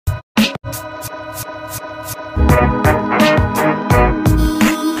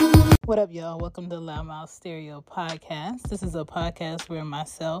What up, y'all? Welcome to Loudmouth Stereo Podcast. This is a podcast where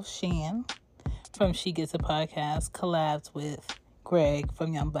myself, Shan, from She Gets a Podcast, collabs with Greg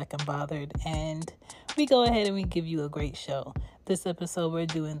from Young Black and Bothered, and we go ahead and we give you a great show. This episode, we're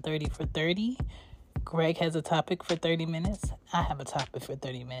doing 30 for 30. Greg has a topic for 30 minutes. I have a topic for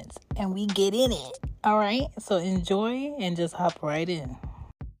 30 minutes, and we get in it. All right? So enjoy and just hop right in.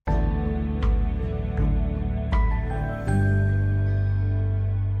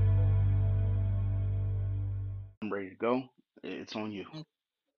 I'm ready to go. It's on you.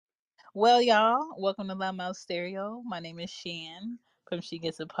 Well, y'all, welcome to Loudmouth Stereo. My name is Shan from She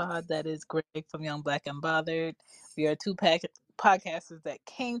Gets a Pod. That is Greg from Young Black and Bothered. We are two podcasters that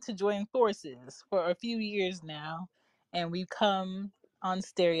came to join forces for a few years now, and we've come on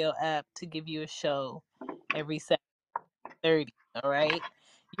Stereo app to give you a show every Saturday. 30. All right.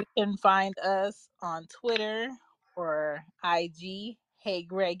 You can find us on Twitter or IG. Hey,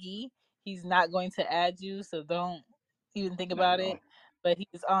 Greggy. He's not going to add you, so don't even think Not about at it. all. But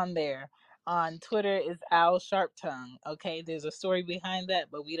he's on there. On Twitter is Al Sharptongue. Okay, there's a story behind that,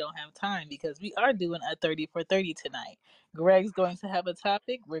 but we don't have time because we are doing a 30 for 30 tonight. Greg's going to have a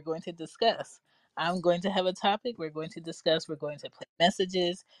topic. We're going to discuss. I'm going to have a topic. We're going to discuss. We're going to play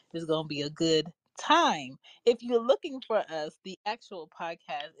messages. This is going to be a good time. If you're looking for us, the actual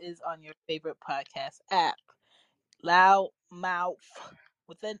podcast is on your favorite podcast app. Loud Mouth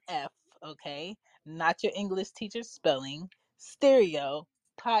with an F, okay? Not your English teacher spelling. Stereo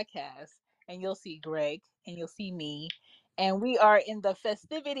podcast. And you'll see Greg and you'll see me. And we are in the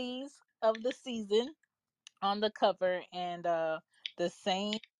festivities of the season on the cover, and the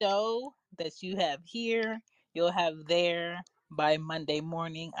same show that you have here you'll have there by Monday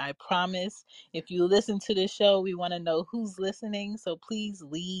morning, I promise. If you listen to the show, we want to know who's listening, so please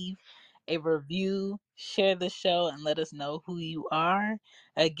leave a review, share the show, and let us know who you are.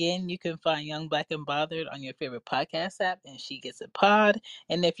 Again, you can find Young Black and Bothered on your favorite podcast app, and She Gets a Pod.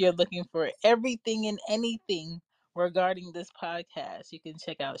 And if you're looking for everything and anything regarding this podcast, you can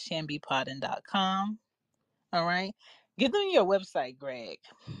check out shambypodden.com. All right. Give them your website, Greg.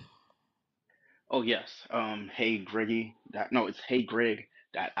 Oh yes. Hey Greggy. No, it's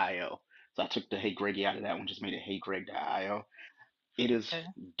heygreg.io. So I took the Hey Greggy out of that one, just made it heygreg.io. It is Okay.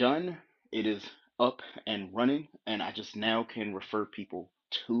 done. It is up and running, and I just now can refer people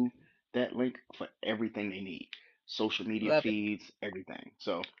to that link for everything they need. Social media Love it. feeds, everything.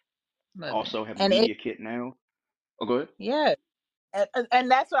 So Love it. also have a And it, media kit now. Oh, go ahead. yeah. And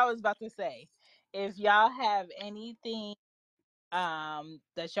that's what I was about to say. If y'all have anything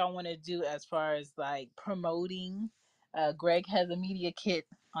that y'all want to do as far as like promoting, Greg has a media kit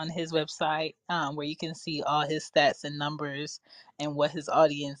on his website where you can see all his stats and numbers and what his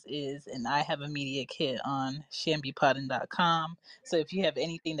audience is, and I have a media kit on shambypodden.com. So if you have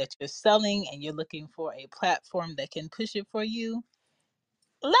anything that you're selling and you're looking for a platform that can push it for you,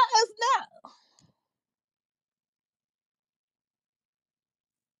 let us know.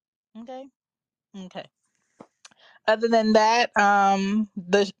 Okay. Okay. Other than that,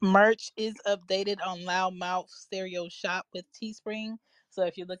 the merch is updated on Loudmouth Stereo Shop with Teespring. So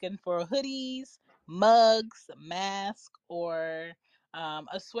if you're looking for hoodies, mugs, mask, or a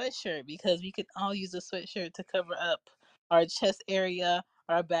sweatshirt, because we could all use a sweatshirt to cover up our chest area,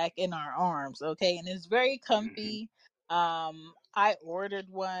 our back, and our arms. Okay, and it's very Hmm. comfy. I ordered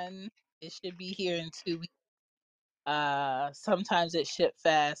one. It should be here in 2 weeks. Sometimes it shipped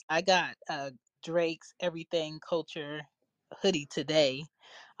fast. I got Drake's Everything Culture hoodie today.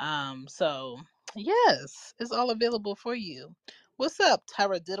 So yes, it's all available for you. What's up,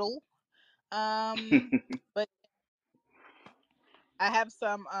 Tara Diddle? But I have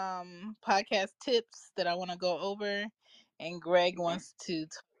some podcast tips that I want to go over, and Greg Okay. wants to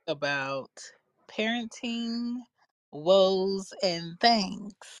talk about parenting woes and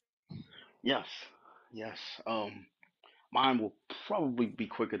things. Yes. Yes. Mine will probably be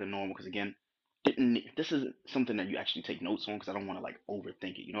quicker than normal because again, didn't this is something that you actually take notes on because I don't want to like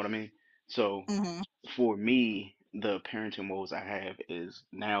overthink it. You know what I mean? So Mm-hmm. for me, the parenting woes I have is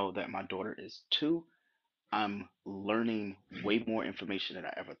now that my daughter is 2, I'm learning way more information than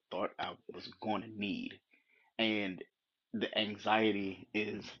I ever thought I was going to need, and the anxiety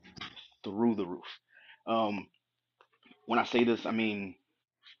is through the roof. Um, when I say this, I mean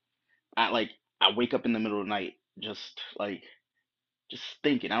I like I wake up in the middle of the night just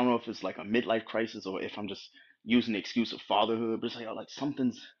thinking. I don't know if it's like a midlife crisis or if I'm just using the excuse of fatherhood, but it's like, oh, like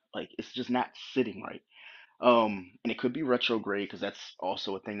something's like it's just not sitting right. And it could be retrograde because that's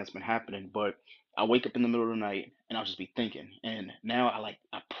also a thing that's been happening. But I wake up in the middle of the night and I'll just be thinking. And now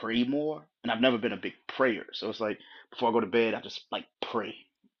I pray more and and I've never been a big prayer. So it's like before I go to bed, I just like pray.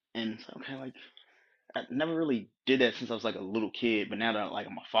 And it's okay, like I never really did that since I was like a little kid, but now that like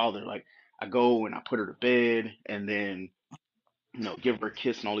I'm a father, like I go and I put her to bed and then give her a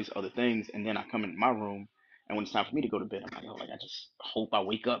kiss and all these other things, and then I come into my room, and when it's time for me to go to bed, I'm like, oh, like I just hope I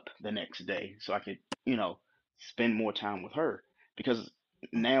wake up the next day so I could, you know, spend more time with her. Because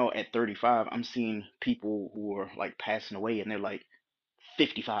now at 35, I'm seeing people who are like passing away, and they're like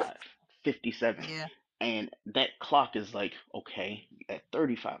 55, 57. Yeah. And that clock is like, okay, at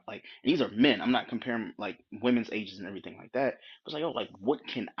 35, like, these are men. I'm not comparing like women's ages and everything like that. But it's like, oh, like, what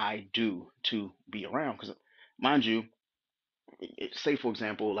can I do to be around? Because, mind you, say for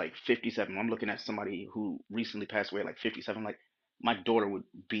example, like 57, I'm looking at somebody who recently passed away, like 57, like, my daughter would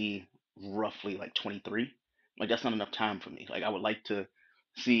be roughly like 23. Like, that's not enough time for me. Like, I would like to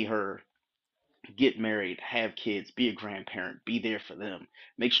see her get married, have kids, be a grandparent, be there for them.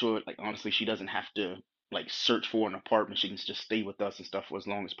 Make sure, like, honestly, she doesn't have to like search for an apartment. She can just stay with us and stuff for as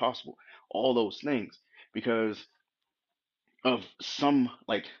long as possible. All those things, because of some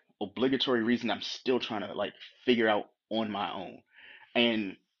like obligatory reason, I'm still trying to like figure out on my own.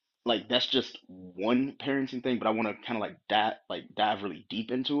 And like that's just one parenting thing, but I want to kind of like dive really deep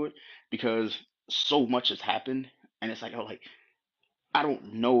into it because so much has happened, and it's like, oh, like I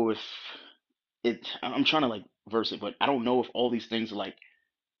don't know if I'm trying to like verse it, but I don't know if all these things are like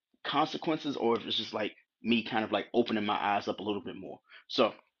consequences or if it's just like me kind of like opening my eyes up a little bit more.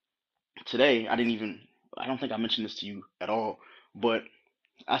 So today I don't think I mentioned this to you at all, but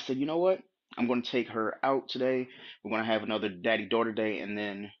I said, you know what? I'm going to take her out today. We're going to have another daddy daughter day. And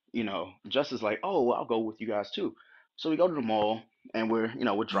then, Jess is like, oh, well, I'll go with you guys too. So we go to the mall and we're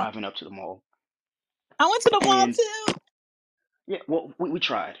Mhm. driving up to the mall. I went to the mall And too. yeah, well, we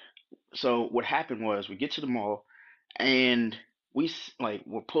tried. So what happened was we get to the mall and like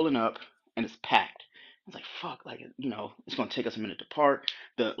we're pulling up and it's packed. It's like fuck, like it's gonna take us a minute to park.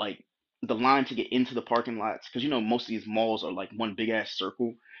 The line to get into the parking lots, because most of these malls are like one big ass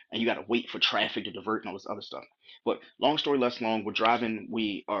circle, and you gotta wait for Yeah. traffic to divert and all this other stuff. But long story less long, we're driving,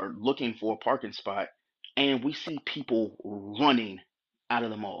 we are looking for a parking spot, and we see people running out of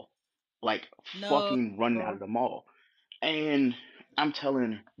the mall, like No. fucking running out of the mall. And I'm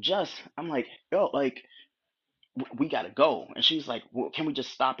telling Jess, I'm like, yo, like we gotta go. And she's like, well, can we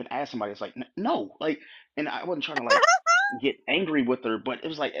just stop and ask somebody? It's like, no, like, and I wasn't trying to like get angry with her, but it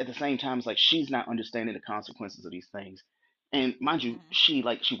was like at the same time, it's like she's not understanding the consequences of these things. And mind you, Mhm.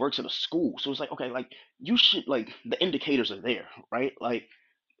 she works at a school, so it's like, okay, like you should like the indicators are there, right? Like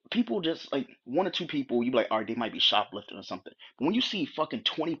people just like one or two people, you be like, all right, they might be shoplifting or something. But when you see fucking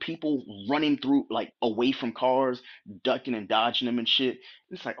 20 people running through like away from cars, ducking and dodging them and shit,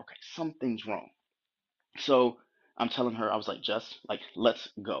 it's like, okay, something's wrong. So I'm telling her, I was like, Jess, like, let's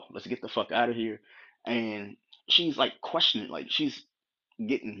go. Let's get the fuck out of here. And she's like questioning, like she's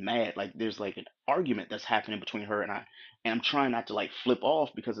getting mad. Like there's like an argument that's happening between her and I. And I'm trying not to like flip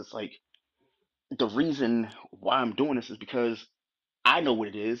off because it's like the reason why I'm doing this is because I know what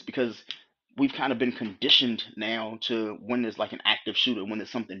it is because we've kind of been conditioned now to when there's like an active shooter, when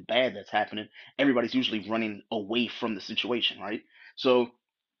there's something bad that's happening, everybody's usually running away from the situation, right? So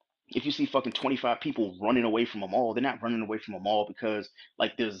if you see fucking 25 people running away from a mall, they're not running away from a mall because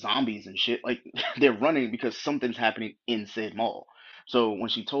like there's zombies and shit. Like they're running because something's happening in said mall. So when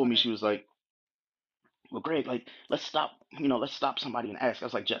she told me, Right. she was like, well, Greg, like, let's stop somebody and ask. I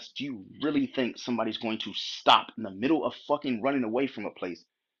was like, Jess, do you really think somebody's going to stop in the middle of fucking running away from a place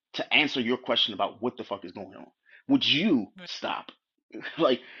to answer your question about what the fuck is going on? Would you Right. stop?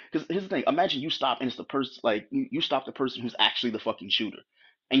 Like, because here's the thing: imagine you stop and it's the person, like, you stop the person who's actually the fucking shooter,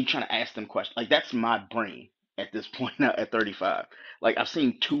 and you're trying to ask them questions. Like, that's my brain at this point now at 35. Like, I've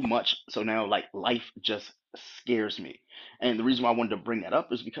seen too Mhm. much, so now like life just scares me. And the reason why I wanted to bring that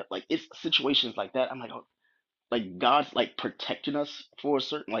up is because like it's situations like that. I'm like, oh, like God's like protecting us for a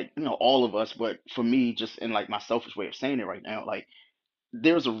certain, like, all of us, but for me, just in like my selfish way of saying it right now, like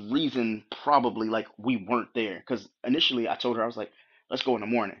there's a reason probably like we weren't there because initially I told her I was like, let's go in the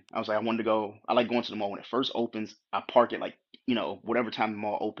morning. I was like, I wanted to go. I like going to the mall when it first opens. I park it like whatever time the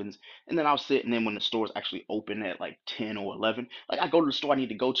mall opens, and then I'll sit. And then when the stores actually open at like 10 or 11, like I go to the store I need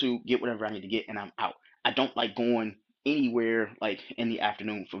to go to, get whatever I need to get, and I'm out. I don't like going anywhere like in the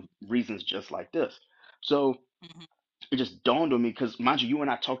afternoon for reasons just like this. So Mhm. it just dawned on me because mind you, you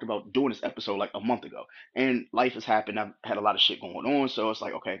and I talked about doing this episode like a month ago, and life has happened. I've had a lot of shit going on, so it's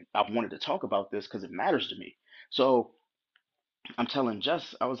like, okay, I wanted to talk about this because it matters to me. So I'm telling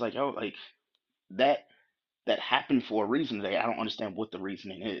Jess, I was like, yo, like that that happened for a reason today. I don't understand what the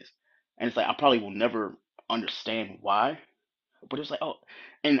reasoning is, and it's like I probably will never understand why, But it was like, oh,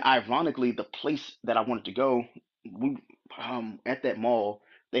 and ironically, the place that I wanted to go, we at that mall,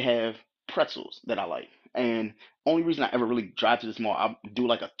 they have pretzels that I like. And only reason I ever really drive to this mall, I do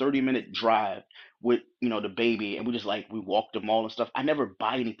like a 30-minute drive with, the baby, and we just like we walk the mall and stuff. I never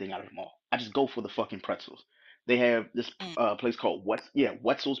buy anything out of the mall. I just go for the fucking pretzels. They have this Mm, place called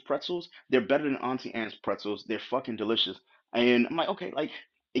Wetzel's Pretzels. They're better than Auntie Anne's pretzels. They're fucking delicious. And I'm like, okay, like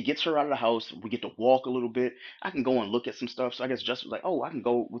it gets her out of the house. We get to walk a little bit. I can go and look at some stuff. So I guess Justin was like, oh, I can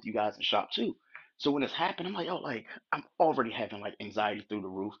go with you guys and shop too. So when this happened, I'm like, oh, like I'm already having like anxiety through the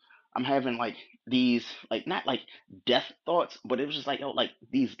roof. I'm having like these like not like death thoughts, but it was just like, oh, like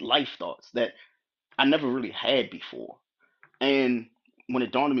these life thoughts that I never really had before. And when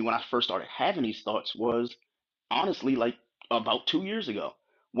it dawned on me when I first started having these thoughts was honestly like about 2 years ago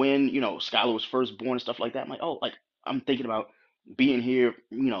when Skylar was first born and stuff like that. I'm like, oh, like I'm thinking about being here,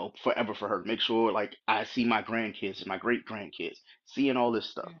 forever for her. Make sure like I see my grandkids and my great grandkids, seeing all this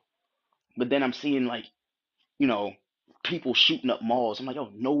stuff. mm. But then I'm seeing like you know people shooting up malls. I'm like,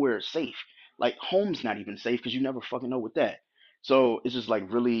 oh, nowhere is safe. Like home's not even safe because you never fucking know with that. So it's just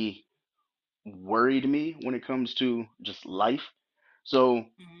like really worried me when it comes to just life. So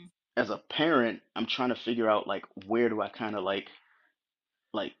Mhm. as a parent, I'm trying to figure out like where do I kind of like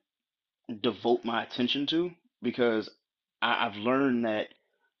devote my attention to because I've learned that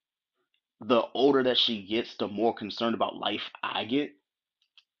the older that she gets, the more concerned about life I get,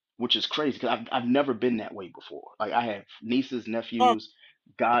 which is crazy because I've never been that way before. Like I have nieces, Oh, nephews,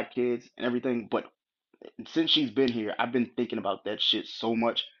 god kids, and everything, but since she's been here, I've been thinking about that shit so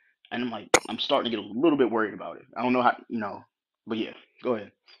much, and I'm starting to get a little bit worried about it. I don't know how, but yeah, go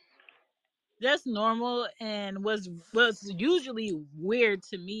ahead. that's normal. And what's usually weird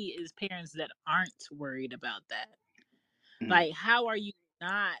to me is parents that aren't worried about that. Mm. Like, how are you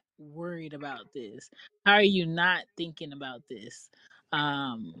not worried about this? How are you not thinking about this?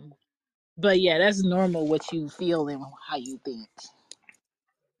 Um, but yeah, that's normal what you feel and how you think.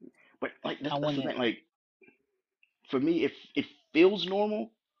 But like I that's the wanted. thing. Like for me, it feels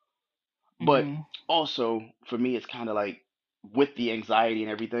normal, but Mm-hmm. also for me, it's kind of like with the anxiety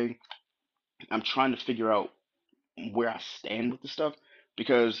and everything, I'm trying to figure out where I stand with the stuff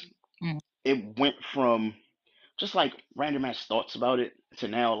because Mm-hmm. it went from just like random ass thoughts about it to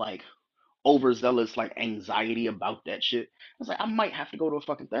now like overzealous like anxiety about that shit. I was like, I might have to go to a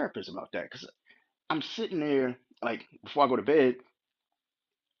fucking therapist about that because I'm sitting there like before I go to bed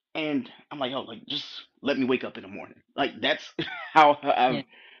and I'm like, oh, like just let me wake up in the morning. Like that's how Yeah. I've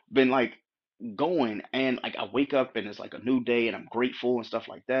been like going, and like I wake up and it's like a new day and I'm grateful and stuff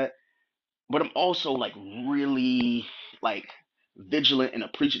like that. But I'm also like really like vigilant and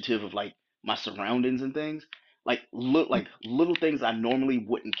appreciative of like my surroundings and things. Like look like little things I normally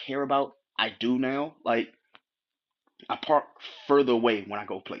wouldn't care about, I do now. Like I park further away when I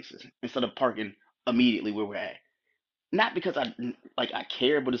go places instead of parking immediately where we're at. Not because I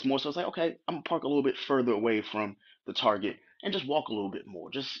care, but it's more so it's like okay, I'm gonna park a little bit further away from the target and just walk a little bit more.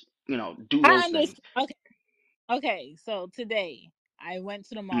 Just do I those things. understand. Okay. Okay. So today I went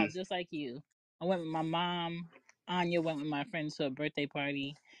to the mall Mm, just like you. I went with my mom. Anya went with my friends to a birthday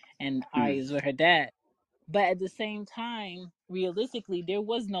party, and mm, Ari is with her dad. But at the same time, realistically, there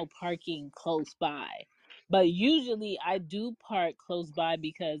was no parking close by. But usually I do park close by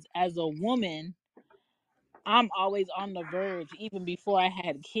because as a woman, I'm always on the verge, even before I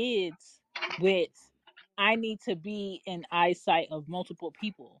had kids, with I need to be in eyesight of multiple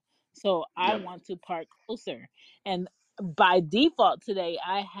people. So I yep, want to park closer. And by default today,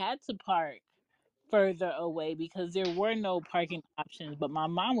 I had to park further away because there were no parking options, but my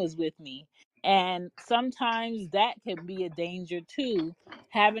mom was with me. And sometimes that can be a danger too.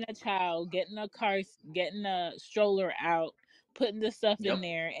 Having a child, getting a stroller out, putting the stuff in yep,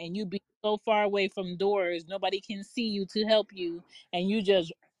 there, and you be so far away from doors, nobody can see you to help you, and you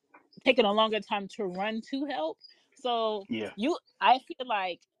just taking a longer time to run to help. So yeah. I feel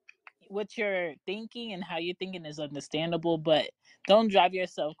like what you're thinking and how you're thinking is understandable, but don't drive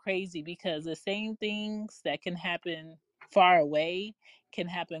yourself crazy because the same things that can happen far away can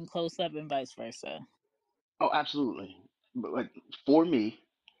happen close up and vice versa. Oh, absolutely. But like for me,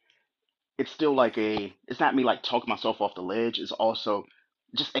 it's still like it's not me like talking myself off the ledge. It's also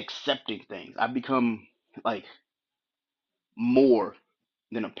just accepting things. I've become like more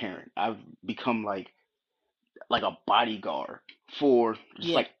than a parent. I've become like a bodyguard for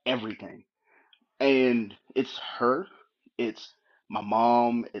just Yeah. like everything. And it's her, it's my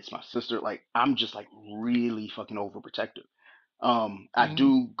mom, it's my sister. Like I'm just like really fucking overprotective. I Hmm.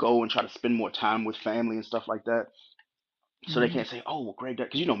 do go and try to spend more time with family and stuff like that, so they Hmm. can't say, "Oh, well, Greg,"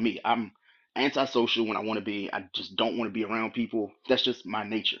 because you know me, I'm. antisocial when I want to be. I just don't want to be around people. That's just my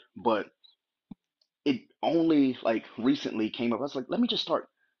nature. But it only like recently came up. I was like, let me just start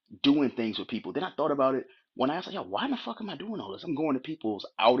doing things with people. Then I thought about it when I was like, yo, why in the fuck am I doing all this? I'm going to people's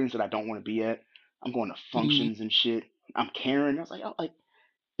outings that I don't want to be at. I'm going to Mm-hmm. functions and shit. I'm caring. I was like, oh, like,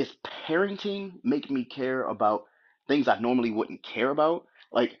 is parenting making me care about things I normally wouldn't care about,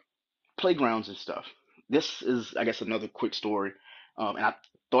 like playgrounds and stuff? This is, I guess, another quick story. And I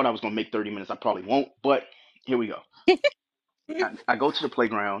thought I was gonna make 30 minutes. I probably won't, but here we go. I go to the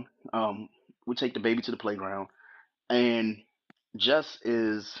playground. We take the baby to the playground, and Jess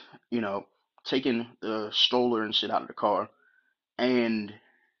is, you know, taking the stroller and shit out of the car. And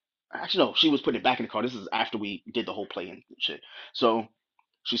actually, no, she was putting it back in the car. This is after we did the whole play and shit. So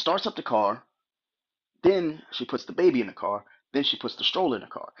she starts up the car, then she puts the baby in the car, then she puts the stroller in the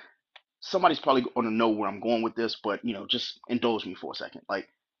car. Somebody's probably gonna know where I'm going with this, but just indulge me for a second. Like,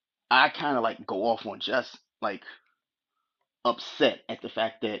 I kind of like go off on Jess, like upset at the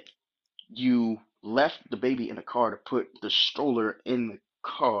fact that you left the baby in the car to put the stroller in the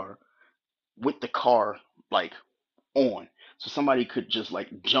car with the car like on, so somebody could just like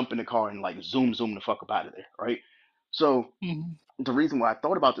jump in the car and like zoom the fuck up out of there, right? So Mm-hmm. the reason why I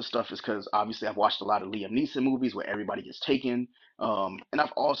thought about this stuff is because obviously I've watched a lot of Liam Neeson movies where everybody gets taken, and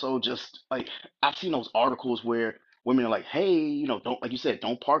I've also just like I've seen those articles where women are like, hey, don't, like you said,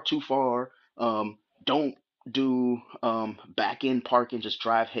 don't park too far, don't do back end parking, just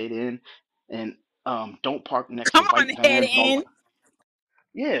drive head in, and don't park next to Come on, white head vans and all. in.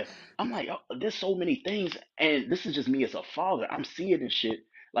 Yeah, I'm like, oh, there's so many things, and this is just me as a father. I'm seeing this shit.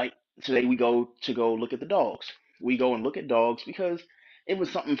 Like today, we go look at the dogs. We go and look at dogs because it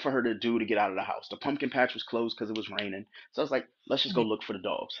was something for her to do to get out of the house. The pumpkin patch was closed because it was raining, so I was like, let's just go look for the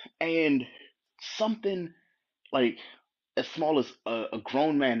dogs. And something like as small as a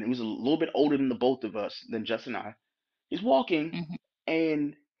grown man, he was a little bit older than the both of us, than Jess and I. He's walking, Mm-hmm.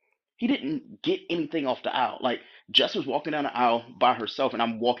 and he didn't get anything off the aisle. Like Jess was walking down the aisle by herself, and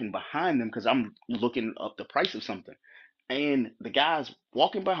I'm walking behind them because I'm looking up the price of something. And the guy's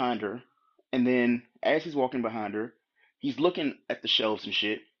walking behind her, and then as he's walking behind her, he's looking at the shelves and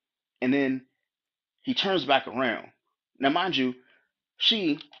shit, and then he turns back around. Now, mind you,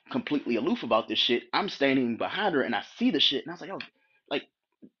 she completely aloof about this shit. I'm standing behind her, and I see the shit, and I was like, oh, like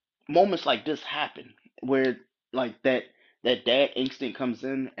moments like this happen where like that dad instinct comes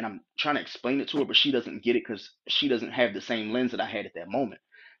in, and I'm trying to explain it to her, but she doesn't get it because she doesn't have the same lens that I had at that moment.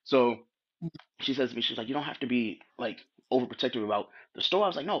 So she says to me, she's like, you don't have to be like overprotective about the store. I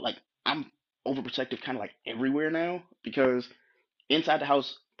was like, no, like I'm overprotective kind of like everywhere now because inside the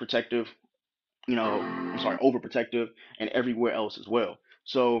house protective, I'm sorry, overprotective, and everywhere else as well.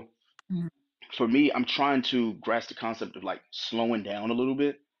 So for me, I'm trying to grasp the concept of like slowing down a little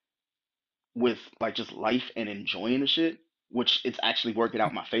bit with like just life and enjoying the shit, which it's actually working out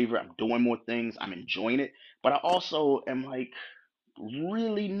in my favor. I'm doing more things, I'm enjoying it, but I also am like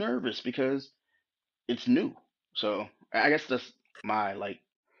really nervous because it's new. So I guess that's my like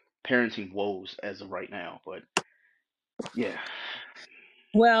parenting woes as of right now. But yeah.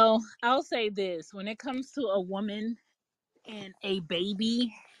 Well, I'll say this: when it comes to a woman and a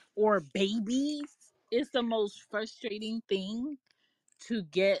baby or babies, it's the most frustrating thing to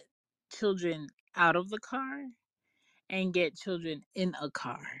get children out of the car and get children in a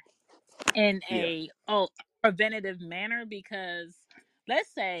car in Yeah. a preventative manner, because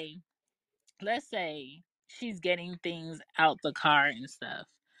let's say let's say she's getting things out the car and stuff.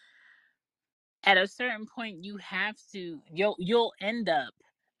 At a certain point you have to you'll end up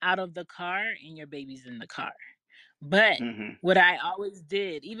out of the car and your baby's in the car. But Mhm. what I always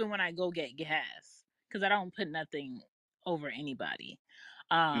did, even when I go get gas, because I don't put nothing over anybody,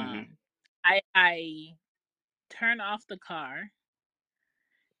 Mhm. I turn off the car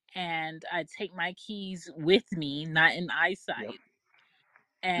and I take my keys with me, not in Yep. eyesight.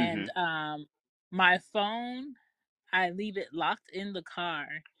 And Mhm. my phone, I leave it locked in the car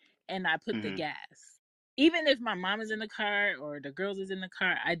and I put the Mhm. gas. Even if my mom is in the car or the girls is in the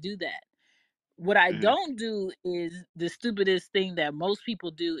car, I do that. What I Mhm. don't do is the stupidest thing that most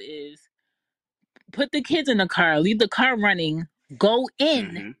people do is put the kids in the car, leave the car running, go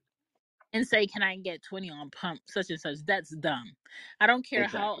in Mhm. and say, "Can I get 20 on pump such and such?" That's dumb. I don't care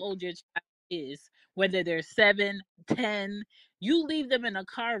how Exactly. old your child is, whether they're 7, 10. You leave them in a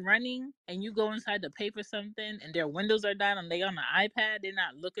car running and you go inside to pay for something and their windows are down and they on the iPad, they're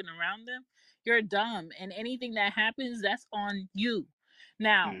not looking around them. You're dumb. And anything that happens, that's on you.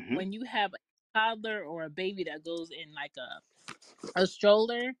 Now, Mhm. when you have a toddler or a baby that goes in like a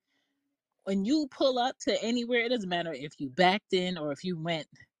stroller, when you pull up to anywhere, it doesn't matter if you backed in or if you went.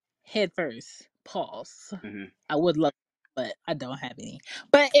 head first. Pause. Mhm. I would love, but I don't have any.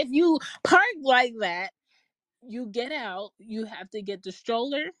 But if you park like that, you get out, you have to get the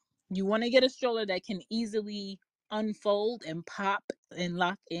stroller. You want to get a stroller that can easily unfold and pop and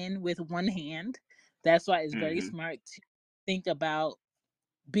lock in with one hand. That's why it's very Mhm. smart to think about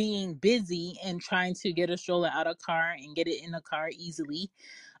being busy and trying to get a stroller out of car and get it in the car easily.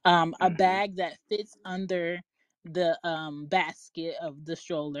 A Mhm. bag that fits under the basket of the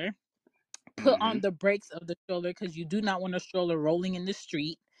stroller. Put on Mhm. the brakes of the stroller because you do not want a stroller rolling in the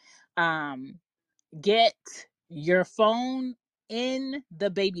street. Um, get your phone in the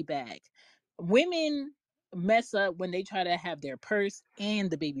baby bag. Women mess up when they try to have their purse and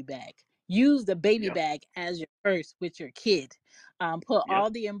the baby bag. Use the baby Yep. bag as your purse with your kid. Put Yep.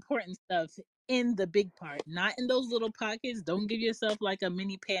 all the important stuff in the big part, not in those little pockets. Don't give yourself like a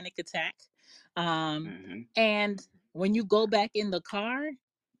mini panic attack. Um, Mhm. and when you go back in the car,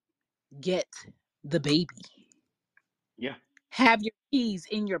 get the baby. Yeah. Have your keys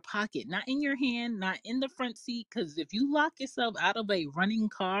in your pocket, not in your hand, not in the front seat. Because if you lock yourself out of a running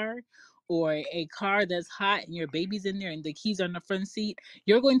car or a car that's hot and your baby's in there and the keys are in the front seat,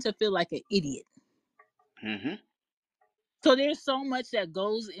 you're going to feel like an idiot. Mhm. So there's so much that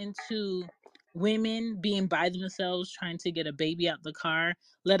goes into women being by themselves trying to get a baby out the car,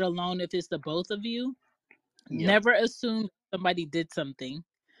 let alone if it's the both of you. Yep. Never assume somebody did something.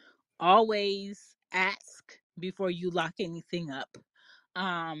 Always ask before you lock anything up.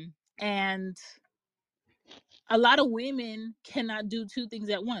 And a lot of women cannot do two things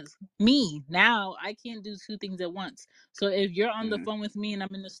at once. Me, now I can't do two things at once. So if you're on the Mhm. phone with me and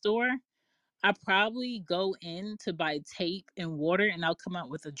I'm in the store, I probably go in to buy tape and water and I'll come out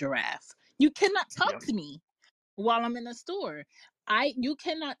with a giraffe. You cannot talk Yep. to me while I'm in the store. You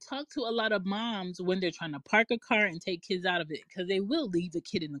cannot talk to a lot of moms when they're trying to park a car and take kids out of it because they will leave the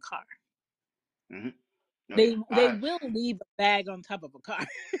kid in the car. Mhm. Oh yeah. They will leave a bag on top of a car.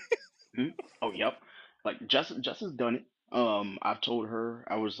 Mhm. Oh yep. Like Jess has done it. I've told her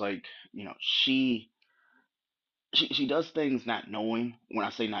I was like, she does things not knowing. When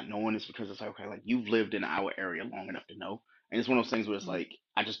I say not knowing, it's because it's like, okay, like you've lived in our area long enough to know, and it's one of those things where it's like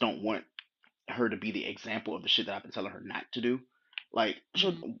I just don't want her to be the example of the shit that I've been telling her not to do. Like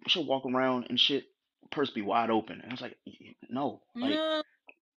Mhm. she'll walk around and shit, purse be wide open, and I was like, no, like No,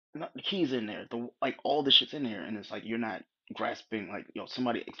 not the keys in there, the like all the shit's in there, and it's like you're not grasping like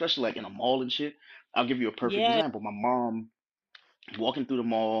somebody, especially like in a mall and shit. I'll give you a perfect yeah, example. My mom walking through the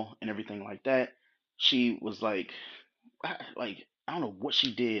mall and everything like that. She was like I don't know what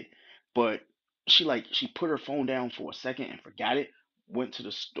she did, but she put her phone down for a second and forgot it. Went to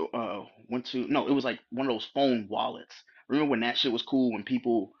the store. Went to no, it was like one of those phone wallets. Remember when that shit was cool when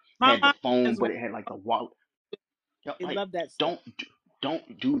people my had the mom phone, has one. but it had like the wallet. They Like love that stuff. don't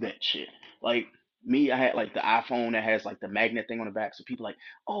don't do that shit. Like me, I had like the iPhone that has like the magnet thing on the back, so people like,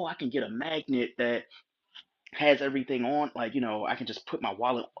 oh, I can get a magnet that has everything on, like, I can just put my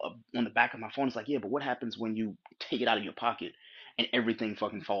wallet on the back of my phone. It's like, yeah, but what happens when you take it out of your pocket and everything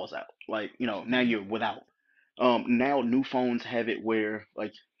fucking falls out? Like, now Mhm. you're without. Now new phones have it where,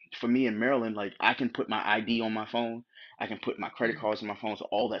 like, for me in Maryland, like, I can put my ID on my phone, I can put my credit Mhm. cards on my phone, so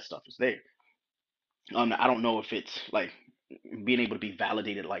all that stuff is there. I don't know if it's like being able to be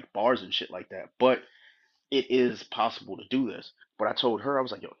validated like bars and shit like that, but it is possible to do this. But I told her, I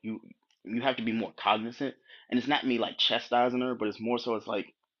was like, yo, you have to be more cognizant. And it's not me like chastising her, but it's more so it's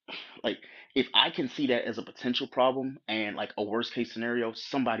like if I can see that as a potential problem and like a worst case scenario,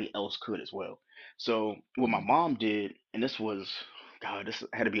 somebody else could as well. So what my Mhm. mom did, and this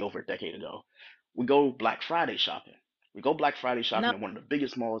had to be over a decade ago. We go Black Friday shopping. We go Black Friday shopping No, at one of the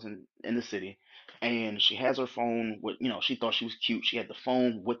biggest malls in the city, and she has her phone with, she thought she was cute. She had the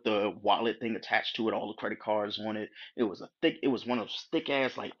phone with the wallet thing attached to it, all the credit cards on it. It was one of those thick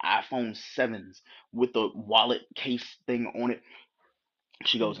ass like iPhone 7s with the wallet case thing on it.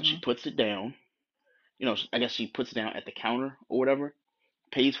 She goes and she Mhm. puts it down. I guess she puts it down at the counter or whatever,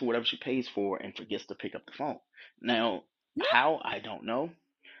 pays for whatever she pays for, and forgets to pick up the phone. Now, No. how I don't know.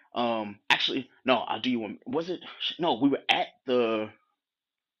 Actually, no. I'll do you one. Was it? No, we were at the.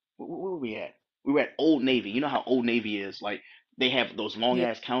 Where were we at? We were at Old Navy. You know how Old Navy is. Like they have those long Yeah.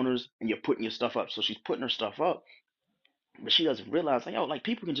 ass counters, and you're putting your stuff up. So she's putting her stuff up, but she doesn't realize like, oh, like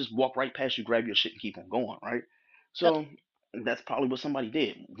people can just walk right past you, grab your shit, and keep on going, right? Yep. So that's probably what somebody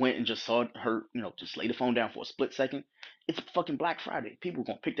did. Went and just saw her, just lay the phone down for a split second. It's fucking Black Friday. People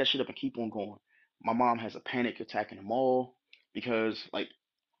gonna pick that shit up and keep on going. My mom has a panic attack in the mall because like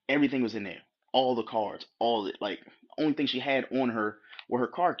everything was in there, all the cards, all it. Like only thing she had on her were her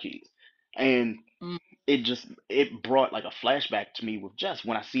car keys, and Mm, it brought like a flashback to me with Jess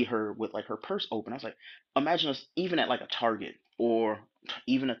when I see her with like her purse open. I was like, imagine us even at like a Target or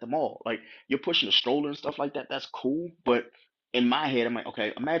even at the mall. Like you're pushing a stroller and stuff like that. That's cool, but in my head, I'm like,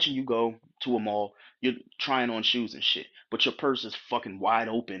 okay, imagine you go to a mall, you're trying on shoes and shit, but your purse is fucking wide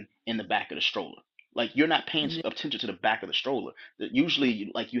open in the back of the stroller. Like you're not paying yeah. attention to the back of the stroller.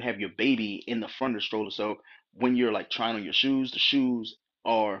 Usually, like you have your baby in the front of the stroller, so when you're like trying on your shoes, the shoes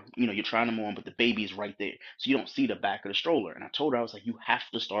or you're trying them on, but the baby's right there, so you don't see the back of the stroller. And I told her, I was like, you have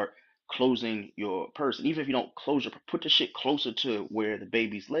to start closing your purse, and even if you don't close your, put the shit closer to where the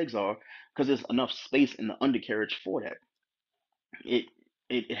baby's legs are, because there's enough space in the undercarriage for that. It,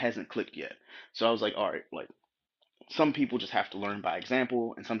 it hasn't clicked yet. So I was like, all right, like some people just have to learn by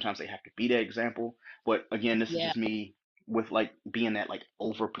example, and sometimes they have to be that example. But again, this is Yeah. just me with like being that like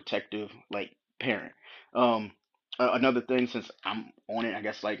overprotective like parent. Um, Another thing, since I'm on it, I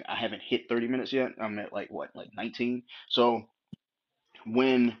guess like I haven't hit 30 minutes yet. I'm at like what, like 19. So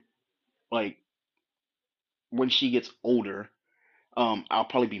when like when she gets older, I'll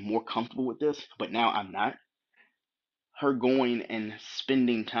probably be more comfortable with this. But now I'm not. Her going and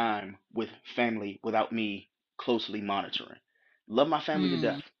spending time with family without me closely monitoring. Love my family to Mm,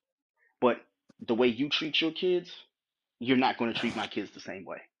 death. But the way you treat your kids, you're not going to treat my kids the same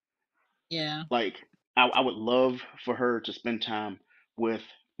way. yeah. Like, I would love for her to spend time with,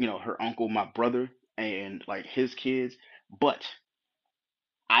 her uncle, my brother, and like his kids. But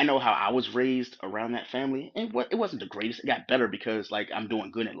I know how I was raised around that family, and it wasn't the greatest. It got better because like I'm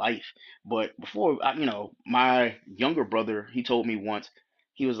doing good in life. But before, my younger brother, he told me once,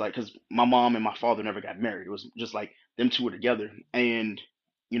 he was like, because my mom and my father never got married. It was just like them two were together, and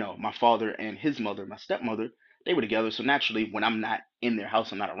my father and his mother, my stepmother, they were together. So naturally, when I'm not in their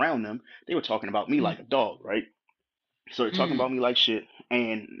house, I'm not around them. They were talking about me Mm, like a dog, right? So they're talking mm, about me like shit,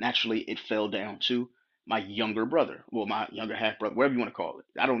 and naturally it fell down to my younger brother, well, my younger half brother, whatever you want to call it.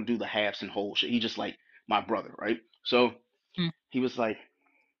 I don't do the halves and whole shit. He just like my brother, right? So mm, he was like,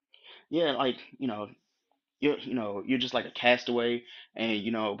 yeah, like you're just like a castaway, and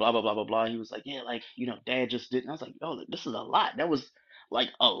blah blah blah blah blah. He was like, yeah, like dad just didn't. I was like, oh, this is a lot. That was like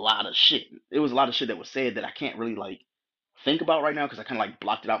a lot of shit. It was a lot of shit that was said that I can't really like think about right now because I kind of like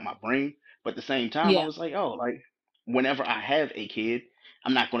blocked it out my brain. But at the same time, I yeah. was like, oh, like whenever I have a kid,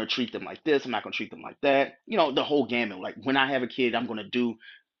 I'm not going to treat them like this. I'm not going to treat them like that. The whole gamut. Like when I have a kid, I'm going to do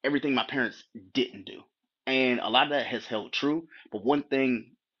everything my parents didn't do. And a lot of that has held true. But one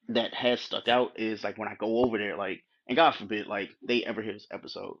thing that has stuck out is like when I go over there, like, and God forbid, like they ever hear this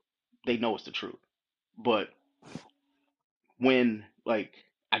episode, they know it's the truth. But when like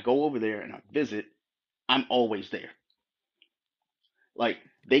I go over there and I visit, I'm always there. Like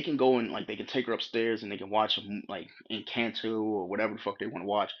they can go and like they can take her upstairs and they can watch like Encanto or whatever the fuck they want to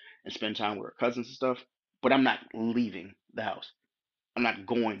watch and spend time with her cousins and stuff. But I'm not leaving the house. I'm not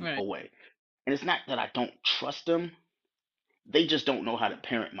going Right. away. And it's not that I don't trust them. They just don't know how to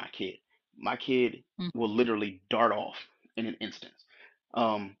parent my kid. My kid Mm, will literally dart off in an instant.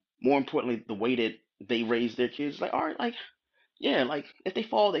 More importantly, the way that they raise their kids, like, all right, like yeah, like if they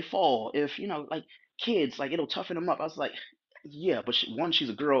fall, they fall. If like kids, like it'll toughen them up. I was like, yeah, but one, she's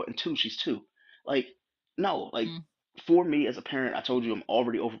a girl, and two, she's two. Like, no, like mm, for me as a parent, I told you I'm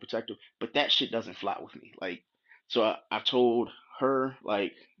already overprotective, but that shit doesn't fly with me. Like, so I told her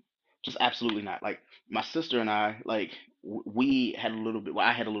like just absolutely not. Like my sister and I, like we had a little bit. Well,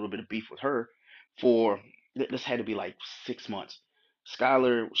 I had a little bit of beef with her for this had to be like 6 months.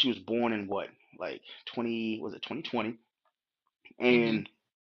 Skylar, she was born in what, like 20, was it 2020? mm-hmm. And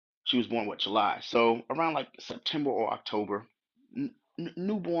she was born what, July. So around like September or October,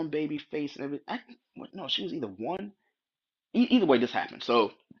 newborn baby face and everything. No, she was either one. Either way, this happened.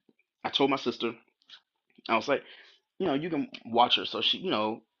 So I told my sister, I was like, you can watch her. So she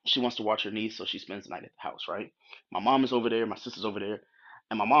wants to watch her niece, so she spends the night at the house, right? My mom is over there, my sister's over there,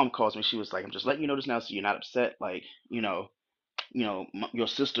 and my mom calls me. She was like, I'm just letting you know this now, so you're not upset. Like, your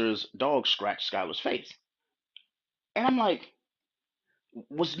sister's dog scratched Skylar's face, and I'm like,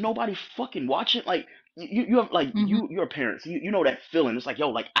 was nobody fucking watching? Like you have like Mm-hmm. you're parents. You know that feeling. It's like, yo,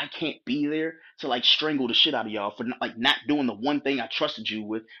 like I can't be there to like strangle the shit out of y'all for like not doing the one thing I trusted you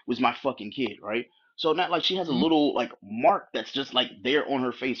with was my fucking kid, right? So not like she has a Mm, little like mark that's just like there on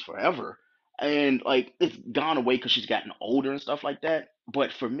her face forever. And like it's gone away because she's gotten older and stuff like that.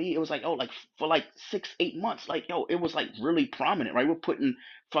 But for me, it was like, oh, like for like 6, 8 months, like yo, it was like really prominent, right? We're putting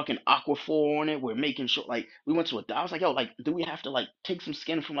fucking Aquaphor on it. We're making sure, like, we went to a doctor. I was like, yo, like, do we have to like take some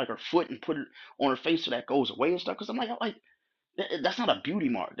skin from like her foot and put it on her face so that goes away and stuff? Because I'm like, That's not a beauty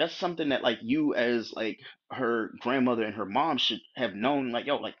mark. That's something that like you as like her grandmother and her mom should have known. Like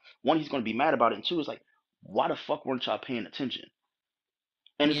yo, like one, he's gonna be mad about it, and two, is like, why the fuck weren't y'all paying attention?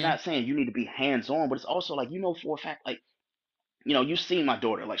 And it's Yeah. not saying you need to be hands on, but it's also like for a fact, like you've seen my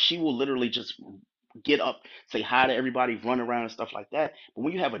daughter. Like she will literally just get up, say hi to everybody, run around and stuff like that. But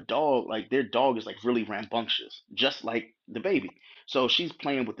when you have a dog, like their dog is like really rambunctious, just like the baby. So she's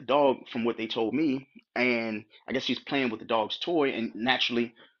playing with the dog from what they told me, and I guess she's playing with the dog's toy, and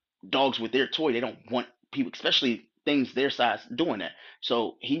naturally, dogs with their toy, they don't want people, especially things their size, doing that.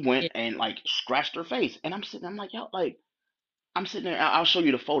 So he went Yeah. and like scratched her face, and I'm like, yo, like I'm sitting there. I'll show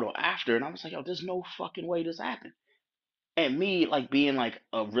you the photo after, and I was like, yo, there's no fucking way this happened. And me like being like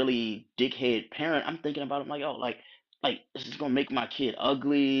a really dickhead parent, I'm thinking about it, I'm like, oh, like this is gonna make my kid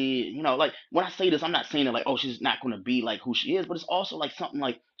ugly. Like when I say this, I'm not saying that like, oh, she's not gonna be like who she is, but it's also like something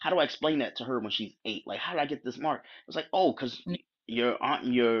like, how do I explain that to her when she's 8? Like, how did I get this mark? It's like, oh, because your aunt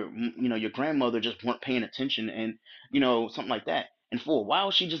and your grandmother just weren't paying attention, and something like that. And for a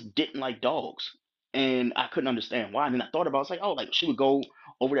while, she just didn't like dogs, and I couldn't understand why. And then I thought about it, it's like, oh, like she would go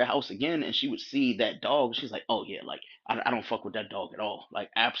over their house again, and she would see that dog. She's like, oh yeah, like I don't fuck with that dog at all. Like,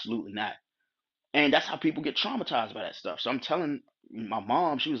 absolutely not. And that's how people get traumatized by that stuff. So I'm telling my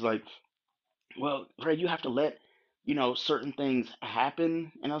mom, she was like, well, Ray, you have to let, certain things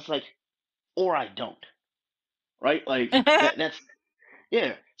happen. And I was like, or I don't. Right? Like, that's,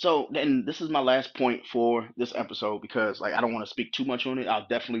 yeah. So then this is my last point for this episode because, like, I don't want to speak too much on it. I'll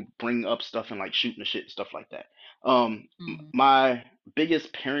definitely bring up stuff and, like, shooting the shit and stuff like that. Mhm. My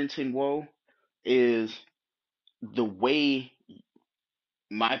biggest parenting woe is the way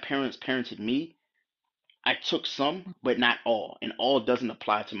my parents parented me. I took some, but not all, and all doesn't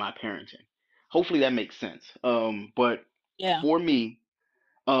apply to my parenting. Hopefully that makes sense. But Yeah. for me,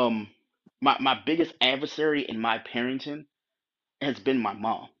 um, my biggest adversary in my parenting has been my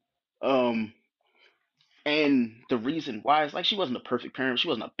mom. Um, and the reason why is like she wasn't a perfect parent. She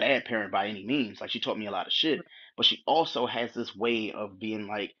wasn't a bad parent by any means. Like she taught me a lot of shit, but she also has this way of being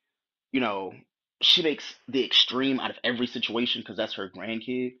like, you know, she makes the extreme out of every situation because that's her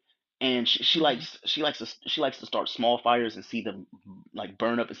grandkid, and she Mhm. likes she likes to start small fires and see them like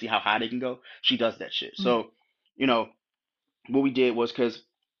burn up and see how high they can go. She does that shit. Mhm. So, you know, what we did was because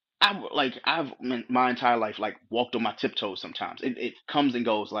I've my entire life like walked on my tiptoes. Sometimes it comes and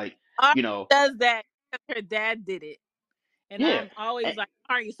goes. Like Ari you know, does that because her dad did it. And yeah, I'm always like,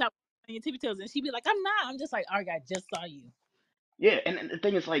 Ari, stop on your tippy toes. And she'd be like, I'm not. I'm just like, Ari, I just saw you. yeah. And the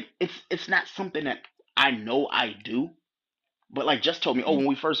thing is, like, it's not something that I know I do. But like just told me, oh, Mhm. when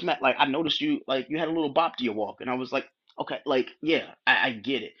we first met, like I noticed you had a little bop to your walk, and I was like, okay, like yeah, I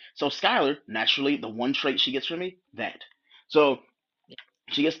get it. So Skylar, naturally, the one trait she gets from me, that. So Yeah.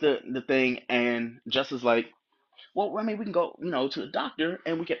 she gets the thing, and Jess is like, well, I mean, we can go, to the doctor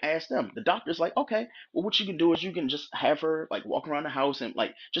and we can ask them. The doctor's like, okay, well, what you can do is you can just have her like walk around the house and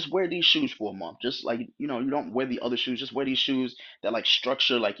like just wear these shoes for a month. Just like, you don't wear the other shoes, just wear these shoes that like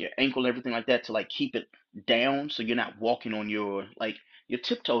structure like your ankle and everything like that to like keep it down so you're not walking on your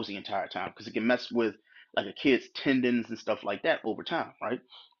tiptoes the entire time because it can mess with like a kid's tendons and stuff like that over time, right?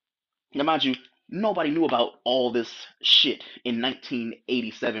 Now, mind you, nobody knew about all this shit in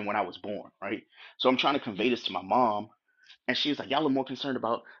 1987 when I was born, right? So I'm trying to convey this to my mom, and she was like, y'all are more concerned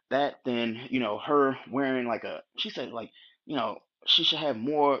about that than, her wearing like she said, like, you know, she should have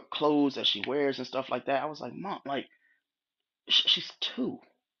more clothes that she wears and stuff like that. I was like, Mom, like, she's 2.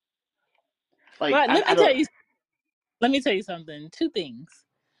 Like, Well, I don't, let me tell you something. Two things.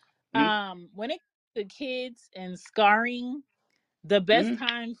 mm, When it comes to kids and scarring, the best mm,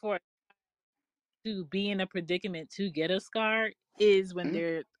 time for to be in a predicament to get a scar is when mm,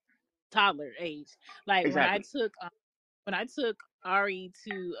 they're toddler age. Like exactly. when I took Ari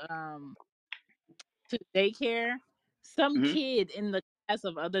to daycare, some Mm, kid in the class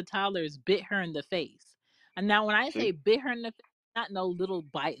of other toddlers bit her in the face. And now when I say see? bit her in the face, not no little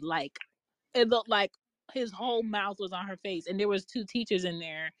bite, like it looked like his whole mouth was on her face, and there was two teachers in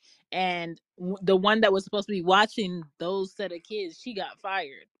there, and the one that was supposed to be watching those set of kids, she got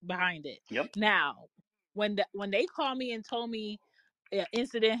fired behind it. Yep. Now when they called me and told me an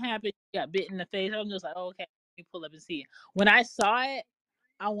incident happened, she got bit in the face, I'm just like, oh, okay, let me pull up and see it. When I saw it,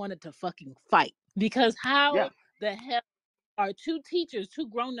 I wanted to fucking fight because Yeah. how the hell are two teachers, two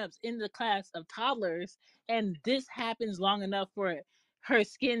grown-ups in the class of toddlers, and this happens long enough for her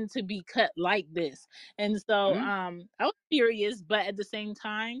skin to be cut like this? And so Mm, I was furious, but at the same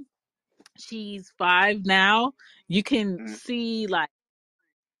time, she's 5 now. You can mm, see like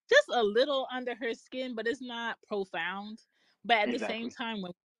just a little under her skin, but it's not profound. But at the same exactly. time,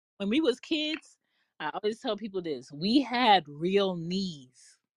 when we was kids, I always tell people this: we had real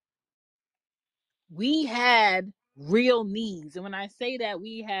needs. We had real needs. And when I say that,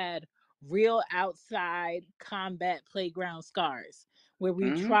 we had real outside combat playground scars where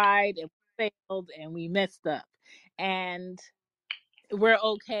we Mm-hmm. tried and failed and we messed up. And we're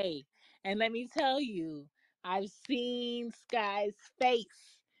okay. And let me tell you, I've seen Sky's face.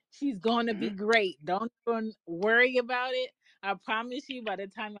 She's going to Mm-hmm. be great. Don't even worry about it. I promise you, by the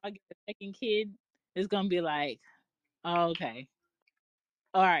time I get the second kid, it's going to be like, oh, okay.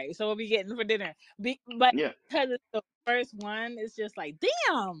 All right. So what we getting for dinner? But Yeah. because it's the first one, it's just like,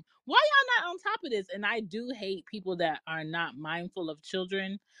 damn, why y'all not on top of this? And I do hate people that are not mindful of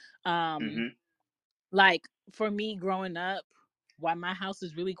children. Um, Mm-hmm. like for me growing up, why my house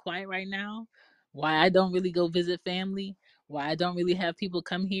is really quiet right now, why I don't really go visit family, why I don't really have people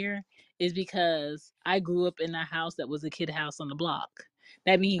come here is because I grew up in a house that was a kid house on the block.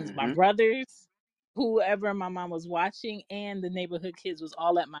 That means my Mm-hmm. brothers, whoever my mom was watching, and the neighborhood kids was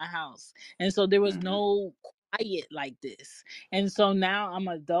all at my house. And so there was Mm-hmm. no quiet like this. And so now I'm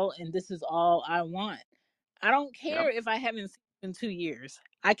an adult and this is all I want. I don't Yep. care if I haven't seen you in 2 years.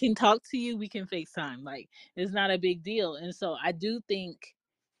 I can talk to you. We can FaceTime. Like it's not a big deal. And so I do think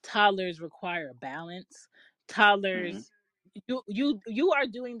toddlers require balance. Mm-hmm. Toddlers, you are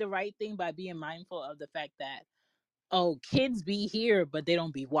doing the right thing by being mindful of the fact that oh, kids be here, but they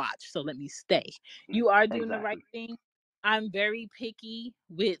don't be watched. So let me stay. You are doing the right Exactly. thing. I'm very picky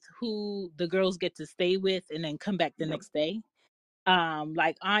with who the girls get to stay with and then come back the Yep. next day.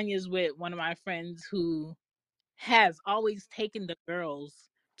 Like Anya's with one of my friends who has always taken the girls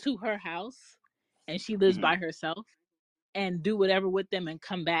to her house and she lives Mm-hmm. by herself and do whatever with them and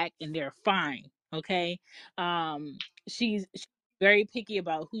come back and they're fine. Okay. She's very picky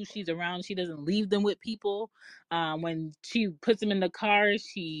about who she's around. She doesn't leave them with people. When she puts them in the car,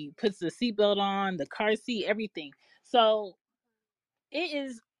 she puts the seatbelt on, the car seat, everything. So it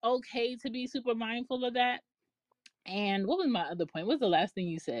is okay to be super mindful of that. And what was my other point? What's the last thing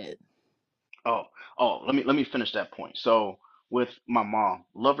you said? Oh, let me finish that point. So with my mom,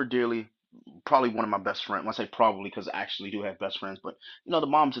 love her dearly, probably one of my best friends. When I say probably, because I actually do have best friends, but the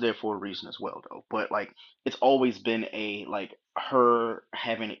moms are there for a reason as well, though. But like, it's always been a like her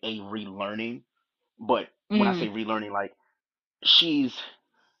having a relearning. But when I Mm, say relearning, like she's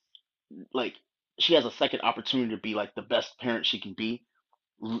like she has a second opportunity to be like the best parent she can be.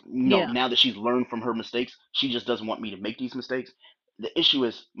 yeah. Now that she's learned from her mistakes, she just doesn't want me to make these mistakes. The issue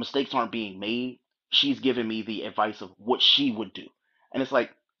is mistakes aren't being made. She's giving me the advice of what she would do. And it's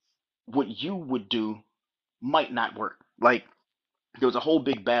like what you would do might not work. Like there was a whole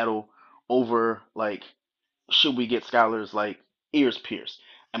big battle over like should we get Skylar's like ears pierced?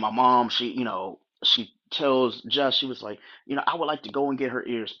 And my mom, she tells Jess, she was like, I would like to go and get her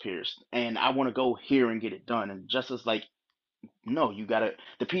ears pierced, and I want to go here and get it done. And Jess is like, no, you gotta.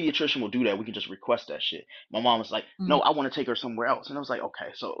 The pediatrician will do that. We can just request that shit. My mom was like, Mm, no, I want to take her somewhere else, and I was like,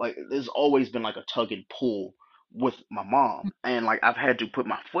 okay. So like, there's always been like a tug and pull with my mom, and like I've had to put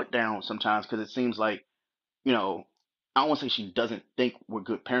my foot down sometimes because it seems like you know, I don't want to say she doesn't think we're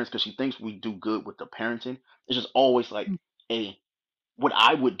good parents because she thinks we do good with the parenting. It's just always like, mm, a what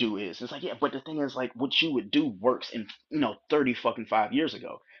I would do is it's like, yeah, but the thing is like what you would do works in 30 fucking 5 years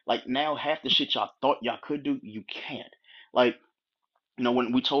ago. Like now half the shit y'all thought y'all could do, you can't. Like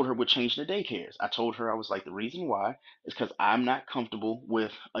when we told her we're changing the daycares, I told her I was like, the reason why is because I'm not comfortable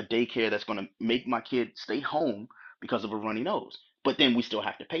with a daycare that's going to make my kid stay home because of a runny nose. But then we still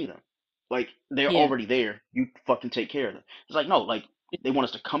have to pay them. Like, they're yeah. already there. You fucking take care of them. It's like, no, like, they want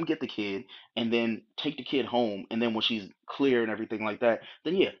us to come get the kid and then take the kid home. And then when she's clear and everything like that,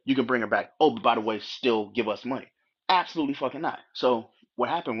 then yeah, you can bring her back. Oh, but by the way, still give us money. Absolutely fucking not. So what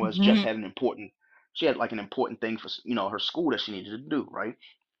happened was Jess Mhm, had she had like an important thing for her school that she needed to do, right?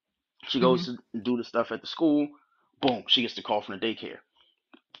 She goes mhm, to do the stuff at the school. Boom, she gets the call from the daycare.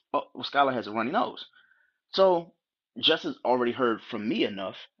 Oh, well, Skylar has a runny nose. So Jess has already heard from me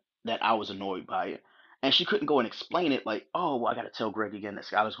enough that I was annoyed by it. And she couldn't go and explain it like, oh, well, I got to tell Greg again that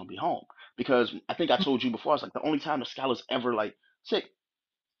Skylar's going to be home. Because I think I told you before, I was like, the only time that Skylar's ever like sick,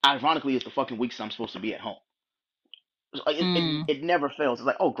 ironically, is the fucking weeks I'm supposed to be at home. Like, mm, it never fails. It's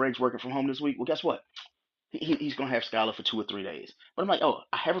like, oh, Greg's working from home this week. Well, guess what? He's gonna have Skylar for 2 or 3 days. But I'm like, oh,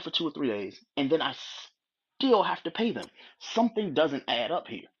 I have her for 2 or 3 days, and then I still have to pay them. Something doesn't add up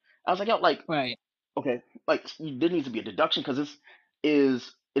here. I was like, yo, like, right. okay, like there needs to be a deduction because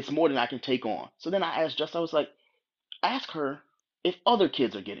it's more than I can take on. So then I asked Jess, I was like, ask her if other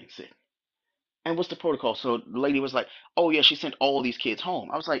kids are getting sick and what's the protocol. So the lady was like, oh yeah, she sent all these kids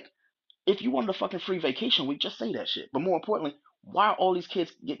home. I was like, if you wanted a fucking free vacation week, just say that shit. But more importantly, why are all these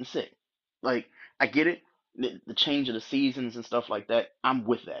kids getting sick? Like, I get it, the change of the seasons and stuff like that. I'm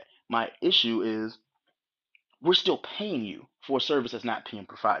with that. My issue is we're still paying you for a service that's not being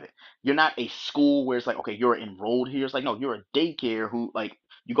provided. You're not a school where it's like, okay, you're enrolled here. It's like, no, you're a daycare who, like,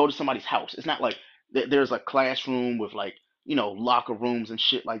 you go to somebody's house. It's not like there's a classroom with, like, locker rooms and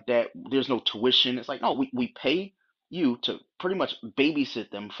shit like that. There's no tuition. It's like, no, we pay you to pretty much babysit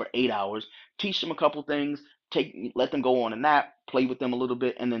them for 8 hours, teach them a couple things, let them go on a nap, play with them a little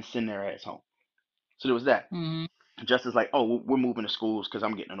bit, and then send their ass home. So there was that. Mm-hmm. Just as like, oh, we're moving to schools because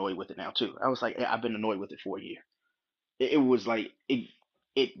I'm getting annoyed with it now too. I was like, yeah, I've been annoyed with it for a year. It was like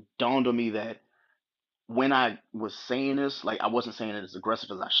it dawned on me that when I was saying this, like I wasn't saying it as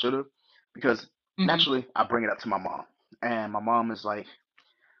aggressive as I should have, because Mm-hmm. naturally I bring it up to my mom, and my mom is like,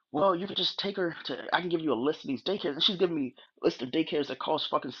 "Well, you could just take her to. I can give you a list of these daycares," and she's giving me a list of daycares that cost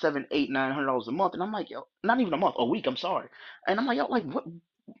fucking $7, $8, $900 a month, and I'm like, yo, not even a month, a week. I'm sorry, and I'm like, yo, like what?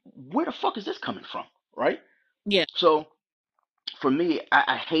 Where the fuck is this coming from, right? Yeah. So for me,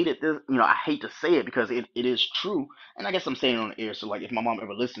 I hated this. I hate to say it because it is true, and I guess I'm saying it on the air. So like, if my mom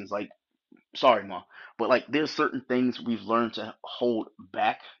ever listens, like, sorry, mom, but like, there's certain things we've learned to hold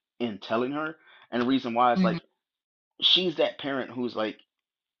back in telling her, and the reason why is Mm-hmm. like she's that parent who's like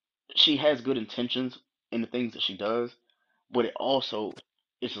she has good intentions in the things that she does, but it also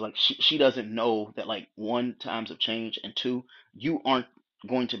it's like she doesn't know that, like, one, times have changed, and two, you aren't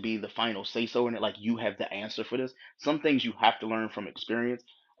going to be the final say so in it. Like, you have the answer for this. Some things you have to learn from experience,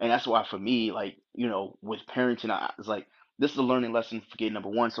 and that's why for me, like, with parenting, it's like this is a learning lesson for kid number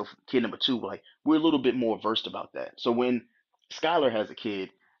one. So for kid number two, like, we're a little bit more versed about that. So when Skylar has a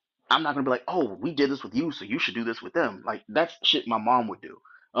kid, I'm not gonna be like, oh, we did this with you, so you should do this with them. Like, that's shit my mom would do.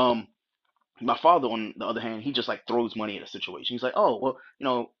 My father, on the other hand, he just like throws money at a situation. He's like, oh,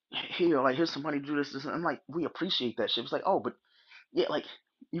 well, here, like, here's some money to do this, this. And I'm like, we appreciate that shit. It's like, oh, but yeah, like,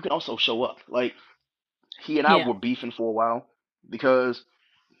 you can also show up. Like, he and I Yeah. were beefing for a while because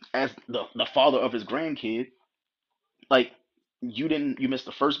as the father of his grandkid, like, you missed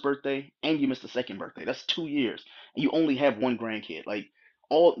the first birthday and you missed the second birthday. That's 2 years, and you only have one grandkid. Like,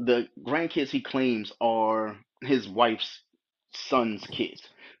 all the grandkids he claims are his wife's son's kids.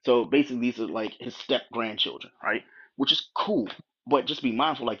 So basically, these are like his step grandchildren, right? Which is cool, but just be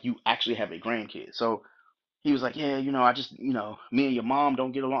mindful, like, you actually have a grandkid. So he was like, yeah, I just, me and your mom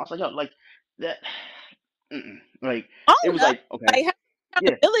don't get along. I was like, yo, like that, like, it Own was up. like, okay, Like, have yeah,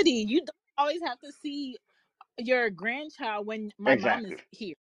 accountability. You don't always have to see your grandchild when my mom is exactly.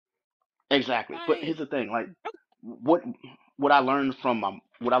 here. Exactly. But here's Like, the thing, like, what what I learned from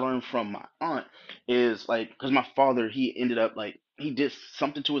my aunt is like, because my father, he ended up, like, he did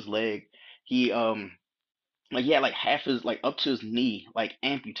something to his leg. He like, he had like half his, like, up to his knee, like,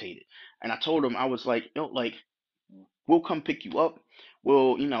 amputated. And I told him, I was like, yo, like, we'll come pick you up.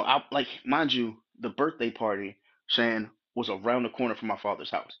 Well, I, like, mind you, the birthday party, Shan, was around the corner from my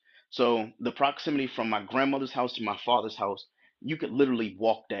father's house. So the proximity from my grandmother's house to my father's house, you could literally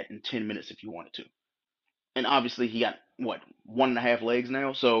walk that in 10 minutes if you wanted to. And obviously he got, what, 1.5 legs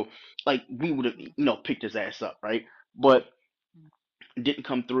now. So, like, we would have, picked his ass up, right? But didn't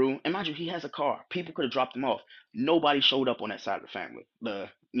come through. And mind you, he has a car. People could have dropped him off. Nobody showed up on that side of the family.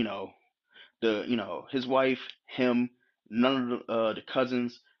 His wife, him, none of the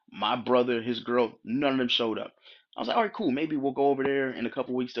cousins, my brother, his girl, none of them showed up. I was like, all right, cool. Maybe we'll go over there in a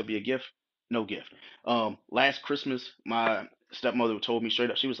couple weeks. There'll be a gift. No gift. Last Christmas, my stepmother told me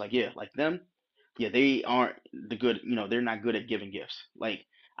straight up. She was like, yeah, like them, yeah, they aren't the good. They're not good at giving gifts. Like,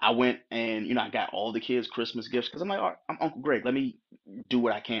 I went and I got all the kids Christmas gifts because I'm like, all right, I'm Uncle Greg. Let me do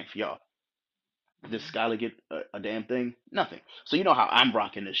what I can for y'all. Did Skylar get a damn thing? Nothing. So you know how I'm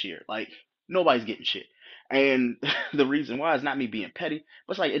rocking this year. Like, nobody's getting shit. And the reason why is not me being petty,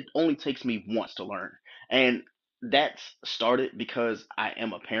 but it's like it only takes me once to learn. And that's started because I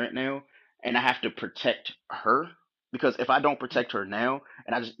am a parent now and I have to protect her. Because if I don't protect her now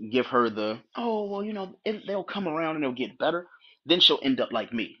and I just give her the, oh, well, they'll come around and they'll get better, then she'll end up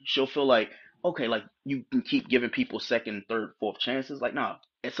like me. She'll feel like, okay, like, you can keep giving people second, third, fourth chances. Like, nah,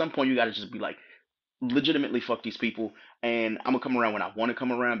 at some point you got to just be like, legitimately fuck these people, and I'm gonna come around when I want to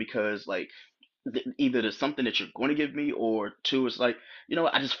come around because, like, either there's something that you're going to give me, or two, it's like,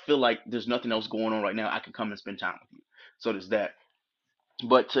 I just feel like there's nothing else going on right now. I can come and spend time with you. So there's that.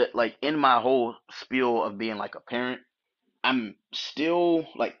 But to, like, in my whole spiel of being like a parent, I'm still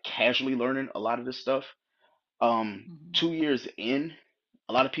like casually learning a lot of this stuff. mm-hmm. 2 years in,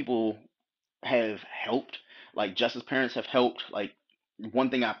 a lot of people have helped. Like, Justice parents have helped. Like,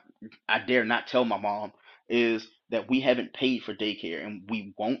 one thing I dare not tell my mom is that we haven't paid for daycare, and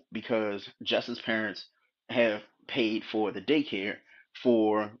we won't because Justice parents have paid for the daycare.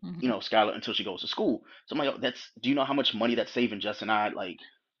 for Mm-hmm. Skylar until she goes to school. So I'm like, oh, that's do you know how much money that's saving Jess and I, like,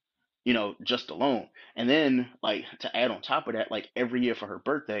 just alone. And then, like, to add on top of that, like, every year for her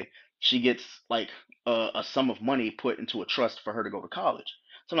birthday, she gets like a sum of money put into a trust for her to go to college.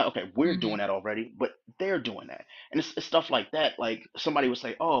 So I'm like, okay, we're Mm-hmm. doing that already, but they're doing that. And it's stuff like that. Like, somebody would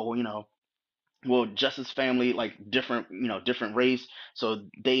say, oh, well, well, Justice family, like, different, different race, so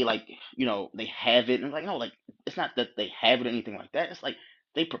they, like, they have it. And like, no, like, it's not that they have it or anything like that. It's like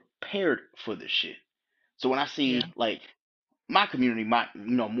they prepared for this shit. So when I Yeah. see, like, my community, my,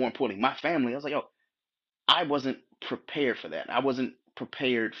 more importantly, my family, I was like, yo, I wasn't prepared for that. I wasn't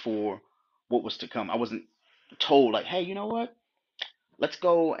prepared for what was to come. I wasn't told, like, hey, you know what? Let's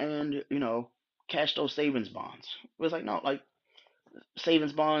go and, cash those savings bonds. It was like, no, like,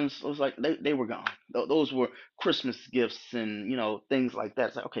 savings bonds, it was like they were gone. Those were Christmas gifts and, things like that.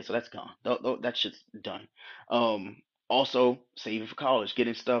 It's like, okay, so that's gone. That shit's done. Um, Also saving for college,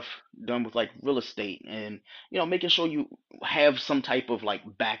 getting stuff done with, like, real estate, and, making sure you have some type of, like,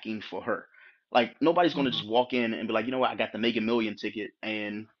 backing for her. Like, nobody's gonna Mm-hmm. just walk in and be like, you know what, I got the Mega Million ticket,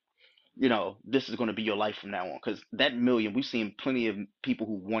 and, this is going to be your life from now on. Because that million, we've seen plenty of people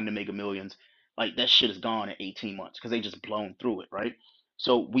who won the Mega Millions. Like, that shit is gone in 18 months because they just blown through it, right?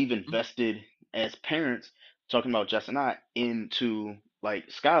 So we've invested as parents, talking about Jess and I, into, like,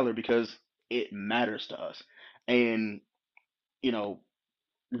 Skylar because it matters to us. And, you know,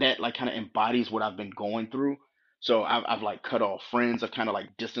 that, like, kind of embodies what I've been going through. So I've like cut off friends. I've kind of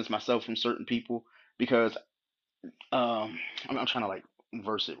like distanced myself from certain people because I'm trying to, like,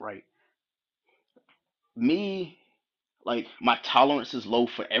 verse it right. Me, like, my tolerance is low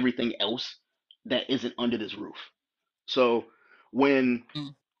for everything else that isn't under this roof. So when,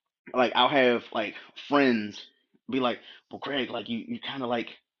 Mm-hmm. like, I'll have, like, friends be like, well, Greg, like, you kind of like,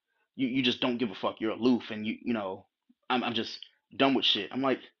 you just don't give a fuck. You're aloof, and I'm just done with shit. I'm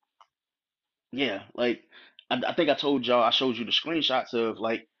like, yeah, like, I think I told y'all, I showed you the screenshots of,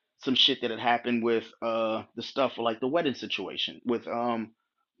 like, some shit that had happened with the stuff for, like, the wedding situation with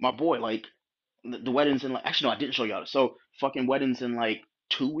my boy. Like, the wedding's in, like, actually, no, I didn't show y'all. So fucking wedding's in, like,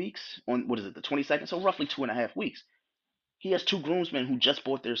 2 weeks, on what is it, the 22nd? So roughly 2.5 weeks. He has two groomsmen who just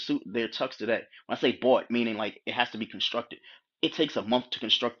bought their tux today. When I say bought, meaning, like, it has to be constructed. It takes a month to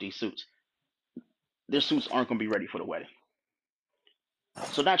construct these suits. Their suits aren't gonna be ready for the wedding.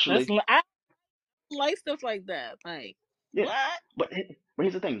 So That's naturally, I like stuff like that. Like yeah. what? But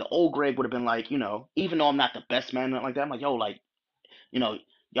here's the thing: the old Greg would have been like, even though I'm not the best man, nothing like that, I'm like, yo, like, you know,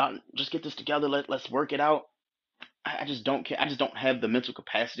 y'all just get this together. Let's work it out. I just don't care. I just don't have the mental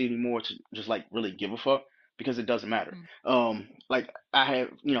capacity anymore to just, like, really give a fuck because it doesn't matter. Like, I have,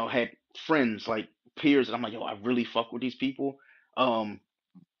 had friends, like, peers, that I'm like, yo, I really fuck with these people. Um,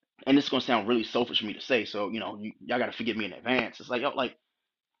 and it's gonna sound really selfish for me to say, so, y'all gotta forgive me in advance. It's like, yo, like,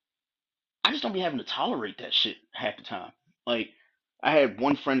 I just don't be having to tolerate that shit half the time. Like, I had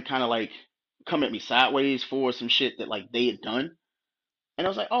one friend kind of, like, come at me sideways for some shit that, like, they had done, and I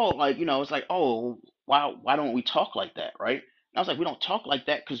was like, oh, like, it's like, oh, why don't we talk like that, right? And I was like, we don't talk like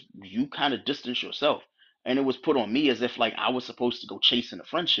that because you kind of distance yourself. And it was put on me as if, like, I was supposed to go chasing a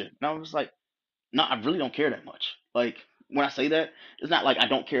friendship. And I was like, no, I really don't care that much. Like, when I say that, it's not like I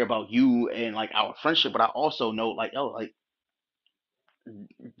don't care about you and, like, our friendship, but I also know, like, oh, like,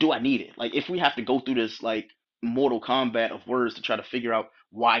 do I need it? Like, if we have to go through this, like, mortal combat of words to try to figure out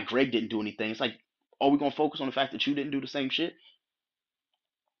why Greg didn't do anything, it's like, are we gonna focus on the fact that you didn't do the same shit?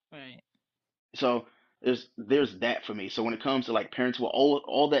 Right. So there's that for me. So when it comes to, like, parents, well,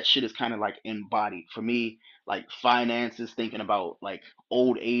 all that shit is kind of, like, embodied for me. Like, finances, thinking about, like,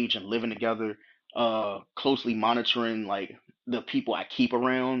 old age and living together, closely monitoring, like, the people I keep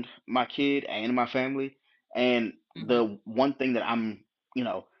around my kid and my family. And Mm-hmm. the one thing that I'm, you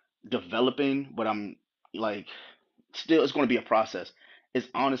know developing, but I'm, like, still, it's going to be a process, is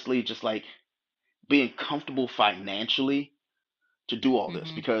honestly just, like, being comfortable financially to do all this,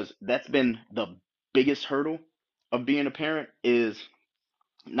 Mm-hmm. because that's been the biggest hurdle of being a parent, is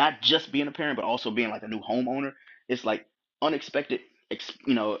not just being a parent but also being, like, a new homeowner. It's like unexpected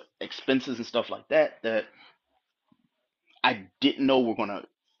expenses and stuff like that that I didn't know were going to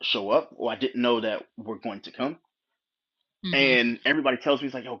show up, or I didn't know that were going to come. Mm-hmm. And everybody tells me,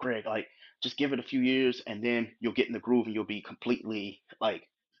 it's like, yo, Greg, like, just give it a few years and then you'll get in the groove and you'll be completely, like,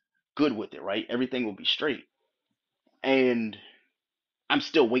 good with it, right? Everything will be straight. And I'm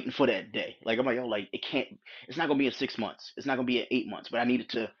still waiting for that day. Like, I'm like, oh, like, it's not gonna be in 6 months. It's not gonna be in 8 months. But I need it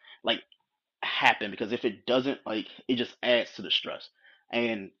to, like, happen, because if it doesn't, like, it just adds to the stress.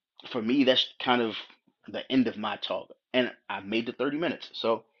 And for me, that's kind of the end of my talk. And I made the 30 minutes.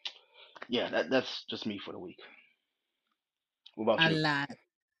 So yeah, that's just me for the week. What about A you? lot.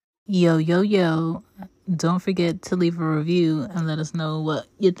 Yo, yo, yo. Don't forget to leave a review and let us know what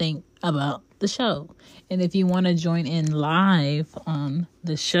you think about the show. And if you want to join in live on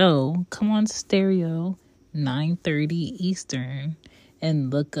the show, come on Stereo 9:30 Eastern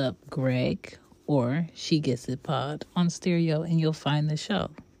and look up Greg or She Gets It Pod on Stereo and you'll find the show.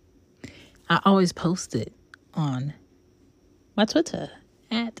 I always post it on my Twitter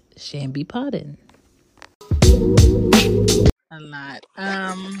at Shambi Podden. A lot.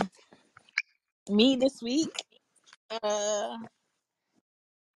 Me this week. Uh,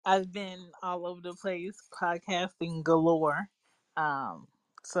 I've been all over the place podcasting galore. Um,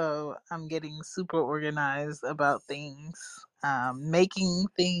 so I'm getting super organized about things. Making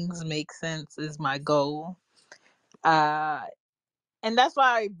things make sense is my goal. Uh, and that's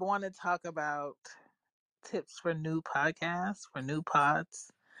why I want to talk about tips for new podcasts, for new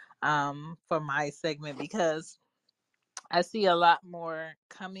pods, for my segment because I see a lot more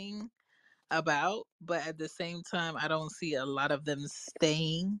coming about, but at the same time, I don't see a lot of them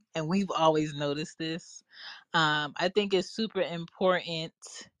staying. And we've always noticed this. I think it's super important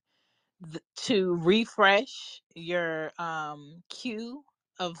to refresh your queue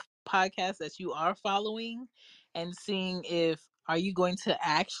of podcasts that you are following and seeing if are you going to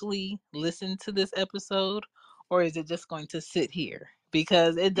actually listen to this episode or is it just going to sit here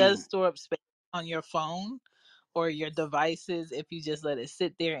because it does Mm, store up space on your phone or your devices if you just let it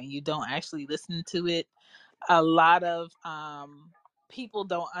sit there and you don't actually listen to it. A lot of people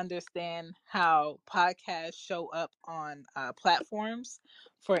don't understand how podcasts show up on platforms.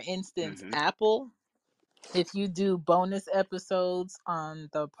 For instance, mm-hmm, Apple, if you do bonus episodes on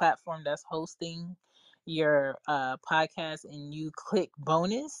the platform that's hosting your podcast and you click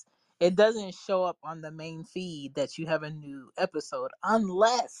bonus, it doesn't show up on the main feed that you have a new episode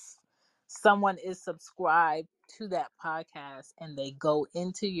unless someone is subscribed to that podcast and they go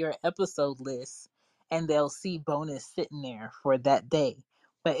into your episode list and they'll see bonus sitting there for that day.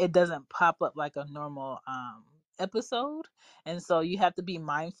 But it doesn't pop up like a normal episode. And so you have to be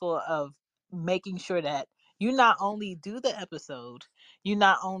mindful of making sure that you not only do the episode, you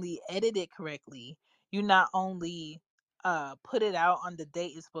not only edit it correctly, you not only put it out on the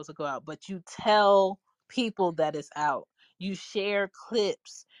date it's supposed to go out, but you tell people that it's out. You share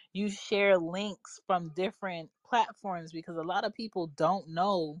clips, you share links from different platforms because a lot of people don't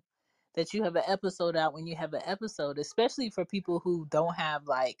know that you have an episode out when you have an episode, especially for people who don't have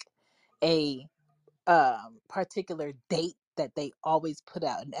like a particular date that they always put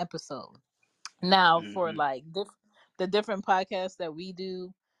out an episode. Now, for mm-hmm, like the different podcasts that we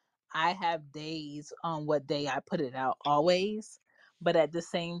do, I have days on what day I put it out always. But at the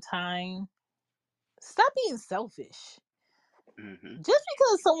same time, stop being selfish. mm-hmm. Just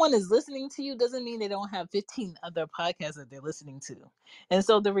because someone is listening to you doesn't mean they don't have 15 other podcasts that they're listening to. And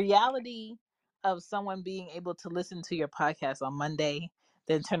so the reality of someone being able to listen to your podcast on Monday,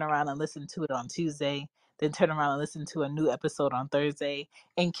 then turn around and listen to it on Tuesday, then turn around and listen to a new episode on Thursday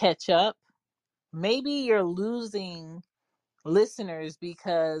and catch up, maybe you're losing listeners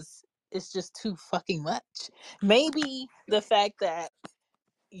because it's just too fucking much. Maybe the fact that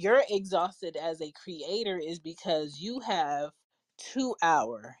you're exhausted as a creator is because you have 2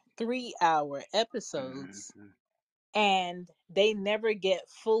 hour, 3 hour episodes Mm-hmm. and they never get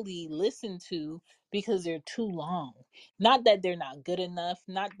fully listened to because they're too long. Not that they're not good enough,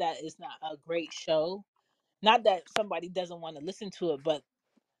 not that it's not a great show, not that somebody doesn't want to listen to it, but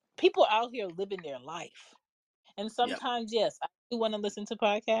people out here living their life. And Yep. sometimes, yes, I do want to listen to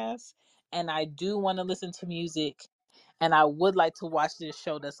podcasts and I do want to listen to music. And I would like to watch this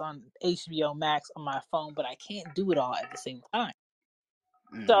show that's on HBO Max on my phone, but I can't do it all at the same time.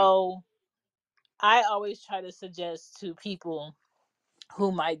 Mm-hmm, So I always try to suggest to people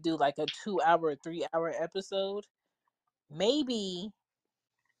who might do like a 2 hour, 3 hour episode, maybe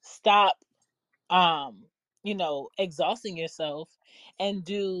stop um exhausting yourself and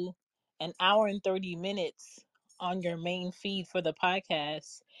do an hour and 30 minutes on your main feed for the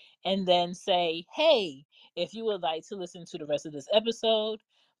podcast and then say, hey, if you would like to listen to the rest of this episode,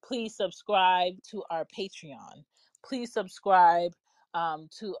 please subscribe to our Patreon, please subscribe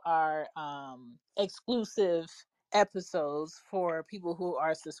to our exclusive episodes for people who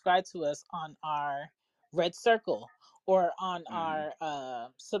are subscribed to us on our red circle or on mm-hmm. our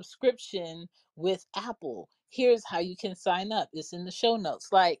subscription with Apple. Here's how you can sign up. It's in the show notes.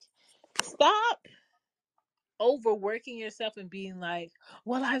 Like, stop overworking yourself and being like,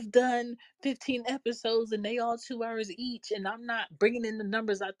 well, I've done 15 episodes and they all 2 hours each, and I'm not bringing in the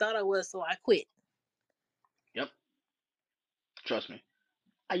numbers I thought I was, so I quit. Yep. Trust me.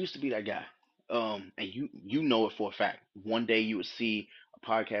 I used to be that guy. and you know it for a fact. One day you would see a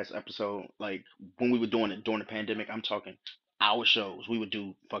podcast episode like when we were doing it during the pandemic. I'm talking hour shows. We would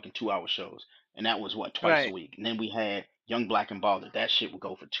do fucking 2 hour shows, and that was what, twice a Right. week. And then we had Young Black and Bothered. That shit would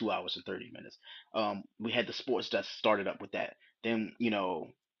go for 2 hours and 30 minutes. We had the sports desk started up with that. Then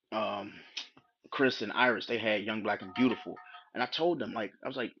um, Chris and Iris, they had Young Black and Beautiful, and I told them, like, I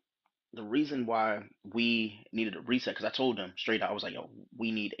was like, the reason why we needed a reset, because I told them straight out, I was like, yo,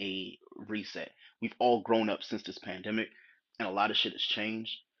 we need a reset. We've all grown up since this pandemic, and a lot of shit has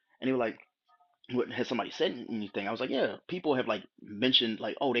changed. And they were like, what, has somebody said anything? I was like, yeah, people have like mentioned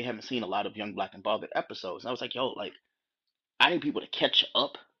like, oh, they haven't seen a lot of Young Black and Bothered episodes. And I was like, yo, like, I need people to catch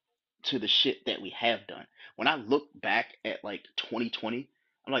up to the shit that we have done. When I look back at like 2020,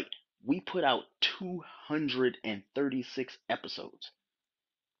 I'm like, we put out 236 episodes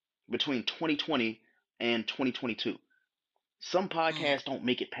between 2020 and 2022. Some Mm. podcasts don't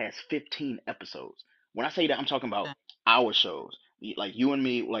make it past 15 episodes. When I say that, I'm talking about Uh, our shows. Like you and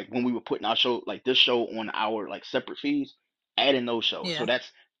me, like when we were putting our show, like this show on our like separate feeds, adding those shows. So yeah.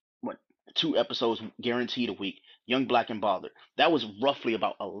 that's what, 2 episodes guaranteed a week. Young Black and Bothered. That was roughly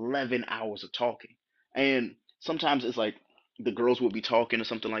about 11 hours of talking. And sometimes it's like the girls would be talking or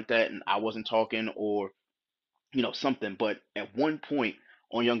something like that, and I wasn't talking, or something. But at one point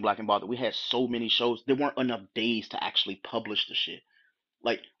on Young Black and Bothered, we had so many shows, there weren't enough days to actually publish the shit.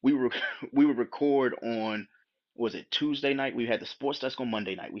 Like we were, we would record on, was it Tuesday night? We had the sports desk on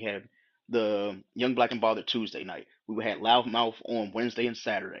Monday night. We had the Young Black and Bothered Tuesday night. We had Loudmouth on Wednesday and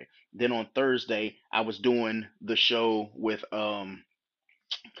Saturday. Then on Thursday, I was doing the show with with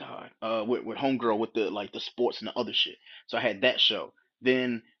Homegirl with the like the sports and the other shit. So I had that show.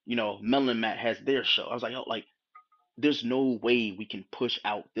 Then Mel and Matt has their show. I was like, oh, like there's no way we can push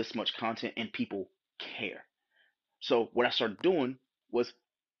out this much content and people care. So what I started doing was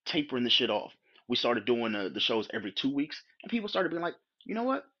tapering the shit off. We started doing the shows every 2 weeks, and people started being like, you know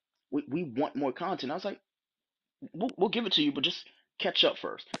what? We want more content. I was like, we'll give it to you, but just catch up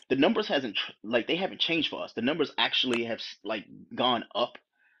first. The numbers hasn't like they haven't changed for us. The numbers actually have like gone up,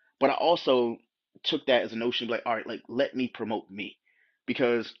 but I also took that as a notion like, all right, like let me promote me,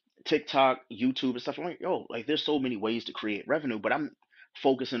 because TikTok, YouTube, and stuff. I'm like, yo, like there's so many ways to create revenue, but I'm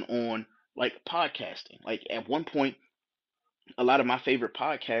focusing on like podcasting. Like at one point, a lot of my favorite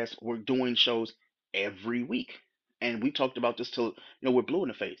podcasts were doing shows every week. And we talked about this till, we're blue in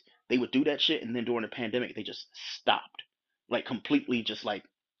the face. They would do that shit, and then during the pandemic, they just stopped. Like completely just like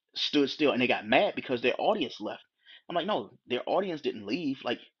stood still, and they got mad because their audience left. I'm like, no, their audience didn't leave.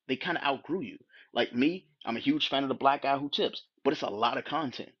 Like they kind of outgrew you. Like me, I'm a huge fan of the Black Guy Who Tips, but it's a lot of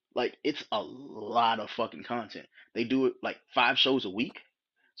content. Like it's a lot of fucking content. They do it like 5 shows a week.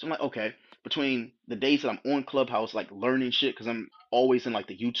 So I'm like, okay, between the days that I'm on Clubhouse, like learning shit, because I'm always in like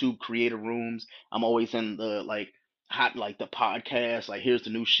the YouTube creator rooms, I'm always in the like hot like the podcast, like here's the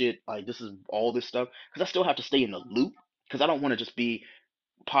new shit, like this is all this stuff, because I still have to stay in the loop, because I don't want to just be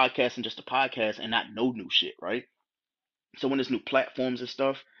podcasting just a podcast and not know new shit, right? So when there's new platforms and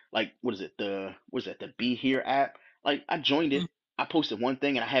stuff, like what is it, the Be Here app? Like I joined Mm. it, I posted one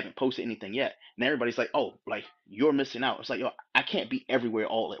thing and I haven't posted anything yet. And everybody's like, oh, like you're missing out. It's like, yo, I can't be everywhere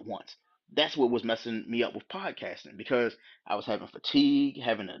all at once. That's what was messing me up with podcasting, because I was having fatigue,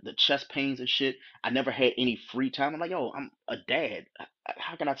 having the chest pains and shit. I never had any free time. I'm like, yo, I'm a dad.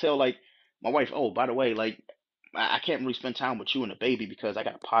 How can I tell like my wife, oh, by the way, like I can't really spend time with you and the baby because I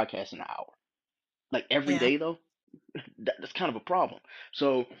got a podcast in an hour. Like every Yeah. day though, that's kind of a problem.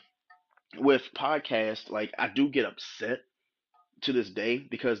 So with podcasts, like I do get upset to this day,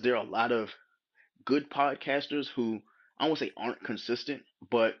 because there are a lot of good podcasters who I won't say aren't consistent,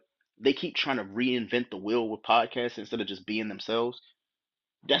 but they keep trying to reinvent the wheel with podcasts instead of just being themselves.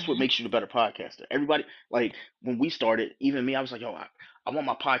 That's what Hmm. makes you the better podcaster. Everybody, like when we started, even me, I was like, yo, I want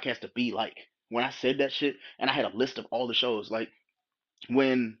my podcast to be like. When I said that shit, and I had a list of all the shows, like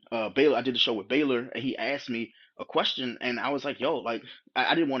when Baylor, I did the show with Baylor, and he asked me a question, and I was like, yo, like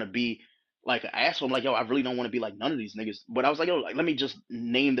I didn't want to be like an asshole. I'm like, yo, I really don't want to be like none of these niggas. But I was like, yo, like let me just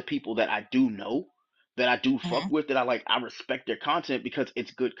name the people that I do know, that I do fuck Hmm. with, that I like. I respect their content because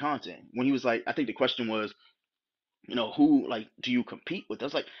it's good content. When he was like, I think the question was, who like do you compete with? I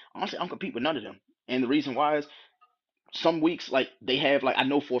was like, honestly, I don't compete with none of them. And the reason why is some weeks like they have like I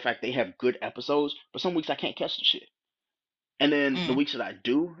know for a fact they have good episodes, but some weeks I can't catch the shit. And then the Mm. weeks that I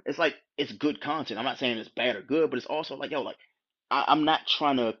do, it's like it's good content. I'm not saying it's bad or good, but it's also like, yo, like I'm not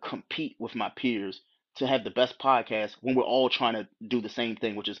trying to compete with my peers to have the best podcast when we're all trying to do the same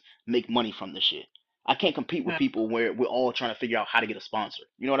thing, which is make money from this shit. I can't compete with Right. people where we're all trying to figure out how to get a sponsor.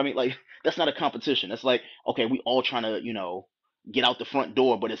 You know what I mean? Like that's not a competition. That's like, okay, we all trying to, get out the front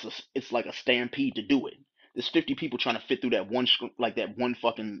door, but it's like a stampede to do it. There's 50 people trying to fit through that like that one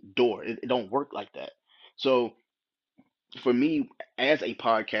fucking door. It don't work like that. So for me, as a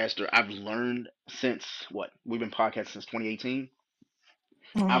podcaster, I've learned since what we've been podcasting since 2018.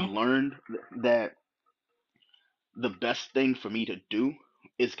 I've Hmm. learned that the best thing for me to do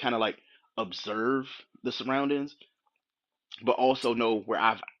is kind of like observe the surroundings, but also know where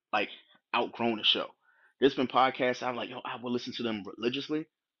I've like outgrown the show. There's been podcasts I'm like, yo, I will listen to them religiously,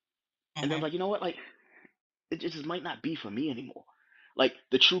 and then I'm Hmm. like, you know what, like it just might not be for me anymore. Like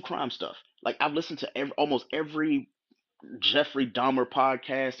the true crime stuff. Like I've listened to almost every Jeffrey Dahmer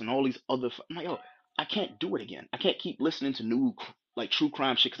podcast and all these other. I'm like, yo, I can't do it again. I can't keep listening to new like true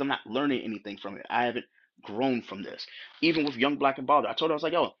crime shit because I'm not learning anything from it. I haven't grown from this. Even with Young Black and Bothered, I told her I was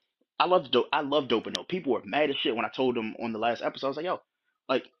like, yo, I love Dope and Dope. People were mad as shit when I told them on the last episode. I was like, yo,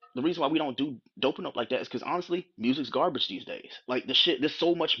 like the reason why we don't do Dope and Dope like that is because honestly, music's garbage these days. Like the shit, there's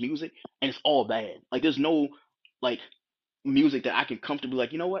so much music and it's all bad. Like there's no like music that I can comfortably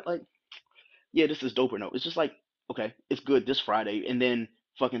like. You know what? Like yeah, this is dope or no. It's just like, okay, it's good this Friday, and then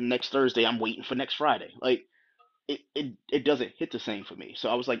fucking next Thursday, I'm waiting for next Friday. Like it doesn't hit the same for me. So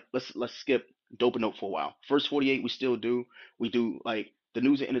I was like, let's skip dope and note for a while. First 48 we still do. We do like the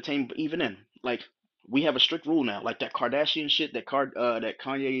news and entertainment, but even then, like we have a strict rule now. Like that Kardashian shit, that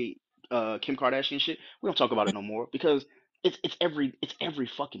Kanye Kim Kardashian shit, we don't talk about it no more because it's every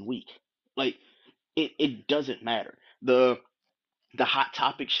fucking week. Like it doesn't matter. The hot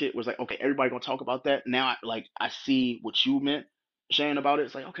topic shit was like, okay, everybody gonna talk about that. Now I see what you meant, Shane, about it.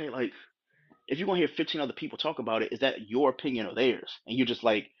 It's like, okay, like if you're gonna hear 15 other people talk about it, is that your opinion or theirs? And you're just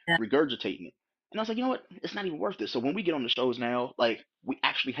like Yeah. regurgitating it. And I was like, you know what? It's not even worth it. So when we get on the shows now, like we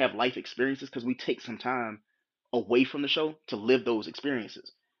actually have life experiences because we take some time away from the show to live those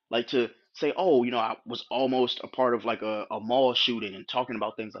experiences. Like to say, oh, you know, I was almost a part of like a mall shooting and talking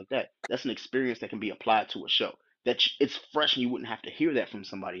about things like that. That's an experience that can be applied to a show. It's fresh and you wouldn't have to hear that from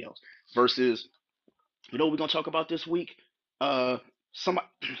somebody else. Versus, you know, what we're gonna talk about this week. Uh, somebody,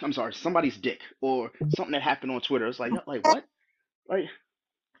 I'm sorry, somebody's dick or something that happened on Twitter. It's like, no, like what? Like,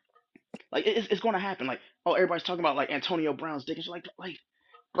 like it's gonna happen. Like, oh, everybody's talking about like Antonio Brown's dick. It's like,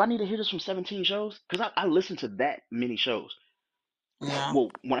 do I need to hear this from 17 shows? Because I listen to that many shows. Yeah.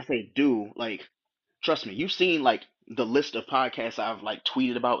 Well, when I say do, like, trust me, you've seen like the list of podcasts I've like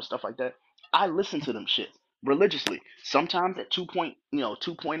tweeted about stuff like that. I listen to them shits religiously. Sometimes at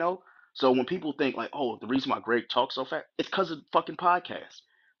 2.0. So when people think like, oh, the reason why Greg talks so fast, it's because of fucking podcasts.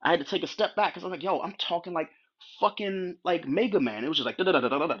 I had to take a step back because I was like, yo, I'm talking like fucking like Mega Man. It was just like like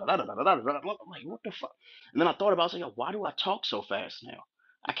what the fuck? And then I thought about, it, I was like, yo, why do I talk so fast now?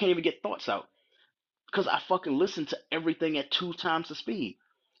 I can't even get thoughts out because I fucking listen to everything at 2 times the speed.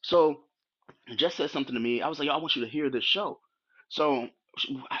 So Jess said something to me. I was like, yo, I want you to hear this show. So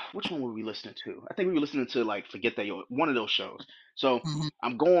which one were we listening to? I think we were listening to like Forget That Yo, one of those shows. So Hmm.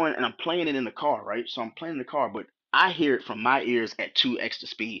 I'm going and I'm playing it in the car, right? So I'm playing in the car, but I hear it from my ears at 2x the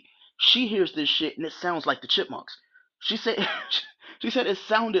speed. She hears this shit and it sounds like the Chipmunks. She said she said it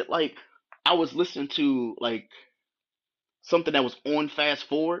sounded like I was listening to like something that was on fast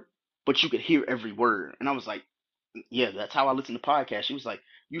forward, but you could hear every word. And I was like, yeah, that's how I listen to podcasts. She was like,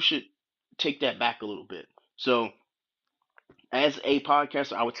 you should take that back a little bit. So, as a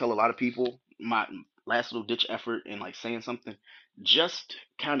podcaster, I would tell a lot of people my last little ditch effort in like saying something. Just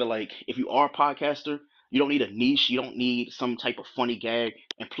kind of like if you are a podcaster, you don't need a niche, you don't need some type of funny gag.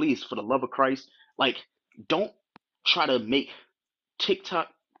 And please, for the love of Christ, like don't try to make TikTok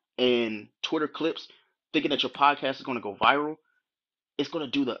and Twitter clips thinking that your podcast is going to go viral. It's going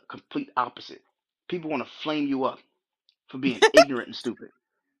to do the complete opposite. People want to flame you up for being ignorant and stupid.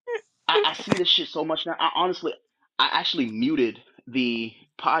 I see this shit so much now. I actually muted the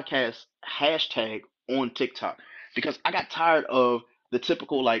podcast hashtag on TikTok because I got tired of the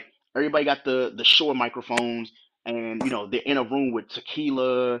typical like everybody got the Shure microphones and you know they're in a room with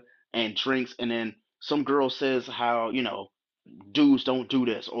tequila and drinks and then some girl says how you know dudes don't do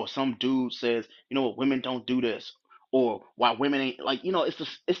this, or some dude says, you know what, women don't do this, or why women ain't like, you know, it's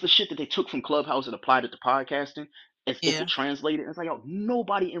the shit that they took from Clubhouse and applied it to podcasting as if Yeah. it translated. It's like, yo,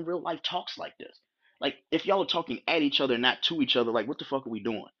 nobody in real life talks like this. Like, if y'all are talking at each other, not to each other, like, what the fuck are we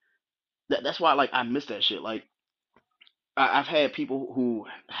doing? That's why, like, I miss that shit. Like, I've had people who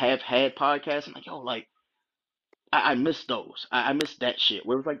have had podcasts, and like, yo, like, I miss those. I miss that shit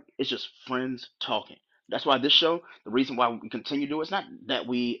where it's like it's just friends talking. That's why this show, the reason why we continue to do it, it's not that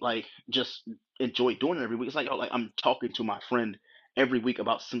we like just enjoy doing it every week. It's like, oh, like I'm talking to my friend every week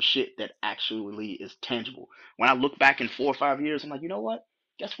about some shit that actually is tangible. When I look back in 4 or 5 years, I'm like, you know what?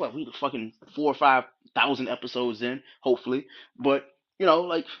 guess what? We the fucking 4 or 5 thousand episodes in, hopefully. But you know,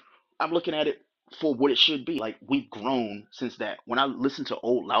 like I'm looking at it for what it should be. Like we've grown since that. When I listen to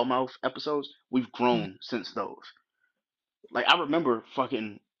old Loudmouth episodes, we've Mm. grown since those. Like I remember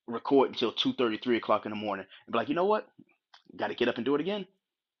fucking recording until 2:30, 3 o'clock in the morning, and be like, you know what? Got to get up and do it again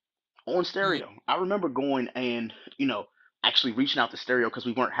on Mm. stereo. I remember going and actually reaching out to stereo because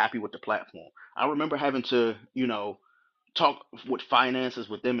we weren't happy with the platform. I remember having to talk with finances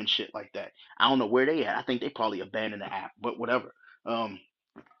with them and shit like that. I don't know where they at. I think they probably abandoned the app, but whatever. Um,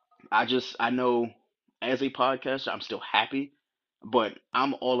 I know as a podcaster, I'm still happy, but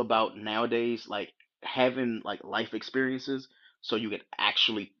I'm all about nowadays like having like life experiences so you can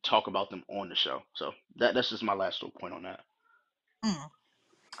actually talk about them on the show. So that's just my last little point on that. Mm.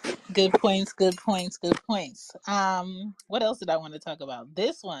 Good points, good points, good points. What else did I want to talk about?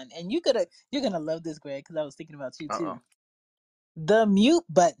 This one, and you're gonna love this, Greg, because I was thinking about you Uh too. oh. The mute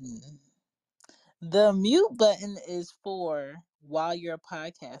button. The mute button is for while you're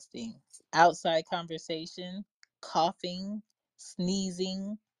podcasting, outside conversation, coughing,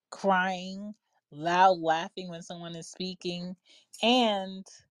 sneezing, crying, loud laughing when someone is speaking, and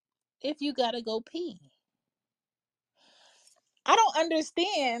if you gotta go pee. I don't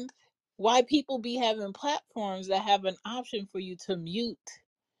understand why people be having platforms that have an option for you to mute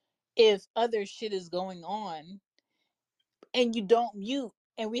if other shit is going on and you don't mute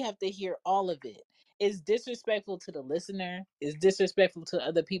and we have to hear all of it. It's disrespectful to the listener, it's disrespectful to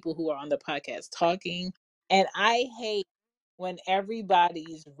other people who are on the podcast talking. And I hate when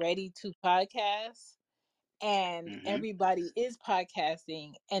everybody's ready to podcast and Mhm. everybody is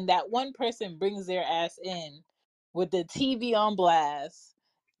podcasting and that one person brings their ass in with the TV on blast,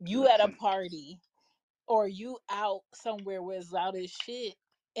 you at a Listen. party or you out somewhere where it's loud as shit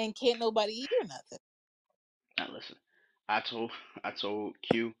and can't nobody hear nothing. Now listen, I told I told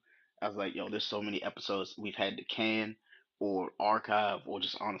Q, I was like, yo, there's so many episodes we've had to can or archive or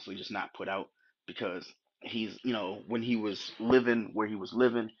just honestly just not put out because he's when he was living where he was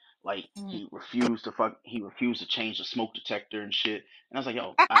living, like Mm, he refused to change the smoke detector and shit. And I was like,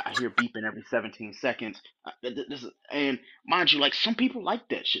 yo, I hear beeping every 17 seconds. And mind you, like some people like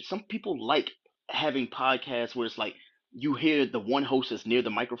that shit. Some people like having podcasts where it's like you hear the one host that's near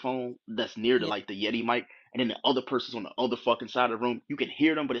the microphone, that's near the yeah, like the Yeti mic, and then the other person's on the other fucking side of the room. You can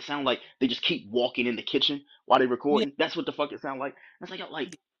hear them, but it sounds like they just keep walking in the kitchen while they yeah, recording. That's what the fuck it sounds like. It's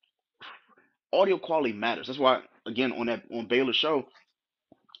like audio quality matters. That's why again on Baylor's show,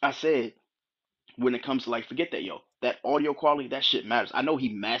 I said when it comes to like forget that that audio quality, that shit matters. I know he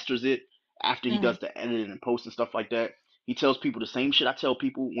masters it after he mm, does the editing and post and stuff like that. He tells people the same shit I tell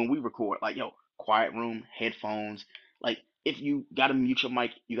people when we record, like quiet room, headphones. Like if you gotta mute your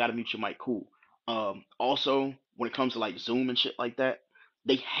mic, you gotta mute your mic, cool. Also when it comes to like Zoom and shit like that,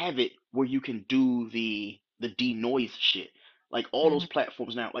 they have it where you can do the denoise shit. Like all those mm,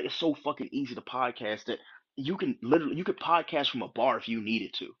 platforms now, like it's so fucking easy to podcast that you could podcast from a bar if you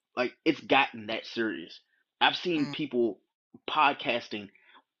needed to. Like it's gotten that serious. I've seen mm, people podcasting.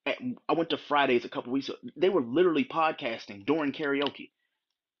 At, I went to Fridays a couple weeks ago. They were literally podcasting during karaoke.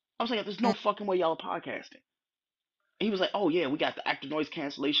 I was like, there's no mm, fucking way y'all are podcasting. And he was like, oh yeah, we got the active noise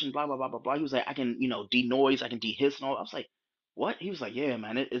cancellation, blah blah blah blah blah. He was like, I can denoise, I can dehiss and all. I was like, what? He was like, yeah,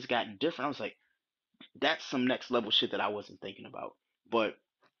 man, it's gotten different. I was like, that's some next level shit that I wasn't thinking about. But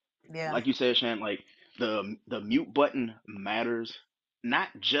yeah. like you said, Shan, like the mute button matters not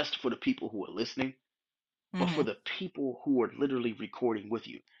just for the people who are listening, but for Mm-hmm. the people who are literally recording with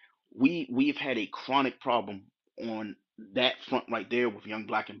you. We've had a chronic problem on that front right there with Young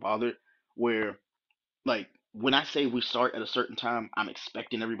Black and Bothered, where like when I say we start at a certain time, I'm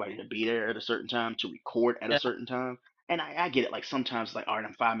expecting everybody to be there at a certain time to record at a Yeah. certain time. And I get it. Like sometimes, like, all right,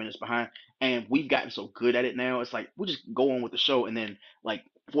 I'm 5 minutes behind, and we've gotten so good at it now. It's like we just go on with the show, and then like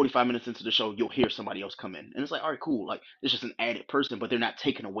 45 minutes into the show, you'll hear somebody else come in, and it's like, all right, cool. Like it's just an added person, but they're not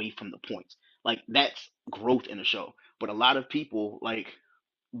taken away from the points. Like that's growth in the show. But a lot of people, like,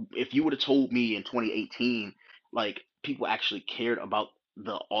 if you would have told me in 2018, like people actually cared about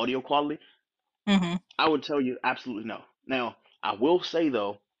the audio quality, Mm-hmm. I would tell you absolutely no. Now, I will say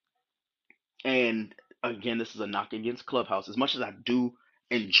though, and again, this is a knock against Clubhouse. As much as I do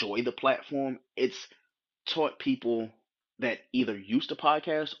enjoy the platform, it's taught people that either used to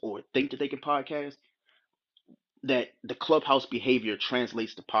podcast or think that they can podcast that the Clubhouse behavior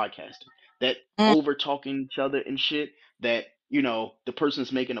translates to podcasting. That Mm, over talking each other and shit, that the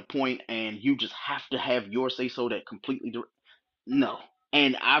person's making a point and you just have to have your say so that completely no.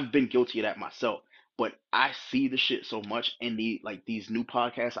 And I've been guilty of that myself. But I see the shit so much in the like these new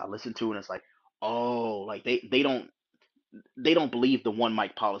podcasts I listen to and it's like, oh, like they don't they don't believe the one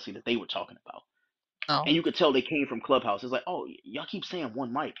mic policy that they were talking about. And Oh, you could tell they came from Clubhouse. It's like, oh, y'all keep saying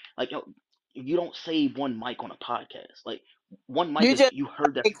one mic. Like, yo, you don't say one mic on a podcast. Like, one mic you is just you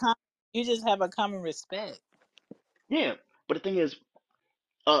heard that. a you just have a common respect. Yeah, but the thing is,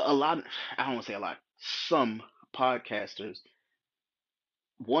 a lot. I don't want to say a lot. Some podcasters,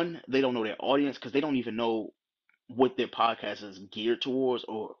 one, they don't know their audience because they don't even know what their podcast is geared towards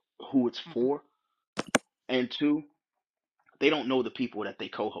or who it's Mm, for. And two, they don't know the people that they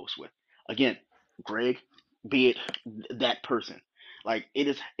co-host with. Again, Greg, be it that person. Like it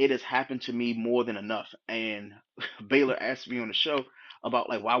has happened to me more than enough. And Baylor asked me on the show about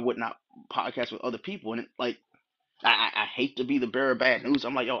like why wouldn't I podcast with other people? And like I hate to be the bearer of bad news.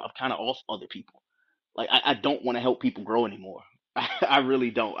 I'm like, yo, I'm kind of off other people. Like I don't want to help people grow anymore. I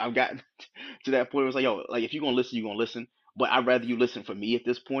really don't. I've gotten to that point where it's like, yo, like if you're gonna listen, you're gonna listen. But I'd rather you listen for me at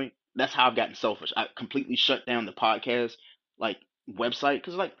this point. That's how I've gotten selfish. I completely shut down the podcast like website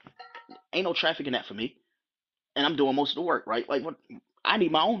because like ain't no traffic in that for me, and I'm doing most of the work, right? Like what I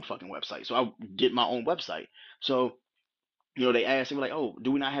need my own fucking website, so I did my own website. So they asked, they were like, "Oh,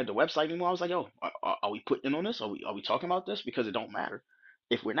 do we not have the website anymore?" I was like, "Oh, are we putting in on this? Are we talking about this? Because it don't matter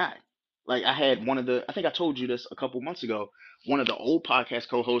if we're not." Like I had one of the, I think I told you this a couple months ago. One of the old podcast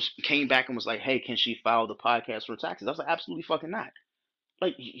co-hosts came back and was like, "Hey, can she file the podcast for taxes?" I was like, "Absolutely fucking not.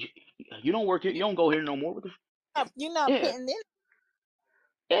 Like you don't work here, you don't go here no more." What the you're not yeah, putting in.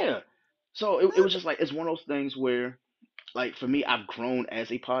 yeah. So it was just like it's one of those things where like for me, I've grown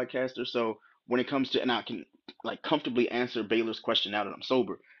as a podcaster. So when it comes to, and I can like comfortably answer Baylor's question now that I'm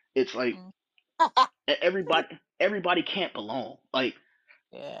sober, it's like Mm. everybody can't belong. Like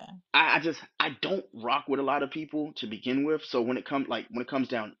Yeah. I don't rock with a lot of people to begin with. So when it comes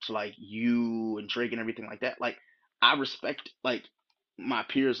down to like you and Drake and everything like that, like I respect like my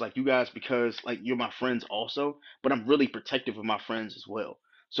peers like you guys because like you're my friends also, but I'm really protective of my friends as well.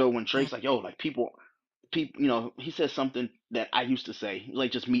 So when Mm, Drake's like, yo, like people, he says something that I used to say,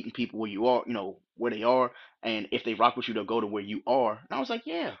 like just meeting people where you are, where they are, and if they rock with you, they'll go to where you are. And I was like,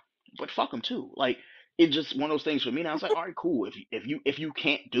 yeah, but fuck them too. Like it's just one of those things for me. And I was like, all right, cool. If you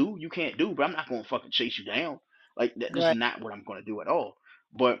can't do, you can't do. But I'm not gonna fucking chase you down. Like this is right. not what I'm gonna do at all.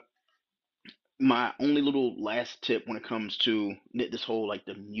 But my only little last tip when it comes to this whole like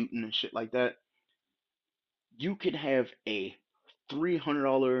the mutant and shit like that, you can have a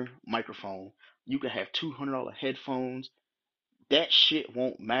 $300 microphone. You can have $200 headphones. That shit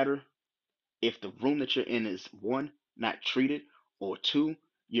won't matter if the room that you're in is one, not treated, or two,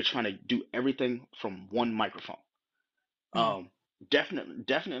 you're trying to do everything from one microphone. Mm, Um,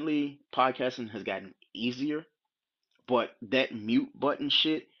 definitely, podcasting has gotten easier, but that mute button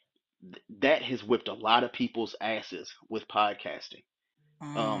shit, that has whipped a lot of people's asses with podcasting.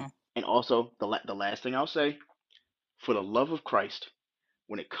 Um, mm, and also the last thing I'll say, for the love of Christ,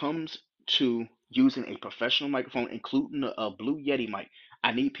 when it comes to using a professional microphone, including a Blue Yeti mic,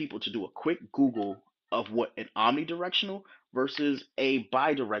 I need people to do a quick Google of what an omnidirectional versus a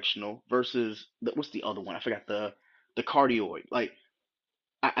bidirectional versus what's the other one? I forgot the cardioid. Like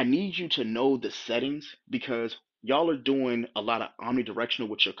I need you to know the settings because y'all are doing a lot of omnidirectional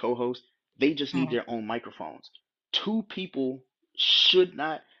with your co-host. They just need mm, their own microphones. Two people should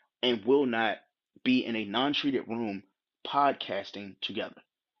not and will not be in a non-treated room podcasting together.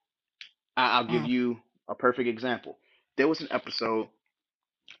 I'll give mm, you a perfect example. There was an episode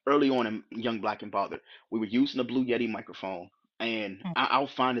early on in Young Black and Bothered. We were using the Blue Yeti microphone, and mm, I'll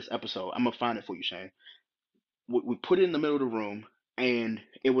find this episode. I'm gonna find it for you, Shane. We put it in the middle of the room, and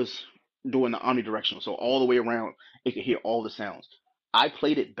it was doing the omnidirectional, so all the way around, it could hear all the sounds. I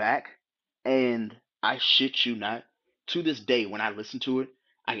played it back, and I shit you not, to this day, when I listen to it,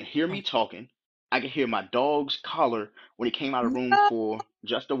 I can hear me mm. talking. I can hear my dog's collar when he came out of the room for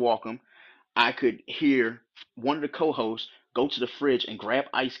just to walk him. I could hear one of the co-hosts go to the fridge and grab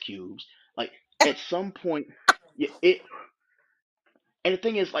ice cubes. Like at some point, it. And the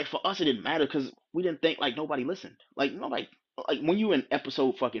thing is, like for us, it didn't matter because we didn't think like nobody listened. Like nobody, like when you in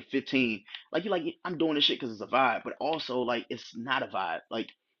episode fucking 15, like you're like I'm doing this shit because it's a vibe, but also like it's not a vibe. Like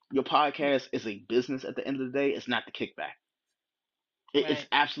your podcast is a business at the end of the day. It's not the kickback. It's Right.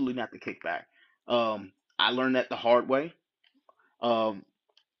 absolutely not the kickback. I learned that the hard way. Um,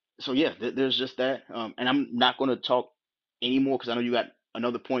 so yeah, there's just that. And I'm not going to talk anymore because I know you got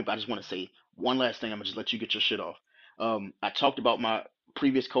another point, but I just want to say one last thing. I'm gonna just let you get your shit off. I talked about my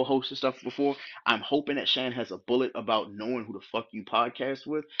previous co-hosts and stuff before. I'm hoping that Shan has a bullet about knowing who the fuck you podcast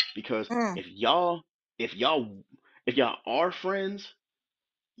with because Mm, if y'all if y'all are friends,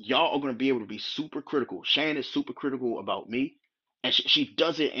 y'all are gonna be able to be super critical. Shan is super critical about me. and she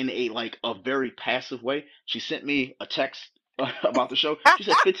does it in a like a very passive way. She sent me a text about the show. She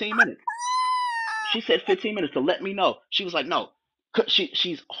said 15 minutes. She said 15 minutes to let me know. She was like, no,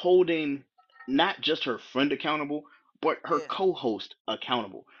 she's holding not just her friend accountable, but her Yeah. co-host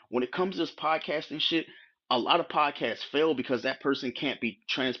accountable. When it comes to this podcasting shit, a lot of podcasts fail because that person can't be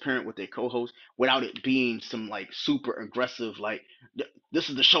transparent with their co-host without it being some like super aggressive, like this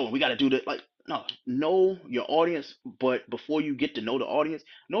is the show and we got to do that. Like, no, know your audience, but before you get to know the audience,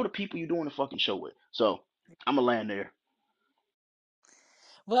 know the people you're doing the fucking show with. So I'm gonna land there.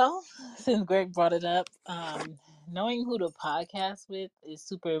 Well, since Greg brought it up, knowing who to podcast with is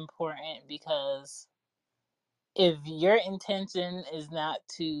super important because if your intention is not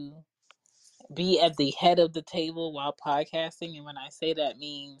to be at the head of the table while podcasting, and when I say that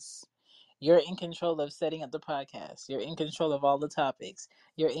means you're in control of setting up the podcast. You're in control of all the topics.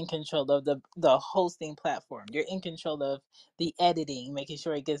 You're in control of the hosting platform. You're in control of the editing, making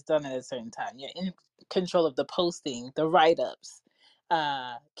sure it gets done at a certain time. You're in control of the posting, the write ups,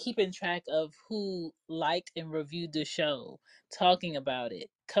 keeping track of who liked and reviewed the show, talking about it,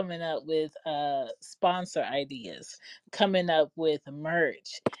 coming up with sponsor ideas, coming up with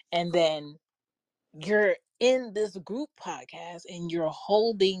merch, and then you're in this group podcast and you're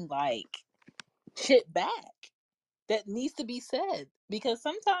holding like shit back that needs to be said because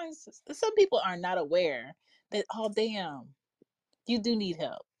sometimes some people are not aware that, oh damn, you do need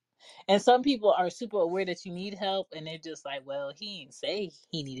help, and some people are super aware that you need help and they're just like, well, he ain't say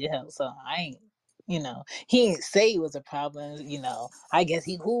he needed help, so I ain't, he ain't say it was a problem, I guess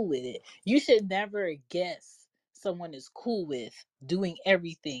he cool with it. You should never guess someone is cool with doing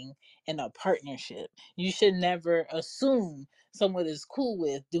everything in a partnership. You should never assume someone is cool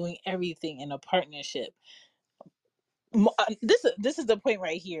with doing everything in a partnership. This is the point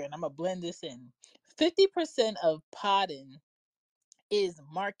right here, and I'm gonna blend this in. 50% of podding is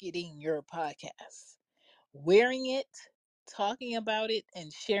marketing your podcast, wearing it, talking about it,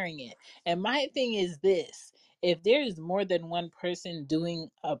 and sharing it. And my thing is this: if there is more than one person doing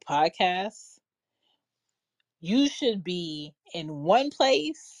a podcast, you should be in one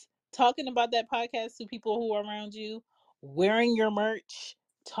place talking about that podcast to people who are around you, wearing your merch,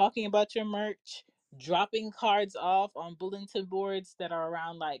 talking about your merch, dropping cards off on bulletin boards that are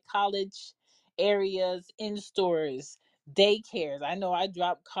around like college areas, in stores, daycares. I know I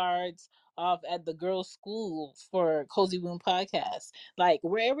drop cards off at the girls' school for Cozy Womb Podcast. Like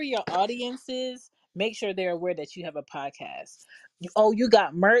wherever your audience is, make sure they're aware that you have a podcast. Oh, you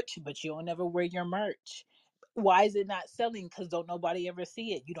got merch, but you don't ever wear your merch. Why is it not selling? Because don't nobody ever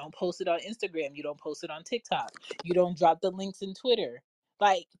see it. You don't post it on Instagram, you don't post it on TikTok, you don't drop the links in Twitter.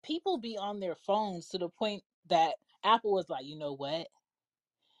 Like people be on their phones to the point that Apple was like, you know what,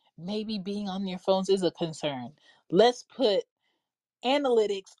 maybe being on their phones is a concern. Let's put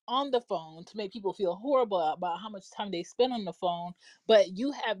analytics on the phone to make people feel horrible about how much time they spend on the phone, but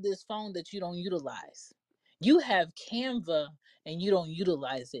you have this phone that you don't utilize. You have Canva and you don't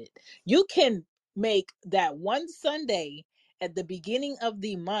utilize it. You can make that one Sunday at the beginning of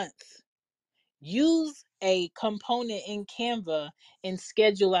the month, use a component in Canva and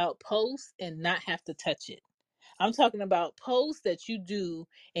schedule out posts and not have to touch it. I'm talking about posts that you do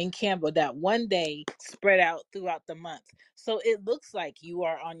in Canva that one day spread out throughout the month. So it looks like you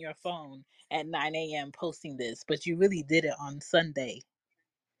are on your phone at 9 a.m. posting this, but you really did it on Sunday.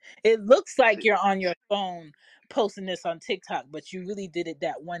 It looks like See, you're on your phone posting this on TikTok, but you really did it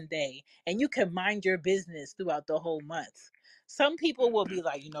that one day. And you can mind your business throughout the whole month. Some people will be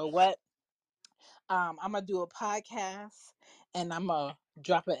like, you know what? I'm going to do a podcast and I'm going to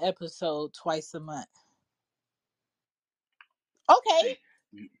drop an episode twice a month. Okay. see,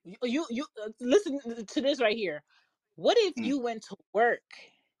 You listen to this right here. What if mm, you went to work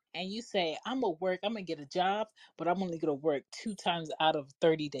and you say, I'm gonna get a job, but I'm only gonna work 2 times out of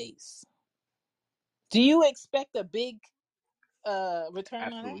 30 days? Do you expect a big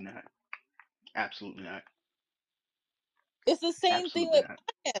return on that? absolutely not. Absolutely not. It's the same thing Absolutely with not.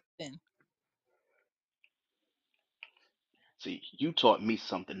 podcasting. See, you taught me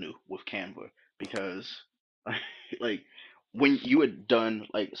something new with Canva because, like, when you had done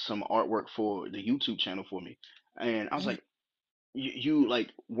like some artwork for the YouTube channel for me, and I was Mhm. like, you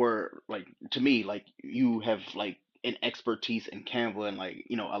like were like to me like you have like an expertise in Canva and like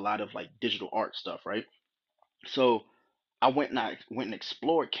a lot of like digital art stuff, right? So I went and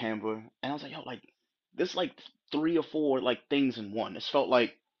explored Canva, and I was like, yo, like this like three or four like things in one. This felt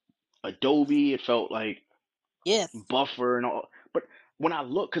like Adobe. It felt like Yes. Buffer and all. But when I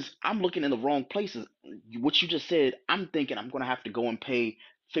look, because I'm looking in the wrong places, what you just said, I'm thinking I'm gonna have to go and pay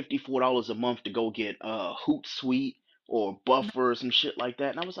 $54 a month to go get Hootsuite or Buffer or some shit like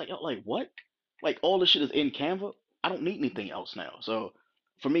that. And I was like, yo, like what? Like all this shit is in Canva. I don't need anything else now. So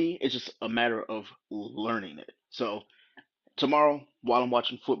for me, it's just a matter of learning it. So tomorrow, while I'm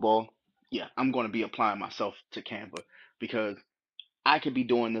watching football, yeah, I'm going to be applying myself to Canva because I could be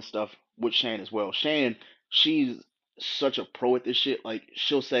doing this stuff with Shan as well. Shan, she's such a pro at this shit. Like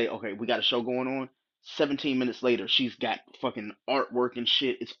she'll say, "Okay, we got a show going on." 17 minutes later, she's got fucking artwork and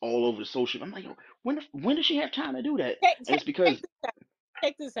shit. It's all over the social. I'm like, yo, when does she have time to do that? Check, And check, it's because,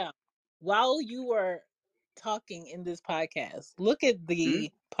 check this out. While you were talking in this podcast, look at hmm,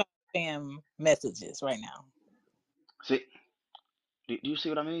 the spam messages right now. see, do you see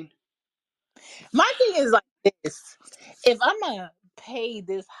what I mean? My thing is like this: if I'm gonna pay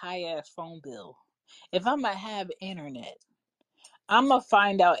this high ass phone bill, if I'm gonna have internet, I'm gonna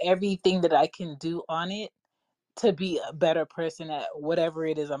find out everything that I can do on it to be a better person at whatever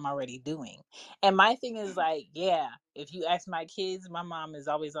it is I'm already doing. And my thing is like, yeah, if you ask my kids, my mom is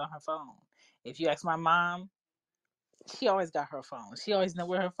always on her phone. If you ask my mom, she always got her phone. She always know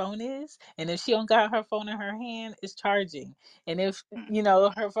where her phone is. And if she don't got her phone in her hand, it's charging. And if Mm.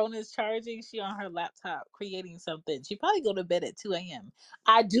 her phone is charging, she on her laptop creating something. She probably go to bed at 2 a.m.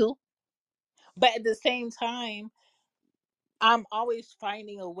 I do. But at the same time, I'm always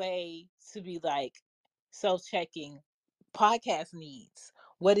finding a way to be like self checking podcast needs.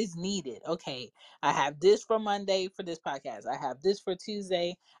 What is needed? Okay, I have this for Monday for this podcast. I have this for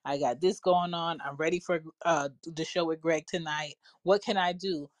Tuesday. I got this going on. I'm ready for the show with Greg tonight. What can I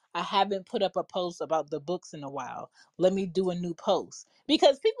do? I haven't put up a post about the books in a while. Let me do a new post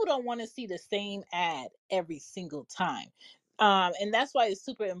because people don't want to see the same ad every single time. And that's why it's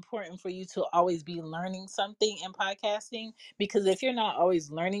super important for you to always be learning something in podcasting, because if you're not always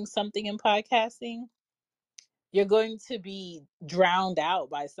learning something in podcasting, you're going to be drowned out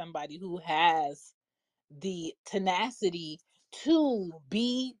by somebody who has the tenacity to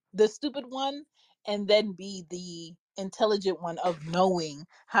be the stupid one and then be the intelligent one of knowing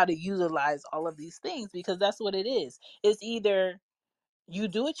how to utilize all of these things, because that's what it is. It's either you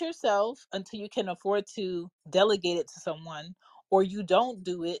do it yourself until you can afford to delegate it to someone, or you don't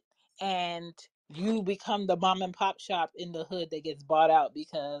do it and you become the mom and pop shop in the hood that gets bought out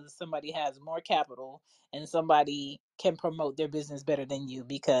because somebody has more capital and somebody can promote their business better than you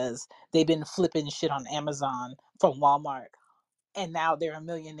because they've been flipping shit on Amazon from Walmart, and now they're a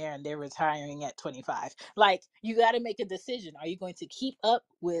millionaire and they're retiring at 25. Like, you got to make a decision. Are you going to keep up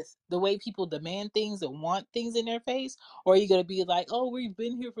with the way people demand things and want things in their face? Or are you going to be like, oh, we've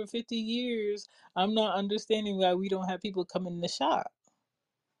been here for 50 years. I'm not understanding why we don't have people come in the shop.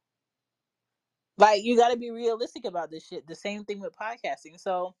 Like, you got to be realistic about this shit. The same thing with podcasting.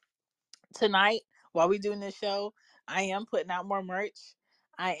 So, tonight, while we're doing this show, I am putting out more merch.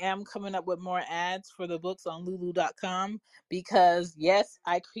 I am coming up with more ads for the books on lulu.com because, yes,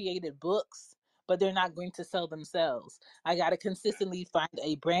 I created books, but they're not going to sell themselves. I got to consistently find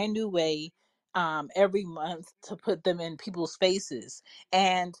a brand new way every month to put them in people's faces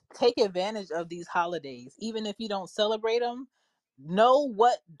and take advantage of these holidays. Even if you don't celebrate them, know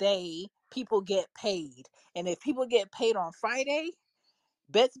what day people get paid. And if people get paid on Friday,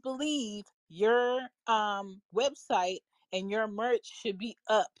 best believe your website and your merch should be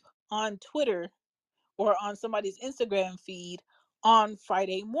up on Twitter or on somebody's Instagram feed on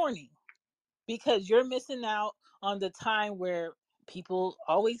Friday morning, because you're missing out on the time where people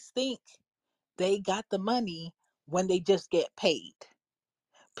always think they got the money when they just get paid.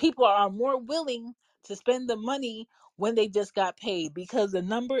 People are more willing to spend the money when they just got paid because the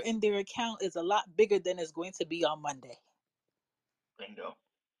number in their account is a lot bigger than it's going to be on Monday. Bingo.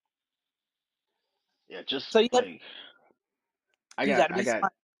 Yeah, just So like I you got got to I be got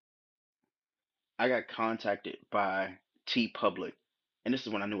smart. I got contacted by T Public, and this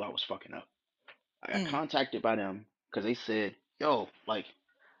is when I knew I was fucking up. I got Mm, contacted by them because they said, "Yo, like,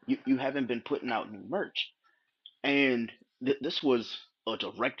 you haven't been putting out new merch," and this was a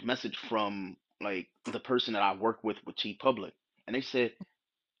direct message from like the person that I work with T Public, and they said,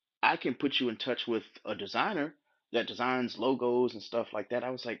 "I can put you in touch with a designer that designs logos and stuff like that." I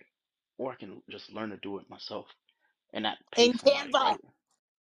was like, or I can just learn to do it myself and not pay in somebody, Canva. right?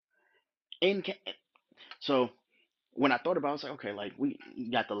 And so when I thought about it, I was like, okay, like we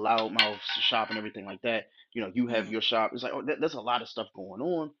got the loudmouth shop and everything like that. You know, you have Mm, your shop. It's like, oh, there's a lot of stuff going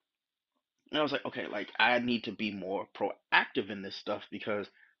on. And I was like, okay, like I need to be more proactive in this stuff because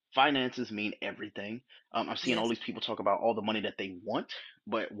finances mean everything. I'm seeing all yes. these people talk about all the money that they want,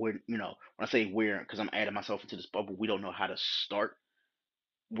 but when I say we're, because I'm adding myself into this bubble, we don't know how to start,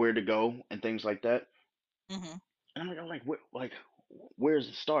 where to go, and things like that. Hmm. And I'm like, what, like, where does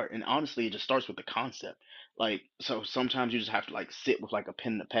it start? And honestly, it just starts with the concept. Like, so sometimes you just have to like sit with like a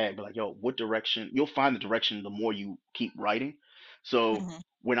pen and a pad, be like, yo, what direction? You'll find the direction the more you keep writing. So Hmm.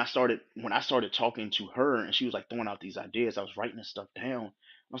 when I started talking to her and she was like throwing out these ideas, I was writing this stuff down.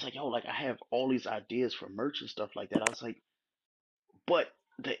 I was like, yo, like I have all these ideas for merch and stuff like that. I was like, but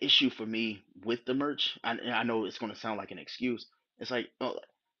the issue for me with the merch, and I know it's going to sound like an excuse. It's like, oh,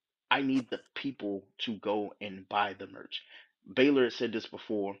 I need the people to go and buy the merch. Baylor has said this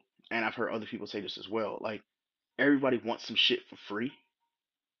before, and I've heard other people say this as well. Like, everybody wants some shit for free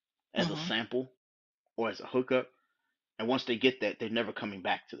as a Hmm. sample or as a hookup, and once they get that, they're never coming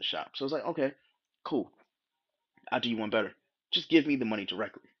back to the shop. So it's like, okay, cool. I'll do you one better. Just give me the money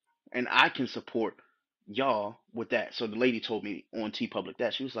directly, and I can support y'all with that. So the lady told me on T Public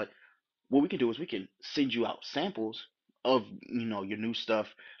that she was like, what we can do is we can send you out samples of your new stuff.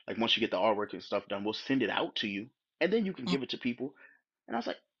 Like once you get the artwork and stuff done, we'll send it out to you, and then you can give it to people. And I was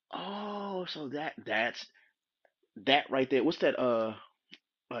like, oh, so that's that right there. What's that?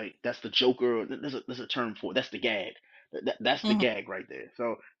 Like that's the Joker. There's a term for it. That's the gag. That's the Hmm. gag right there.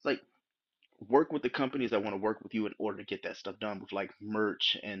 So it's like work with the companies that want to work with you in order to get that stuff done with like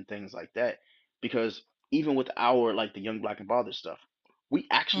merch and things like that. Because even with our like the Young Black and Bothered stuff, we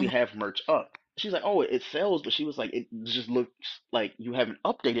actually Hmm. have merch up. She's like, oh, it sells, but she was like, it just looks like you haven't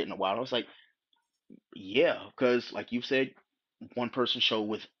updated in a while. I was like, yeah, because like you said, one person show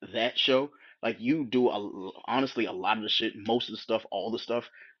with that show, like you do honestly a lot of the shit, most of the stuff, all the stuff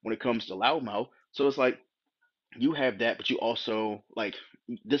when it comes to Loudmouth. So it's like you have that, but you also like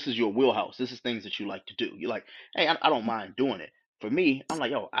this is your wheelhouse. This is things that you like to do. You're like, hey, I don't mind doing it. For me, I'm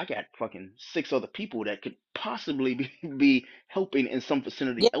like, yo, I got fucking six other people that could possibly be helping in some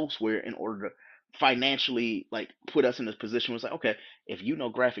vicinity Yeah. elsewhere in order to financially like put us in this position where it's like, okay, if you know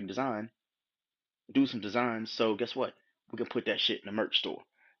graphic design, do some designs. So guess what? We can put that shit in the merch store.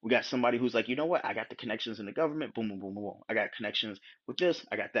 We got somebody who's like, you know what? I got the connections in the government. Boom, boom, boom, boom, boom. I got connections with this.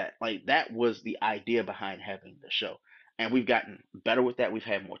 I got that. Like that was the idea behind having the show, and we've gotten better with that. We've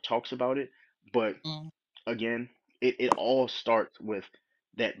had more talks about it, but Mm. again, it all starts with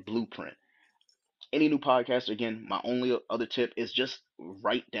that blueprint. Any new podcaster, again, my only other tip is just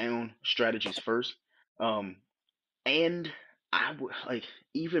write down strategies first. Um, and I would like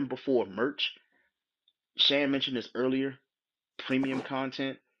even before merch. Shan mentioned this earlier premium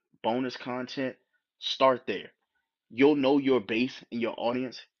content, bonus content, start there. You'll know your base and your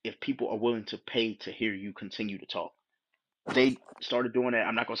audience if people are willing to pay to hear you continue to talk. They started doing that.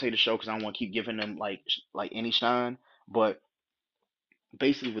 I'm not gonna say the show because I don't want to keep giving them like any shine, but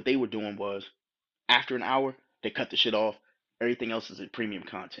basically what they were doing was after an hour they cut the shit off. Everything else is in premium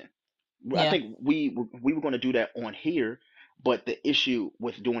content. I Yeah. think we were going to do that on here, but the issue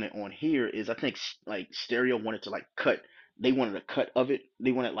with doing it on here is I think like Stereo wanted to like cut. They wanted a cut of it.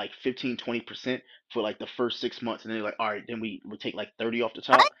 They wanted like 15-20% for like the first 6 months, and then they're like, all right, then we would take like 30 off the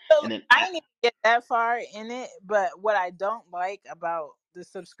I top, and then I didn't even get that far in it, but what I don't like about the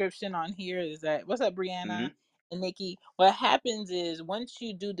subscription on here is that what's up, Brianna mm-hmm, and Nikki? What happens is once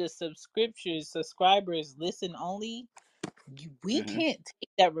you do the subscribers listen only, we mm-hmm, can't take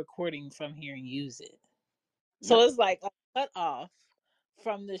that recording from here and use it. So yep, it's like a cut off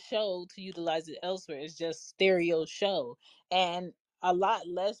from the show to utilize it elsewhere. It's just stereo show. And a lot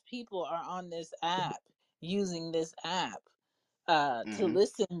less people are on this app using this app to mm-hmm,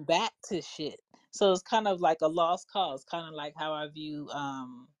 listen back to shit. So it's kind of like a lost cause, kind of like how I view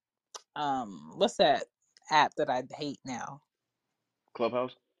what's that app that I hate now?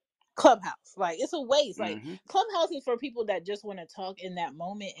 Clubhouse, Clubhouse. Like it's a waste. Like mm-hmm, Clubhouse is for people that just want to talk in that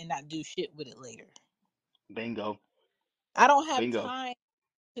moment and not do shit with it later. bingo, I don't have bingo, time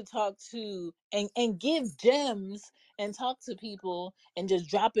to talk to and give gems and talk to people and just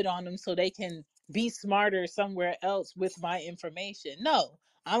drop it on them so they can be smarter somewhere else with my information. No,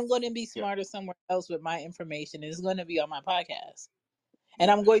 I'm going to be yep, smarter somewhere else with my information. It's going to be on my podcast, and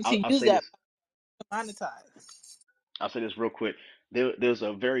yep. I'm going I'll, to I'll use say that this. to monetize. I'll say this real quick. There's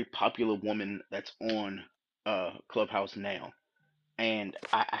a very popular woman that's on Clubhouse now, and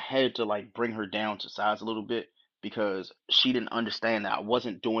I had to like bring her down to size a little bit because she didn't understand that I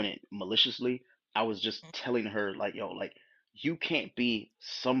wasn't doing it maliciously. I was just telling her like, yo, like you can't be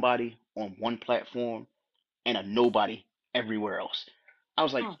somebody on one platform and a nobody everywhere else.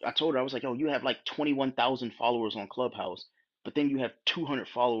 Mm. I told her, I was like, yo, you have like 21,000 followers on Clubhouse, but then you have 200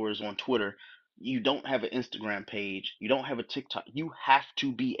 followers on Twitter. You don't have an Instagram page. You don't have a TikTok. You have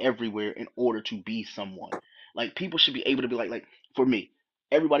to be everywhere in order to be someone. Like people should be able to be like for me,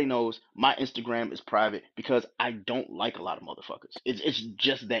 everybody knows my Instagram is private because I don't like a lot of motherfuckers. It's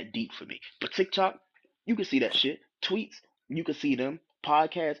just that deep for me. But TikTok, you can see that shit. Tweets, You can see them.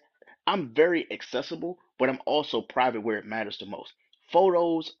 Podcasts, I'm very accessible, but I'm also private where it matters the most.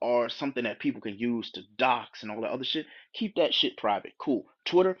 Photos are something that people can use to docs and all that other shit. Keep that shit private. Cool.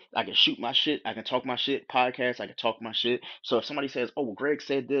 Twitter, I can shoot my shit. I can talk my shit. Podcasts, I can talk my shit. So if somebody says, oh, well, Greg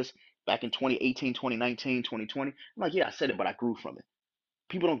said this back in 2018, 2019, 2020, I'm like, yeah, I said it, but I grew from it.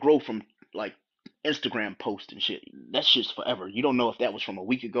 People don't grow from like Instagram posts and shit. That shit's forever. You don't know if that was from a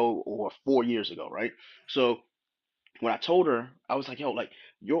week ago or 4 years ago, right? So when I told her, I was like, yo, like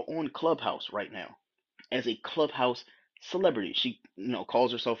you're on Clubhouse right now as a Clubhouse celebrity. She,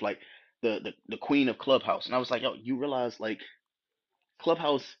 calls herself like the queen of Clubhouse. And I was like, yo, you realize like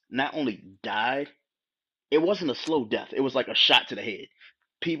Clubhouse not only died, it wasn't a slow death. It was like a shot to the head.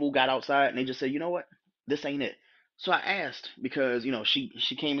 People got outside and they just said, you know what, this ain't it. So I asked because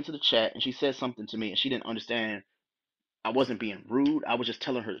she came into the chat and she said something to me and she didn't understand. I wasn't being rude. I was just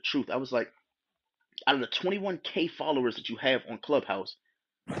telling her the truth. I was like, out of the 21K followers that you have on Clubhouse,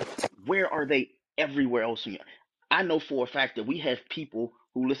 where are they everywhere else in your? I know for a fact that we have people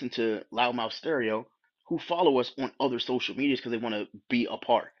who listen to Loudmouth Stereo who follow us on other social medias because they want to be a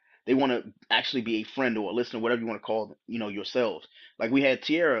part. They want to actually be a friend or a listener, whatever you want to call yourselves. Like we had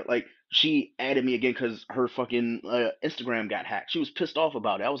Tierra, like she added me again because her fucking Instagram got hacked. She was pissed off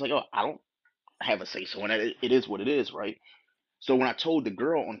about it. I was like, oh, I don't have a say so, and it is what it is, right? So when I told the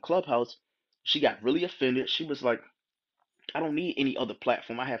girl on Clubhouse, she got really offended. She was like, I don't need any other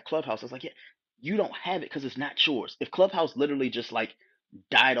platform. I have Clubhouse. I was like, yeah, you don't have it because it's not yours. If Clubhouse literally just like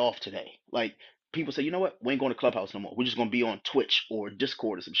died off today, like people say, you know what, we ain't going to Clubhouse no more. We're just gonna be on Twitch or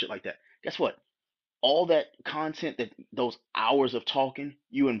Discord or some shit like that. Guess what? All that content, that those hours of talking,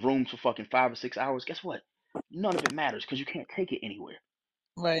 you in rooms for fucking 5 or 6 hours. Guess what? None of it matters because you can't take it anywhere.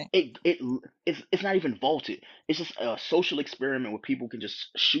 Right. It's not even vaulted. It's just a social experiment where people can just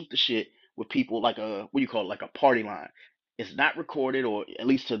shoot the shit with people like a what do you call it, like a party line. It's not recorded, or at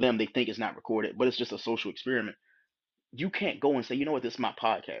least to them they think it's not recorded, but it's just a social experiment. You can't go and say, you know what, this is my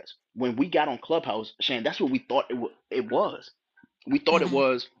podcast. When we got on Clubhouse, Shan, that's what we thought it was. We thought it Hmm.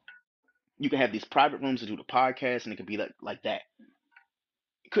 was you can have these private rooms to do the podcast, and it could be like that.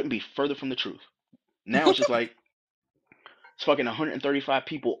 It couldn't be further from the truth. Now it's just like it's fucking 135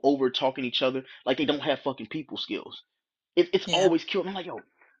 people over talking each other like they don't have fucking people skills. It's Yeah. always killed. I'm like, yo,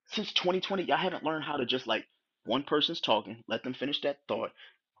 since 2020, y'all haven't learned how to just like one person's talking, let them finish that thought.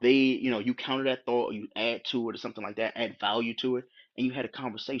 They, you counter that thought, or you add to it or something like that, add value to it, and you had a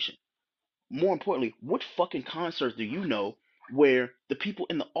conversation. More importantly, what fucking concerts do you know where the people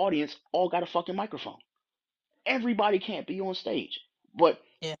in the audience all got a fucking microphone? Everybody can't be on stage. But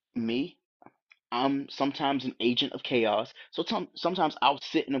Yeah. me, I'm sometimes an agent of chaos. So sometimes I'll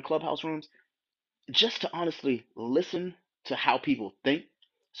sit in the clubhouse rooms just to honestly listen to how people think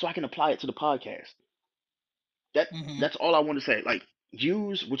so I can apply it to the podcast. That Hmm. that's all I want to say. Like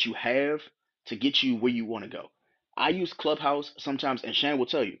use what you have to get you where you want to go. I use Clubhouse sometimes and Shan will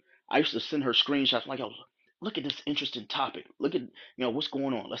tell you. I used to send her screenshots like, "Yo, look at this interesting topic. Look at, what's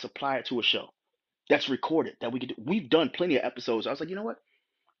going on. Let's apply it to a show." That's recorded that we could do. We've done plenty of episodes. I was like, "You know what?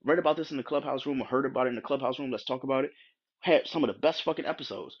 Read about this in the clubhouse room or heard about it in the clubhouse room. Let's talk about it." Had some of the best fucking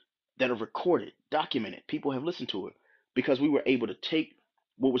episodes that are recorded, documented. People have listened to it because we were able to take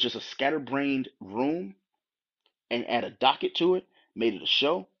what was just a scatterbrained room and add a docket to it, made it a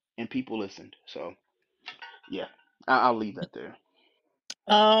show, and people listened. So yeah, I'll leave that there.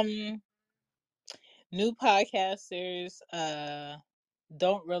 Um, New podcasters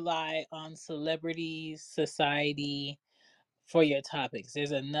don't rely on celebrities, society for your topics.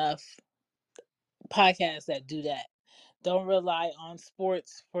 There's enough podcasts that do that. Don't rely on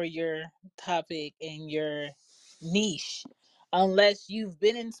sports for your topic and your niche unless you've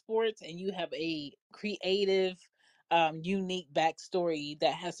been in sports and you have a creative, unique backstory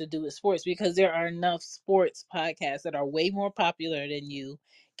that has to do with sports, because there are enough sports podcasts that are way more popular than you,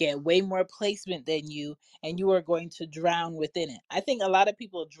 get way more placement than you, and you are going to drown within it. I think a lot of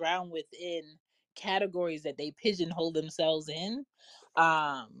people drown within categories that they pigeonhole themselves in,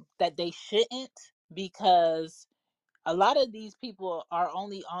 that they shouldn't, because a lot of these people are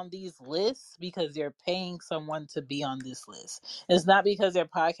only on these lists because they're paying someone to be on this list. It's not because their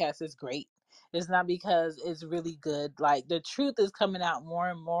podcast is great. It's not because it's really good. Like, the truth is coming out more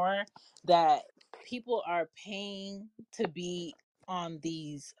and more that people are paying to be on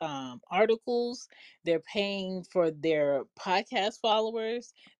these articles. They're paying for their podcast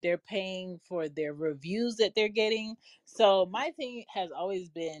followers. They're paying for their reviews that they're getting. So my thing has always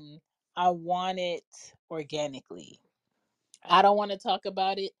been, I want it organically. I don't want to talk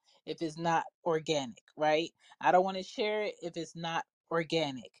about it if it's not organic, right? I don't want to share it if it's not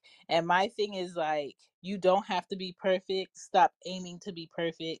organic. And my thing is like, you don't have to be perfect. Stop aiming to be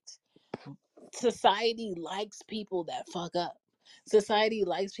perfect. Society likes people that fuck up. Society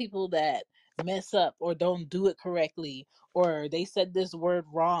likes people that mess up or don't do it correctly, or they said this word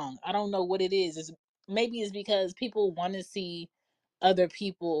wrong. I don't know what it is. Maybe it's because people want to see other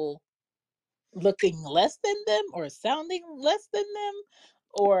people looking less than them or sounding less than them,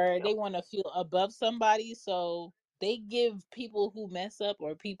 or Yep. they want to feel above somebody, so they give people who mess up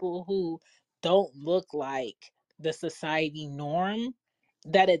or people who don't look like the society norm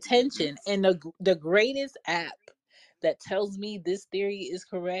that Hmm. attention. And the greatest app that tells me this theory is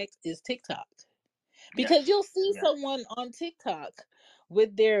correct is TikTok, because Yes. you'll see Yes. someone on TikTok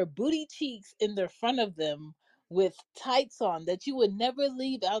with their booty cheeks in the front of them with tights on that you would never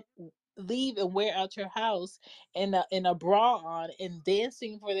leave and wear out your house, and a bra on, and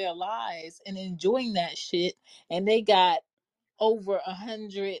dancing for their lives and enjoying that shit, and they got over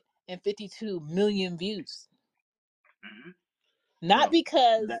 152 million views. Hmm. Not Well,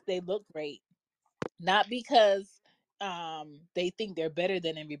 because that. they look great, not because they think they're better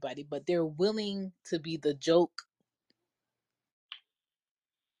than everybody, but they're willing to be the joke.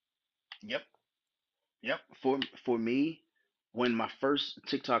 Yep. Yep. For me, when my first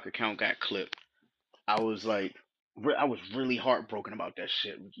TikTok account got clipped, I was like, I was really heartbroken about that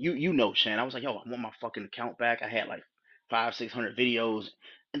shit. You know, Shan. I was like, yo, I want my fucking account back. I had like 500-600 videos,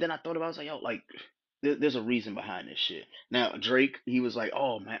 and then I thought about, it, I was like, yo, like, there's a reason behind this shit. Now Drake, he was like,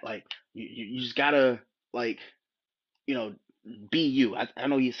 oh man, like, you just gotta, like, you know, be you. I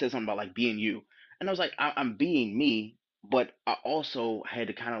know he said something about like being you, and I was like, I'm being me, but I also had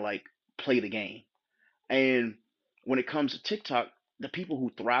to kind of like play the game. And when it comes to TikTok, the people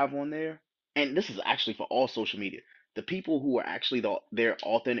who thrive on there, and this is actually for all social media, the people who are actually their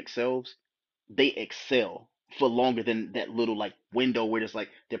authentic selves, they excel for longer than that little like window where it's like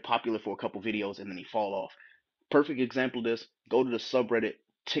they're popular for a couple videos and then they fall off. Perfect example of this, go to the subreddit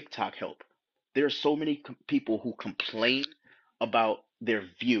TikTok help. There are so many people who complain about their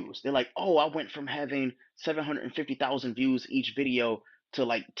views. They're like, oh, I went from having 750,000 views each video to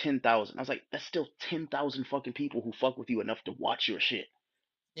like 10,000. I was like, that's still 10,000 fucking people who fuck with you enough to watch your shit.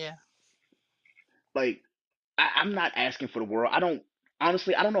 Yeah. Like, I'm not asking for the world. I don't,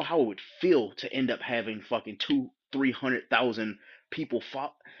 honestly, I don't know how it would feel to end up having fucking 300,000 people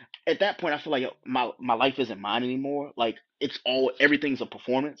follow. At that point, I feel like, yo, my life isn't mine anymore. Like, it's all, everything's a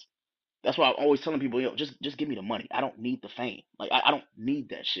performance. That's why I'm always telling people, yo, just give me the money. I don't need the fame. Like, I don't need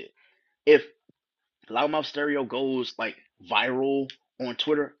that shit. If Loudmouth Stereo goes like viral on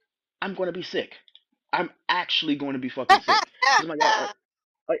Twitter, I'm gonna be sick. I'm actually going to be fucking sick. Cause I'm like, yo,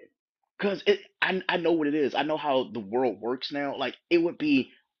 like, cause I know what it is. I know how the world works now. Like, it would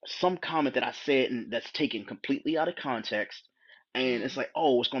be some comment that I said and that's taken completely out of context, and it's Mm, like,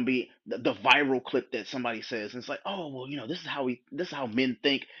 oh, it's gonna be the viral clip that somebody says, and it's like, oh, well, this is how men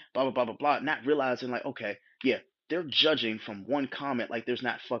think, blah blah blah blah blah. Not realizing like, okay, yeah, they're judging from one comment. Like, there's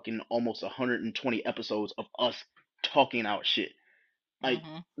not fucking almost 120 episodes of us talking our shit. Like,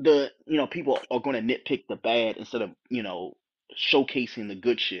 mm-hmm. people are going to nitpick the bad instead of showcasing the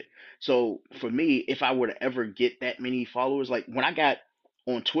good shit. So for me, if I were to ever get that many followers, like when I got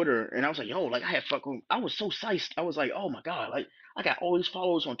on Twitter and I was like, yo, like I had fucking, I was so psyched. I was like, oh my god, like I got all these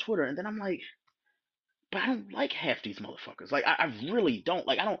followers on Twitter, and then I'm like, but I don't like half these motherfuckers. Like, I really don't.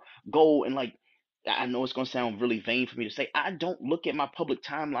 Like, I don't go and like, I know it's gonna sound really vain for me to say, I don't look at my public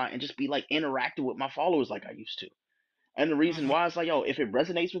timeline and just be like interacting with my followers like I used to. And the reason Mm-hmm. why is like, yo, if it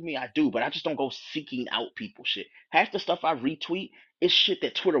resonates with me, I do, but I just don't go seeking out people shit. Half the stuff I retweet is shit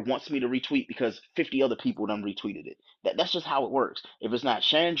that Twitter wants me to retweet because 50 other people done retweeted it. That's just how it works. If it's not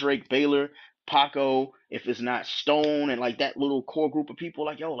Shandrake, Baylor, Paco, if it's not Stone and like that little core group of people,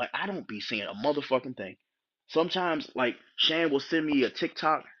 like, yo, like I don't be seeing a motherfucking thing. Sometimes like Shan will send me a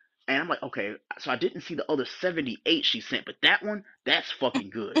TikTok and I'm like, okay, so I didn't see the other 78 she sent, but that one, that's fucking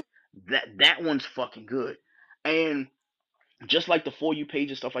good. That one's fucking good. And just like the For You page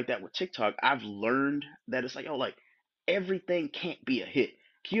and stuff like that with TikTok, I've learned that it's like, oh, like everything can't be a hit.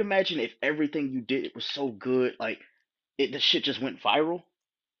 Can you imagine if everything you did was so good, like the shit just went viral?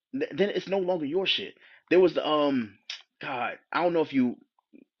 Then it's no longer your shit. There was the God, I don't know if you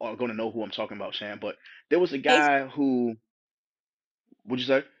are gonna know who I'm talking about, Sam, but there was a Hey, guy who, would you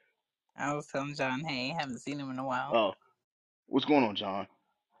say? I was telling John, hey, haven't seen him in a while. Oh, what's going on, John?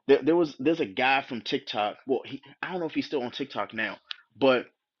 There's a guy from TikTok. Well, I don't know if he's still on TikTok now, but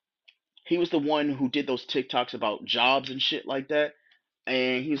he was the one who did those TikToks about jobs and shit like that.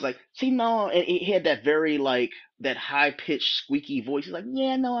 And he was like, "See, no," and he had that very like that high pitched squeaky voice. He's like,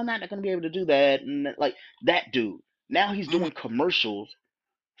 "Yeah, no, I'm not gonna be able to do that," and like that dude. Now he's Mhm. doing commercials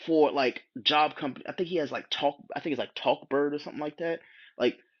for like job company. I think he has like Talk. I think it's like Talkbird or something like that.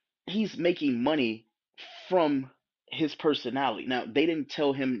 Like he's making money from his personality. Now they didn't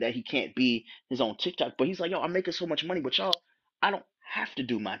tell him that he can't be his own TikTok, but he's like, yo, I'm making so much money, but y'all, I don't have to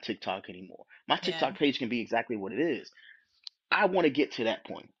do my TikTok anymore. My Yeah. TikTok page can be exactly what it is. I want to get to that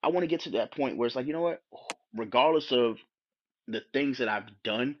point. I want to get to that point where it's like, you know what? Regardless of the things that I've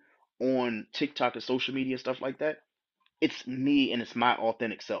done on TikTok and social media and stuff like that, it's me and it's my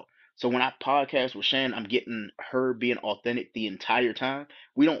authentic self. So when I podcast with Shan, I'm getting her being authentic the entire time.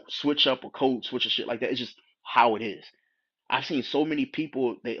 We don't switch up or code switch or shit like that. It's just how it is. I've seen so many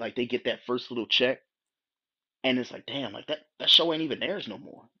people they get that first little check and it's like damn like that show ain't even theirs no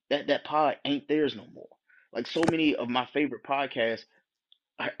more. That pod ain't theirs no more. Like so many of my favorite podcasts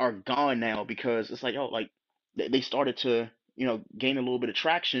are gone now because it's like oh like they started to gain a little bit of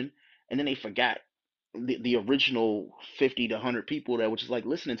traction and then they forgot the original 50 to 100 people that was just like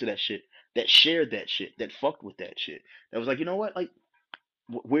listening to that shit, that shared that shit, that fucked with that shit, that was like you know what like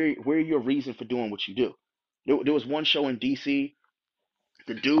where your reason for doing what you do. There was one show in DC.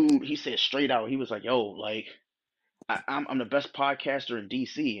 The dude he said straight out he was like yo like I'm the best podcaster in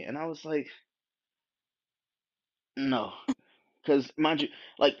DC and I was like no. Because mind you,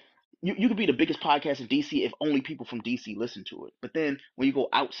 like you could be the biggest podcast in DC if only people from DC listen to it. But then when you go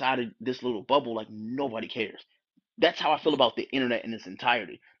outside of this little bubble, like nobody cares. That's how I feel Mm. about the internet in its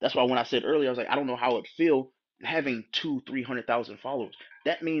entirety. That's why when I said earlier, I was like, I don't know how it feel having 300,000 followers.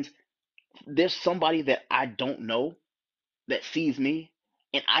 That means there's somebody that I don't know that sees me,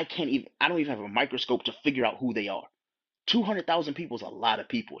 and I don't even have a microscope to figure out who they are. 200,000 people is a lot of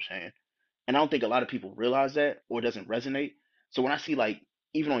people, Shane. And I don't think a lot of people realize that or it doesn't resonate. So when I see like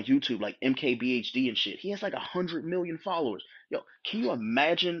even on YouTube like MKBHD and shit, he has like 100 million followers. Yo, can you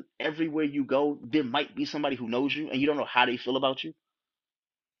imagine everywhere you go there might be somebody who knows you and you don't know how they feel about you?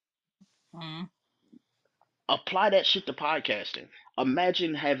 Mm. Apply that shit to podcasting.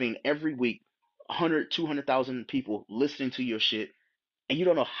 Imagine having every week 100, 200,000 people listening to your shit and you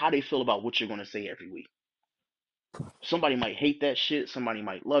don't know how they feel about what you're going to say every week. Somebody might hate that shit, somebody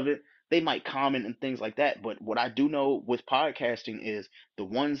might love it, they might comment and things like that. But what I do know with podcasting is the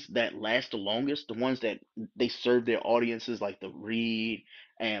ones that last the longest, the ones that they serve their audiences, like the Read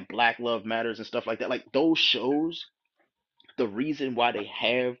and Black Love Matters and stuff like that, like those shows, the reason why they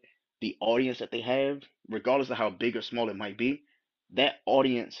have the audience that they have, regardless of how big or small it might be, that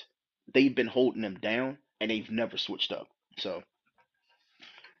audience, they've been holding them down and they've never switched up. So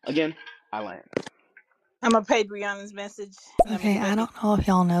again, I land. I'm gonna pay Brianna's message and I'm gonna Okay, get I back in. don't know if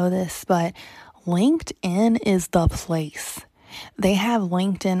y'all know this, but LinkedIn is the place. They have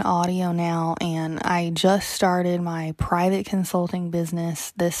LinkedIn audio now, and I just started my private consulting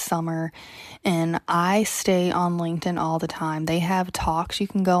business this summer, and I stay on LinkedIn all the time. They have talks you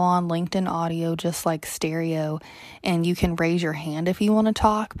can go on LinkedIn audio just like stereo, and you can raise your hand if you want to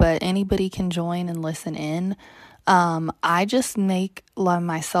talk, but anybody can join and listen in. I just make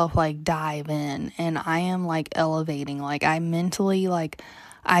myself like dive in and I am like elevating. Like I mentally like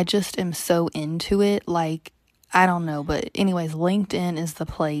I just am so into it. Like I don't know, but anyways, LinkedIn is the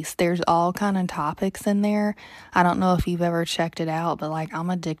place. There's all kind of topics in there. I don't know if you've ever checked it out, but like I'm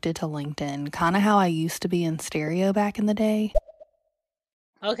addicted to LinkedIn. Kind of how I used to be in stereo back in the day.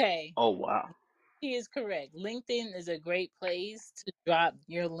 Okay. Oh wow. He is correct. LinkedIn is a great place to drop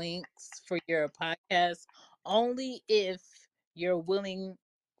your links for your podcast only if you're willing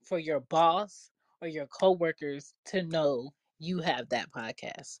for your boss or your coworkers to know you have that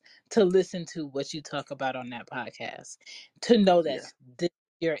podcast, to listen to what you talk about on that podcast, to know that Yeah. this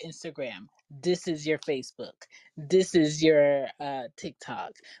is your Instagram, this is your Facebook, this is your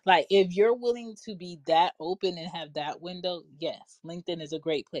TikTok. Like if you're willing to be that open and have that window, yes, LinkedIn is a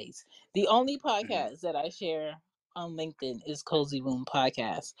great place. The only Hmm. podcast that I share on LinkedIn is Cozy Womb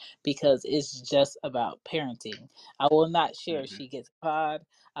Podcast because it's just about parenting. I will not share Hmm. She Gets Pod.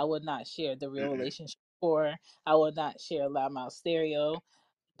 I will not share The Real Mm-mm. Relationship 4. I will not share Loudmouth Stereo,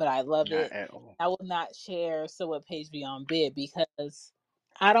 but I love Not it. at all. I will not share So What Page Beyond Bid because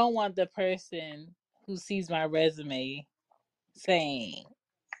I don't want the person who sees my resume saying,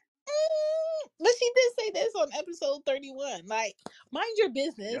 but she did say this on episode 31. Like, mind your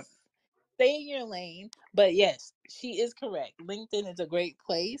Yep. business, stay in your lane. But yes, she is correct. LinkedIn is a great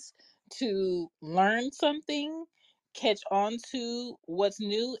place to learn something, catch on to what's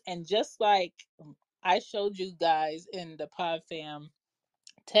new. And just like I showed you guys in the PodFam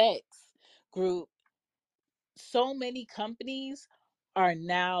text group, so many companies are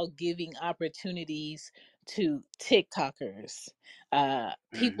now giving opportunities to TikTokers,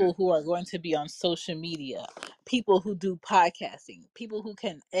 Mm-hmm. people who are going to be on social media, people who do podcasting, people who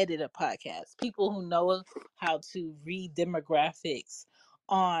can edit a podcast, people who know how to read demographics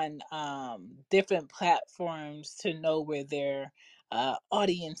on different platforms to know where their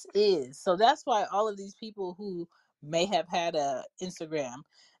audience is. So that's why all of these people who may have had a Instagram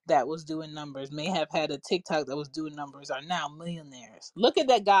that was doing numbers, may have had a TikTok that was doing numbers, are now millionaires. Look at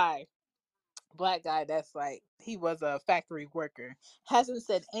that guy, black guy, that's like, he was a factory worker, hasn't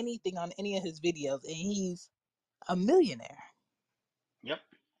said anything on any of his videos, and he's a millionaire. Yep.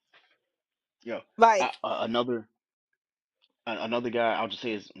 Yo, Like, another guy I'll just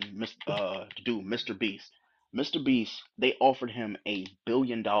say is dude, Mr. Beast. Mr. Beast, they offered him $1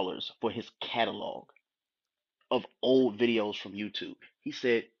 billion for his catalog of old videos from YouTube. He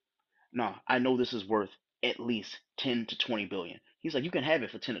said, "Nah, I know this is worth at least 10 to 20 billion." He's like, "You can have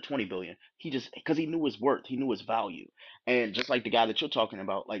it for 10 to 20 billion." He just, because he knew his worth, he knew his value. And just like the guy that you're talking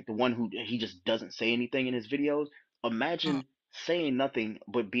about, like the one who he just doesn't say anything in his videos, mm, imagine saying nothing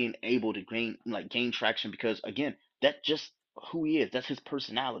but being able to gain traction, because again, that's just who he is. That's his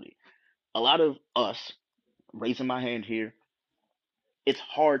personality. A lot of us, raising my hand here, it's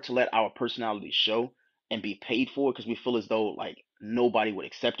hard to let our personality show and be paid for it, because we feel as though like nobody would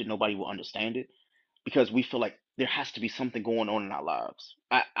accept it, nobody will understand it, because we feel like there has to be something going on in our lives.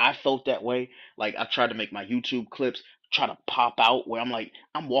 I felt that way. Like I tried to make my YouTube clips try to pop out where I'm like,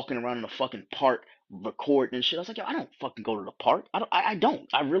 I'm walking around in a fucking park recording and shit. I was like, yo, I don't fucking go to the park. I don't.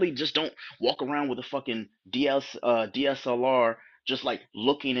 I really just don't walk around with a fucking DSLR just like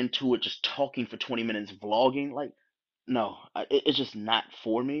looking into it, just talking for 20 minutes, vlogging. Like, no, it's just not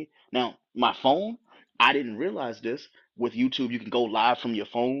for me. Now, my phone, I didn't realize this. With YouTube, you can go live from your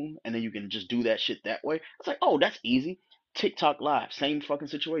phone and then you can just do that shit that way. It's like, oh, that's easy. TikTok live, same fucking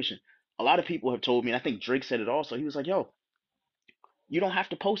situation. A lot of people have told me, and I think Drake said it also. He was like, yo, you don't have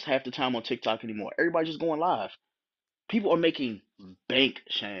to post half the time on TikTok anymore. Everybody's just going live. People are making bank,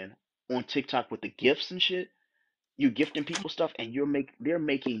 Shan, on TikTok with the gifts and shit. You gifting people stuff and they're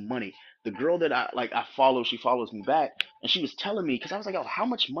making money. The girl that I follow, she follows me back, and she was telling me, because I was like, oh, how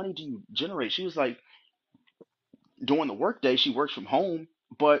much money do you generate? She was like, during the workday, she works from home,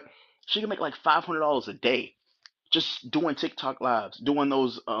 but she can make like $500 a day just doing TikTok lives, doing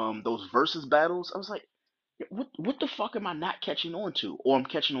those versus battles. I was like, what the fuck am I not catching on to, or I'm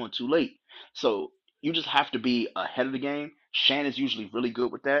catching on too late? So you just have to be ahead of the game. Shan is usually really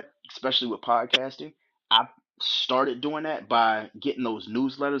good with that, especially with podcasting. I started doing that by getting those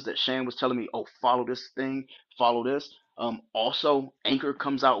newsletters that Shan was telling me, oh, follow this thing, follow this. Also, Anchor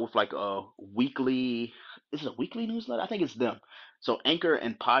comes out with like a weekly. Is it a weekly newsletter? I think it's them. So Anchor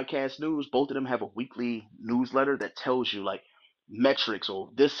and Podcast News, both of them have a weekly newsletter that tells you like metrics, or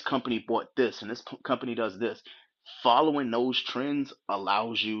this company bought this and this company does this. Following those trends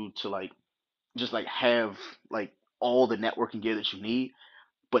allows you to like just like have like all the networking gear that you need.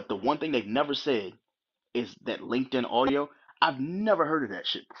 But the one thing they've never said is that LinkedIn audio. I've never heard of that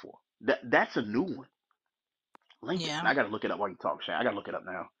shit before. That's a new one. LinkedIn. yeah. I gotta look it up while you talk, Shay. I gotta look it up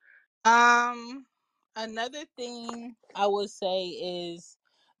now. Um, Another thing I would say is,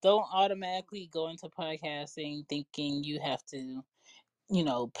 don't automatically go into podcasting thinking you have to,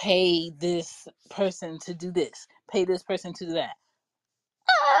 pay this person to do this, pay this person to do that.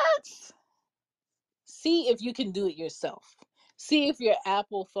 What? See if you can do it yourself. See if your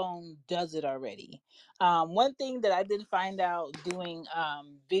Apple phone does it already. One thing that I did find out doing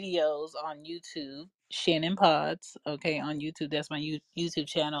videos on YouTube, Shannon Pods, okay, on YouTube, that's my YouTube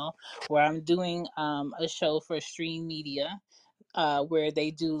channel, where I'm doing a show for Stream Media, where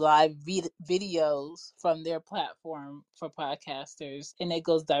they do live videos from their platform for podcasters, and it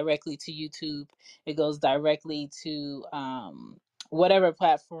goes directly to YouTube. It goes directly to whatever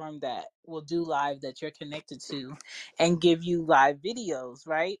platform that will do live that you're connected to, and give you live videos,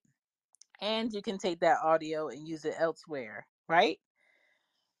 right? And you can take that audio and use it elsewhere, right?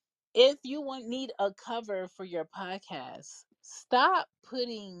 If you need a cover for your podcast, stop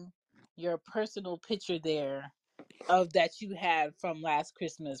putting your personal picture there of that you had from last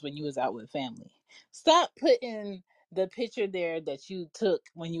Christmas when you was out with family. Stop putting the picture there that you took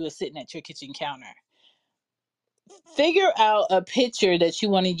when you were sitting at your kitchen counter. Figure out a picture that you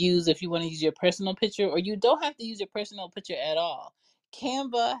want to use, if you want to use your personal picture, or you don't have to use your personal picture at all.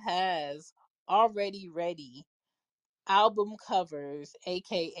 Canva has already ready album covers,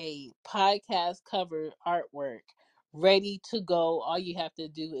 aka podcast cover artwork, ready to go. All you have to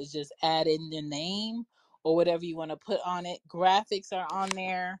do is just add in the name or whatever you want to put on it. Graphics are on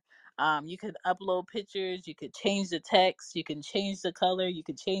there. You can upload pictures, you could change the text, you can change the color, you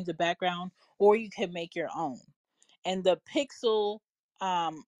can change the background, or you can make your own. And the pixel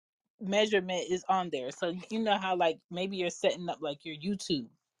um, measurement is on there. So you know how like maybe you're setting up like your YouTube,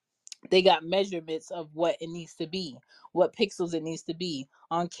 they got measurements of what it needs to be, what pixels it needs to be.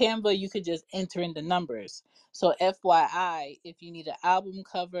 On Canva, you could just enter in the numbers. So, FYI, if you need an album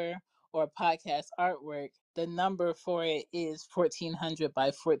cover or podcast artwork, the number for it is 1400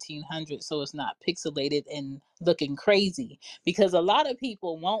 by 1400. So it's not pixelated and looking crazy. Because a lot of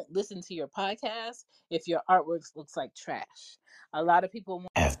people won't listen to your podcast if your artwork looks like trash. A lot of people won't.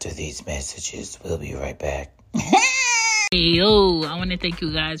 After these messages, we'll be right back. Hey, yo, I want to thank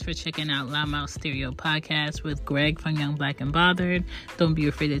you guys for checking out Loudmouth Stereo Podcast with Greg from Young Black and Bothered. Don't be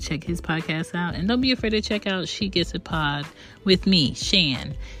afraid to check his podcast out. And don't be afraid to check out She Gets a Pod with me,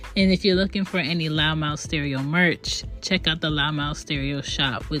 Shan. And if you're looking for any Loudmouth Stereo merch, check out the Loudmouth Stereo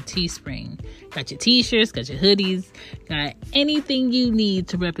shop with Teespring. Got your t-shirts, got your hoodies, got anything you need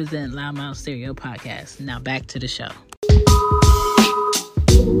to represent Loudmouth Stereo Podcast. Now back to the show.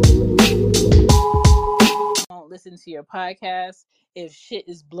 Listen to your podcast if shit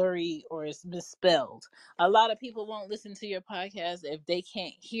is blurry or it's misspelled. A lot of people won't listen to your podcast if they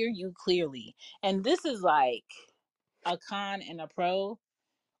can't hear you clearly. And this is like a con and a pro.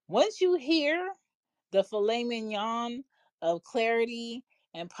 Once you hear the filet mignon of clarity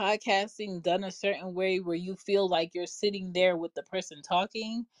and podcasting done a certain way where you feel like you're sitting there with the person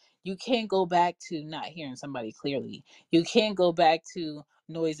talking, you can't go back to not hearing somebody clearly. You can't go back to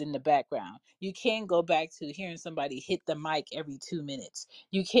noise in the background. You can't go back to hearing somebody hit the mic every 2 minutes.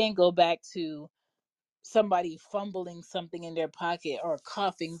 You can't go back to somebody fumbling something in their pocket or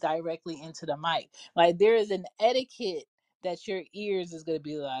coughing directly into the mic. Like there is an etiquette that your ears is going to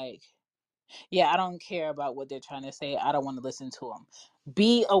be like, yeah, I don't care about what they're trying to say. I don't want to listen to them.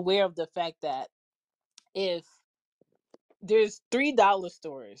 Be aware of the fact that if there's $3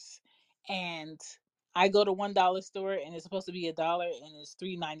 stores and I go to $1 store and it's supposed to be $1 and it's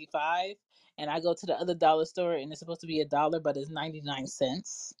 $3.95, and I go to the other dollar store and it's supposed to be $1 but it's 99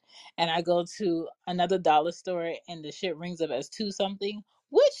 cents, and I go to another dollar store and the shit rings up as two something,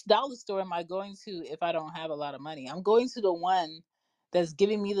 which dollar store am I going to if I don't have a lot of money? I'm going to the one that's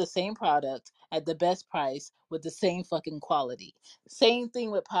giving me the same product at the best price with the same fucking quality. Same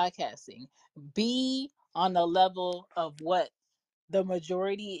thing with podcasting. Be on the level of what the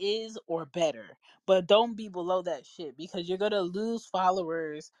majority is or better, but don't be below that shit, because you're going to lose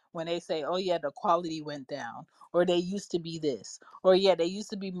followers when they say, oh yeah, the quality went down, or they used to be this, or yeah, they used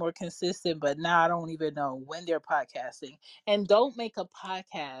to be more consistent but now I don't even know when they're podcasting. And don't make a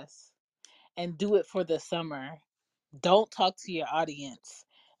podcast and do it for the summer. Don't talk to your audience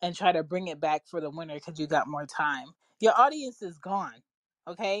and try to bring it back for the winter because you got more time. Your audience is gone.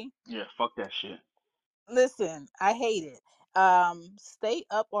 Okay, Yeah, fuck that shit. listen, I hate it. Stay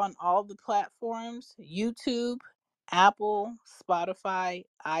up on all the platforms: YouTube, Apple, Spotify,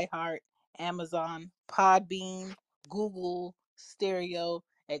 iHeart, Amazon, Podbean, Google, Stereo,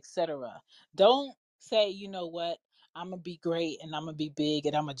 etc. Don't say, you know what, I'm gonna be great and I'm gonna be big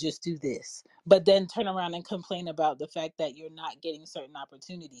and I'm gonna just do this, but then turn around and complain about the fact that you're not getting certain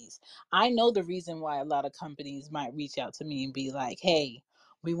opportunities. I know the reason why a lot of companies might reach out to me and be like, hey,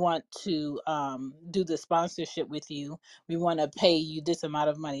 we want to do the sponsorship with you. We want to pay you this amount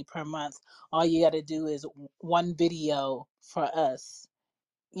of money per month. All you got to do is one video for us,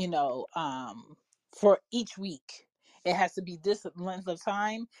 you know, for each week. It has to be this length of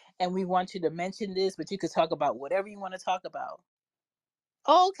time, and we want you to mention this, but you could talk about whatever you want to talk about.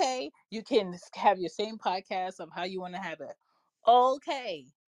 Okay, you can have your same podcast of how you want to have it. Okay,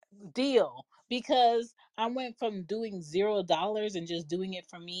 deal, because I went from doing $0 and just doing it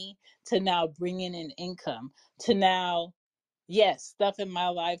for me to now bringing in income to now, yes, stuff in my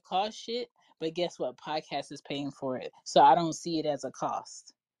life costs shit, but guess what? Podcast is paying for it. So I don't see it as a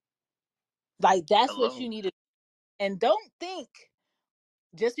cost. Like that's what you Hello. need to. And don't think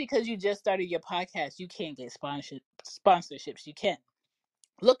just because you just started your podcast, you can't get sponsorships. You can.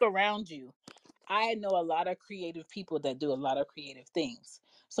 Look around you. I know a lot of creative people that do a lot of creative things.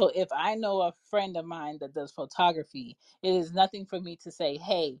 So if I know a friend of mine that does photography, it is nothing for me to say,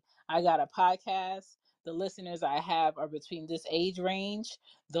 hey, I got a podcast. The listeners I have are between this age range.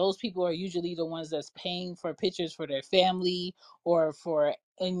 Those people are usually the ones that's paying for pictures for their family or for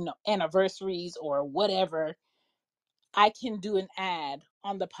anniversaries or whatever. I can do an ad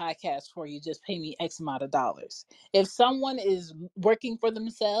on the podcast for you. Just pay me X amount of dollars. If someone is working for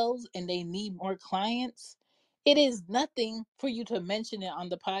themselves and they need more clients, it is nothing for you to mention it on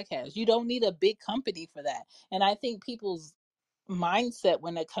the podcast. You don't need a big company for that. And I think people's mindset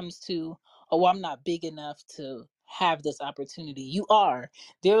when it comes to, oh, I'm not big enough to have this opportunity. You are.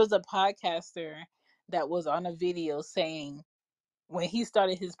 There was a podcaster that was on a video saying when he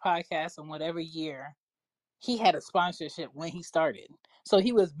started his podcast in whatever year, he had a sponsorship when he started. So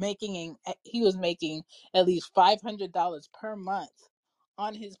he was making at least $500 per month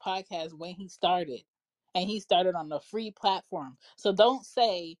on his podcast when he started. And he started on a free platform. So don't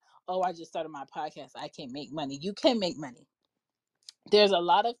say, "Oh, I just started my podcast, I can't make money." You can make money. There's a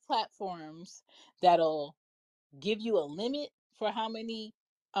lot of platforms that'll give you a limit for how many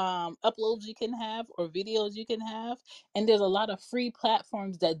uploads you can have or videos you can have, and there's a lot of free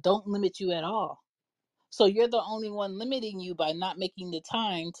platforms that don't limit you at all. So you're the only one limiting you by not making the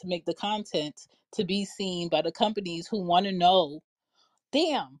time to make the content to be seen by the companies who want to know,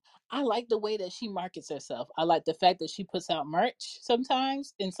 damn, I like the way that she markets herself. I like the fact that she puts out merch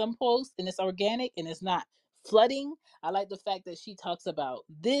sometimes in some posts and it's organic and it's not flooding. I like the fact that she talks about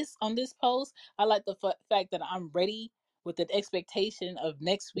this on this post. I like the fact that I'm ready with an expectation of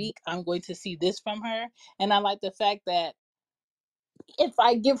next week I'm going to see this from her. And I like the fact that if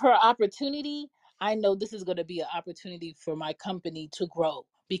I give her opportunity, I know this is going to be an opportunity for my company to grow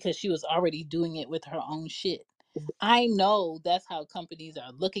because she was already doing it with her own shit. I know that's how companies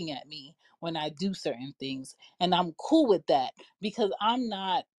are looking at me when I do certain things. And I'm cool with that because I'm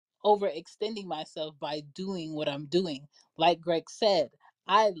not overextending myself by doing what I'm doing. Like Greg said,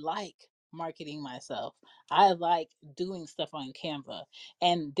 I like marketing myself. I like doing stuff on Canva.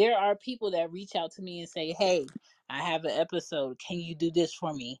 And there are people that reach out to me and say, "Hey, I have an episode. Can you do this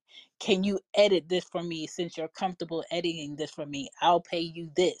for me? Can you edit this for me since you're comfortable editing this for me? I'll pay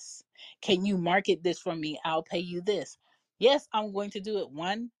you this. Can you market this for me? I'll pay you this." Yes, I'm going to do it.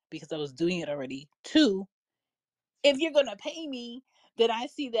 One, because I was doing it already. Two, if you're going to pay me, then I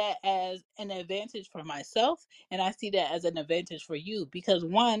see that as an advantage for myself and I see that as an advantage for you. Because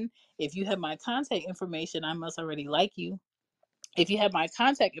one, if you have my contact information, I must already like you. If you have my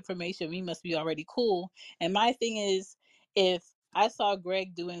contact information, we must be already cool. And my thing is, if I saw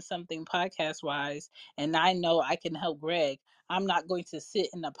Greg doing something podcast wise and I know I can help Greg, I'm not going to sit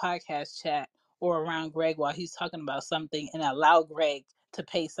in the podcast chat or around Greg while he's talking about something and allow Greg to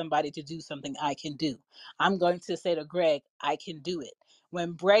pay somebody to do something I can do. I'm going to say to Greg, I can do it.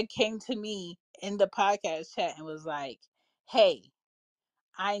 When Greg came to me in the podcast chat and was like, "Hey,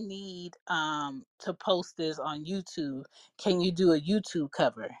 I need to post this on YouTube. Can you do a YouTube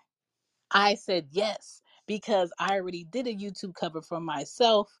cover?" I said yes because I already did a YouTube cover for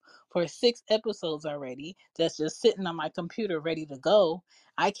myself for 6 episodes already. That's just sitting on my computer ready to go.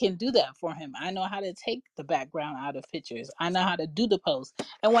 I can do that for him. I know how to take the background out of pictures. I know how to do the post.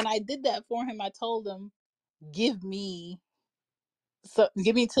 And when I did that for him, I told him, "Give me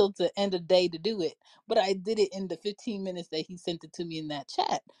give me till the end of the day to do it." But I did it in the 15 minutes that he sent it to me in that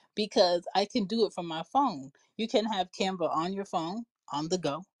chat because I can do it from my phone. You can have Canva on your phone on the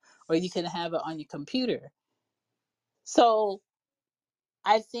go, or you can have it on your computer. So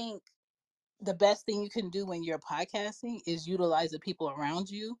I think the best thing you can do when you're podcasting is utilize the people around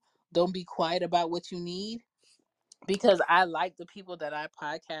you. Don't be quiet about what you need, because I like the people that I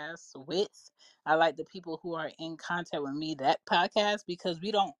podcast with. I like the people who are in contact with me that podcast, because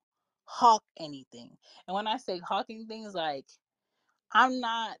we don't hawk anything. And when I say hawking things, like, I'm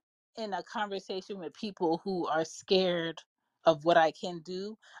not in a conversation with people who are scared of what I can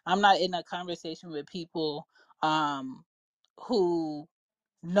do. I'm not in a conversation with people who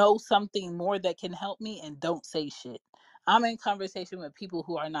know something more that can help me and don't say shit. I'm in conversation with people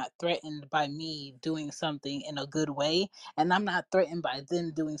who are not threatened by me doing something in a good way, and I'm not threatened by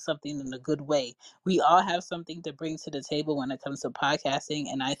them doing something in a good way. We all have something to bring to the table when it comes to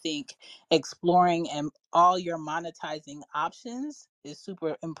podcasting, and I think exploring and all your monetizing options is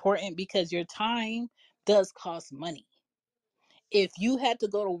super important because your time does cost money. If you had to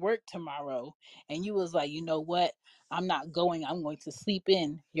go to work tomorrow and you was like, "You know what, I'm not going, I'm going to sleep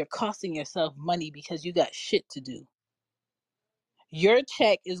in," you're costing yourself money because you got shit to do. Your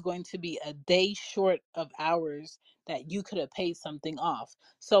check is going to be a day short of hours that you could have paid something off.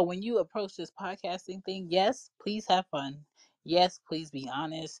 So when you approach this podcasting thing, yes, please have fun. Yes, please be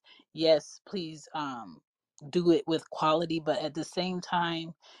honest. Yes, please do it with quality, but at the same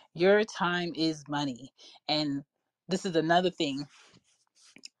time, your time is money. And this is another thing.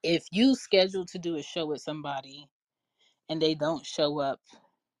 If you schedule to do a show with somebody and they don't show up,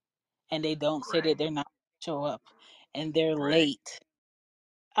 and they don't say that they're not show up, and they're late,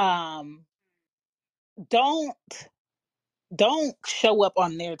 um don't show up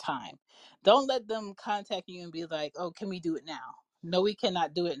on their time. Don't let them contact you and be like, "Oh, can we do it now?" No, we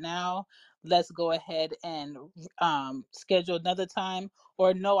cannot do it now, let's go ahead and schedule another time,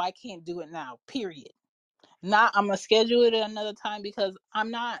 or no, I can't do it now, period. Not I'm gonna schedule it another time because I'm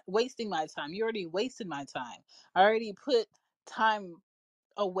not wasting my time. You already wasted my time. I already put time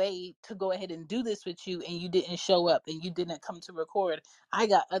away to go ahead and do this with you, and you didn't show up and you didn't come to record. I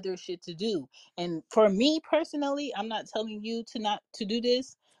got other shit to do. And for me personally, I'm not telling you to not to do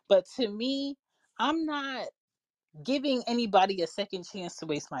this, but to me, I'm not giving anybody a second chance to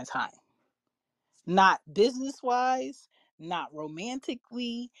waste my time. Not business wise, not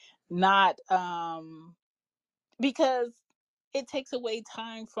romantically, not because it takes away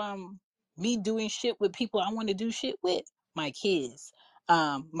time from me doing shit with people I want to do shit with, my kids,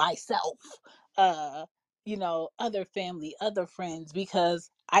 myself, uh other family, other friends, because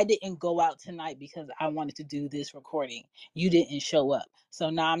I didn't go out tonight because I wanted to do this recording. You didn't show up, so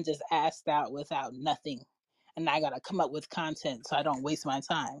now I'm just asked out without nothing, and I gotta come up with content so I don't waste my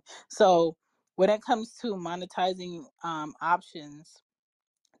time. So when it comes to monetizing options,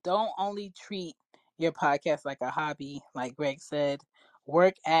 don't only treat your podcast like a hobby, like Greg said.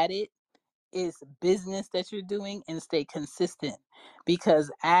 Work at it. Is business that you're doing, and stay consistent, because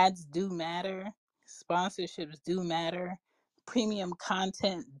ads do matter, sponsorships do matter, premium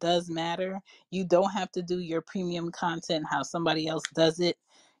content does matter. You don't have to do your premium content how somebody else does it.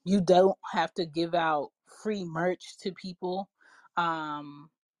 You don't have to give out free merch to people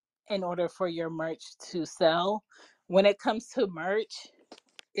in order for your merch to sell. When it comes to merch,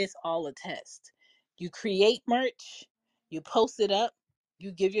 it's all a test. You create merch, you post it up,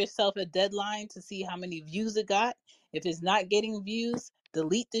 you give yourself a deadline to see how many views it got. If it's not getting views,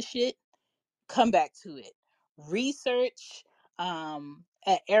 delete the shit, come back to it. Research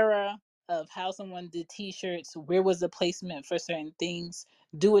an era of how someone did t-shirts, where was the placement for certain things.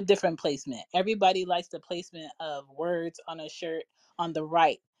 Do a different placement. Everybody likes the placement of words on a shirt on the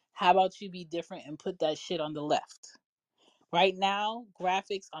right. How about you be different and put that shit on the left? Right now,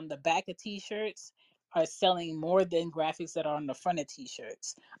 graphics on the back of t-shirts are selling more than graphics that are on the front of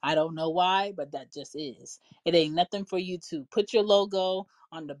t-shirts. I don't know why, but that just is. It ain't nothing for you to put your logo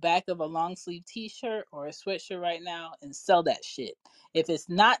on the back of a long sleeve t-shirt or a sweatshirt right now and sell that shit. If it's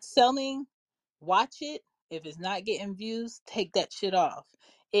not selling, watch it. If it's not getting views, take that shit off.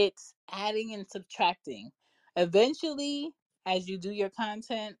 It's adding and subtracting. Eventually, as you do your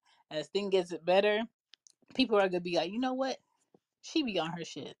content, as things gets better, people are gonna be like, you know what? She be on her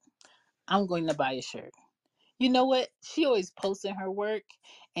shit. I'm going to buy a shirt. You know what? She always posting her work,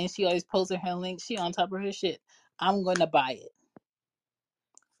 and she always posting her links. She on top of her shit. I'm going to buy it.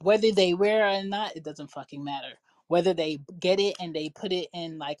 Whether they wear it or not, it doesn't fucking matter. Whether they get it and they put it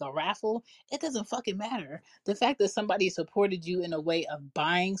in like a raffle, it doesn't fucking matter. The fact that somebody supported you in a way of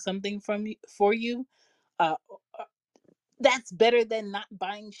buying something from you for you, uh, that's better than not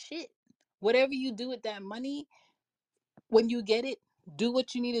buying shit. Whatever you do with that money, when you get it, do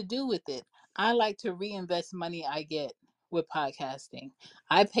what you need to do with it. I like to reinvest money I get with podcasting.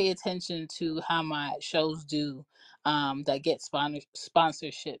 I pay attention to how my shows do that get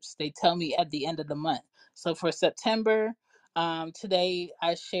sponsorships. They tell me at the end of the month. So for September, today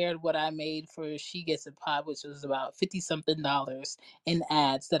I shared what I made for She Gets a Pod, which was about 50 something dollars in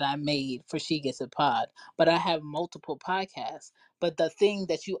ads that I made for She Gets a Pod. But I have multiple podcasts. But the thing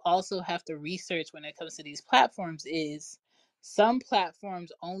that you also have to research when it comes to these platforms is some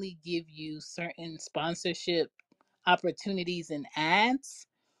platforms only give you certain sponsorship opportunities and ads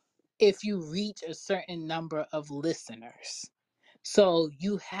if you reach a certain number of listeners. So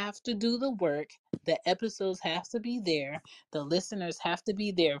you have to do the work. The episodes have to be there. The listeners have to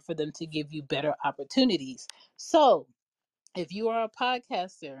be there for them to give you better opportunities. So if you are a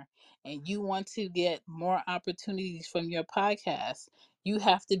podcaster and you want to get more opportunities from your podcast, you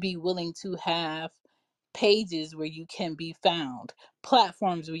have to be willing to have pages where you can be found,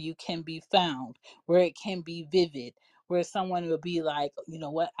 platforms where you can be found, where it can be vivid, where someone will be like, you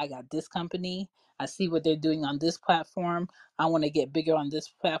know what, I got this company. I see what they're doing on this platform. I want to get bigger on this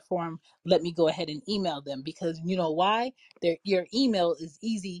platform. Let me go ahead and email them, because you know why? Your email is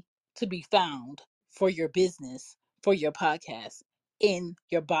easy to be found for your business, for your podcast, in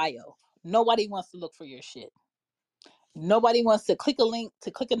your bio. Nobody wants to look for your shit. Nobody wants to click a link,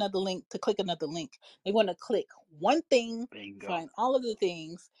 to click another link, to click another link. They want to click one thing, Bingo. find all of the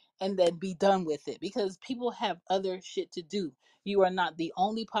things, and then be done with it, because people have other shit to do. You are not the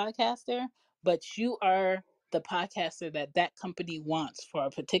only podcaster, but you are the podcaster that that company wants for a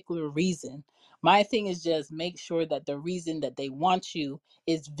particular reason. My thing is just make sure that the reason that they want you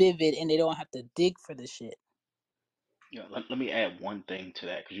is vivid and they don't have to dig for the shit. Yeah, let me add one thing to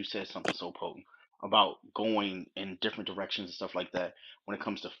that because you said something so potent. about going in different directions and stuff like that when it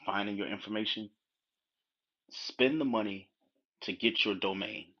comes to finding your information. Spend the money to get your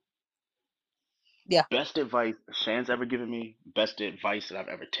domain. Yeah. Best advice Shan's ever given me, best advice that I've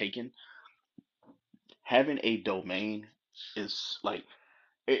ever taken. Having a domain is like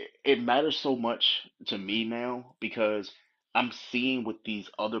it matters so much to me now because I'm seeing what these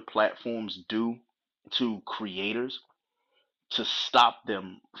other platforms do to creators to stop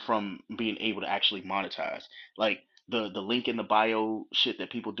them from being able to actually monetize. Like the link in the bio shit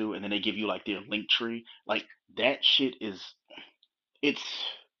that people do, and then they give you like their link tree. Like that shit is it's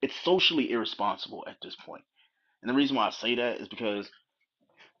it's socially irresponsible at this point. And the reason why I say that is because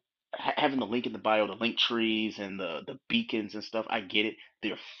having the link in the bio, the link trees and the beacons and stuff, I get it.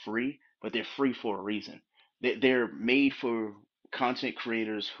 They're free, but they're free for a reason. They're made for content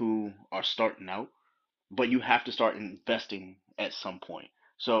creators who are starting out, but you have to start investing at some point.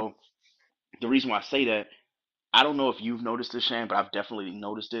 So the reason why I say that, I don't know if you've noticed this, Shan, but I've definitely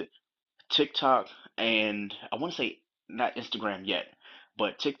noticed it. TikTok and I want to say not Instagram yet,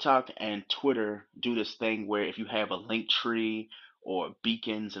 but TikTok and Twitter do this thing where if you have a link tree or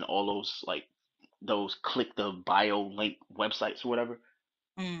beacons and all those like those click the bio link websites or whatever,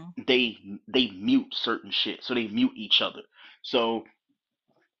 Mm. they mute certain shit. So they mute each other. So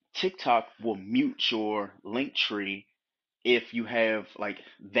TikTok will mute your link tree if you have like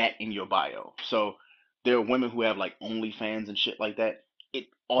that in your bio. So there are women who have like OnlyFans and shit like that. It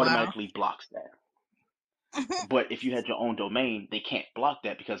Wow. automatically blocks that. But if you had your own domain, they can't block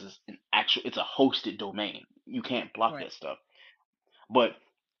that because it's a hosted domain. You can't block Right. that stuff. But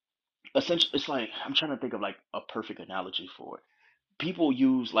essentially, it's like I'm trying to think of like a perfect analogy for it. People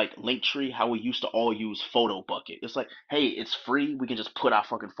use like Linktree, how we used to all use Photo Bucket. It's like, hey, it's free. We can just put our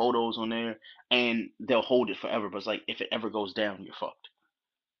fucking photos on there, and they'll hold it forever. But it's like if it ever goes down, you're fucked.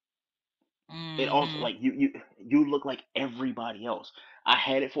 It also Mm-hmm. like you look like everybody else. I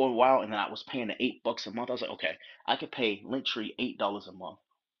had it for a while, and then I was paying the $8 a month. I was like, okay, I could pay Linktree $8 a month,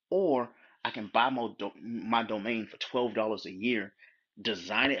 or I can buy my domain for $12 a year,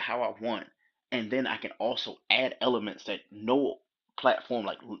 design it how I want, and then I can also add elements that no platform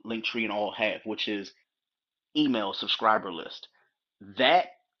like Linktree and all have, which is email subscriber list. That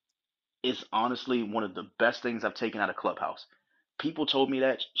is honestly one of the best things I've taken out of Clubhouse. People told me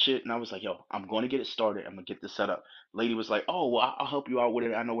that shit, and I was like, yo, I'm going to get it started. I'm going to get this set up. Lady was like, oh, well, I'll help you out with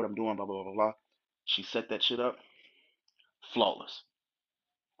it. I know what I'm doing, blah, blah, blah, blah. She set that shit up. Flawless.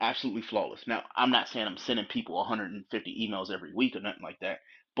 Absolutely flawless. Now, I'm not saying I'm sending people 150 emails every week or nothing like that,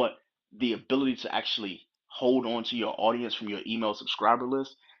 but the ability to actually hold on to your audience from your email subscriber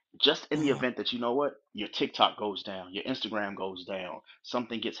list, just in the Mm-hmm. event that you know what, your TikTok goes down, your Instagram goes down,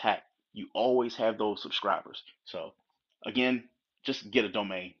 something gets hacked, you always have those subscribers. So, again, just get a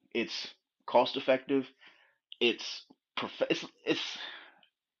domain. It's cost effective. It's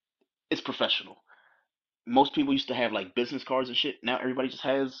it's professional. Most people used to have like business cards and shit. Now everybody just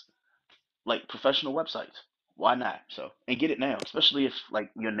has like professional websites. Why not? So and get it now, especially if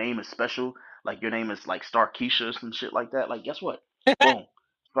like your name is special, like your name is like Starkeisha or some shit like that. Like guess what? Boom,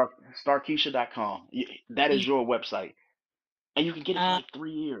 Starkeisha.com. That is your website, and you can get it for um, like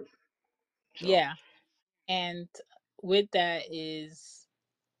 3 years. So yeah, and with that is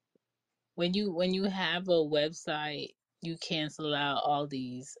when you have a website, you cancel out all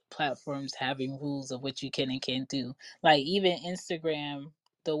these platforms having rules of what you can and can't do. Like even Instagram,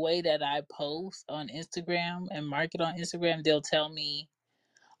 the way that I post on Instagram and market on Instagram, they'll tell me,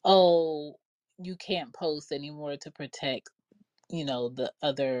 "Oh, you can't post anymore to protect, the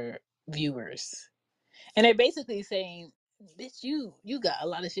other viewers." And they're basically saying, "Bitch, you got a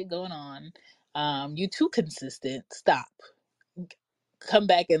lot of shit going on. You too consistent. Stop. Come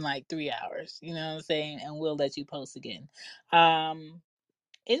back in like 3 hours." You know what I'm saying? And we'll let you post again. Um,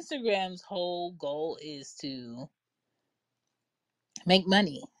 Instagram's whole goal is to make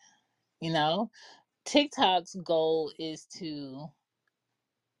money. You know, TikTok's goal is to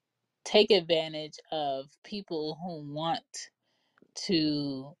take advantage of people who want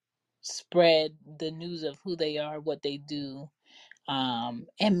to spread the news of who they are, what they do,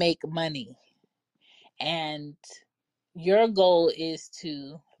 and make money. And your goal is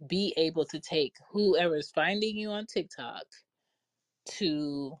to be able to take whoever's finding you on TikTok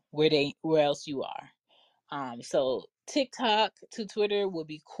to where else you are. So TikTok to Twitter will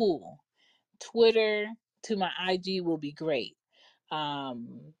be cool. Twitter to my IG will be great.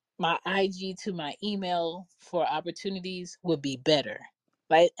 My IG to my email for opportunities would be better.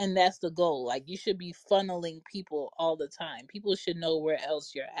 Right? And that's the goal. Like you should be funneling people all the time. People should know where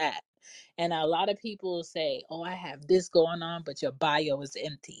else you're at. And a lot of people say, oh, I have this going on, but your bio is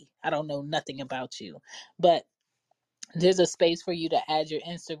empty. I don't know nothing about you. But there's a space for you to add your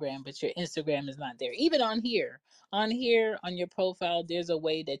Instagram, but your Instagram is not there. Even on here, on your profile, there's a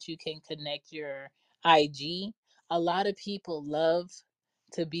way that you can connect your IG. A lot of people love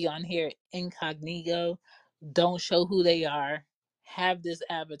to be on here incognito, don't show who they are, have this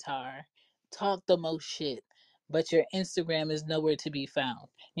avatar, talk the most shit, but your Instagram is nowhere to be found.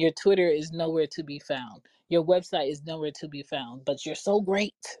 Your Twitter is nowhere to be found. Your website is nowhere to be found, but you're so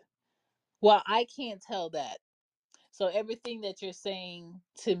great. Well, I can't tell that. So everything that you're saying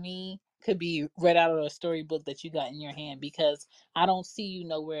to me could be read out of a storybook that you got in your hand, because I don't see you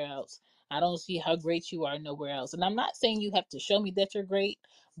nowhere else. I don't see how great you are nowhere else. And I'm not saying you have to show me that you're great,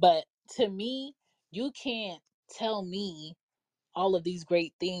 but to me, you can't tell me all of these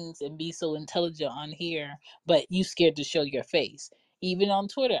great things and be so intelligent on here, but you scared to show your face. Even on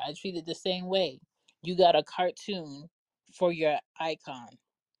Twitter, I treat it the same way. You got a cartoon for your icon,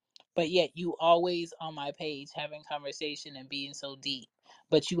 but yet you always on my page having conversation and being so deep,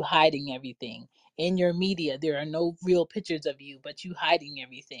 but you hiding everything. In your media, there are no real pictures of you, but you hiding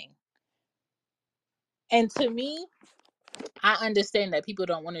everything. And to me, I understand that people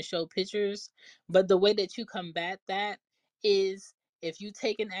don't want to show pictures, but the way that you combat that is, if you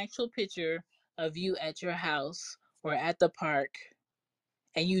take an actual picture of you at your house or at the park,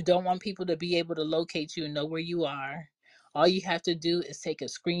 and you don't want people to be able to locate you and know where you are, all you have to do is take a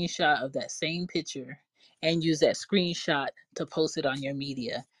screenshot of that same picture and use that screenshot to post it on your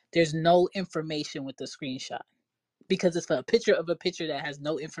media. There's no information with the screenshot because it's a picture of a picture that has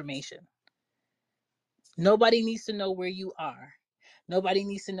no information. Nobody needs to know where you are. Nobody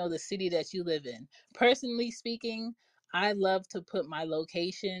needs to know the city that you live in. Personally speaking, I love to put my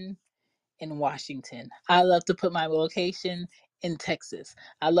location in Washington. I love to put my location in Texas.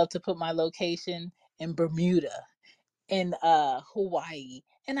 I love to put my location in Bermuda, in Hawaii,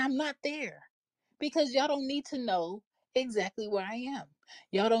 and I'm not there because y'all don't need to know exactly where I am.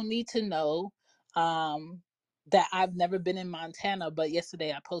 Y'all don't need to know that I've never been in Montana, but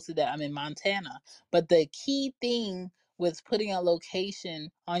yesterday I posted that I'm in Montana. But the key thing with putting a location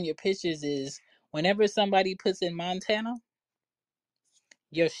on your pictures is whenever somebody puts in Montana,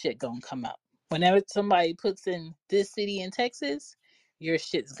 your shit gonna come up. Whenever somebody puts in this city in Texas, your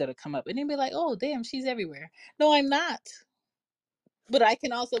shit's gonna come up. And they'll be like, oh, damn, she's everywhere. No, I'm not. But I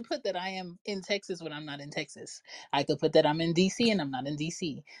can also put that I am in Texas when I'm not in Texas. I could put that I'm in DC and I'm not in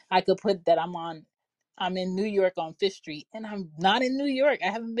DC. I could put that I'm in New York on Fifth Street and I'm not in New York. I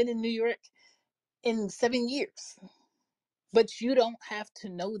haven't been in New York in 7 years. But you don't have to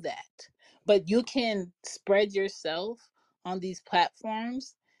know that. But you can spread yourself on these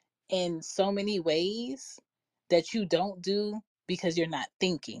platforms in so many ways that you don't do because you're not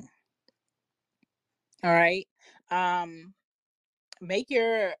thinking. All right. Um, make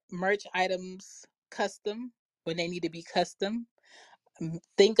your merch items custom when they need to be custom.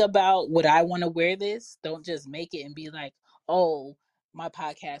 Think about, would I want to wear this? Don't just make it and be like, oh, my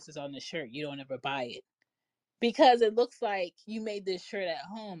podcast is on the shirt. You don't ever buy it. Because it looks like you made this shirt at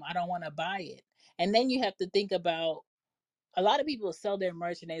home. I don't want to buy it. And then you have to think about, a lot of people sell their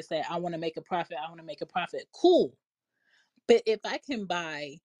merch and they say, I want to make a profit. I want to make a profit. Cool. But if I can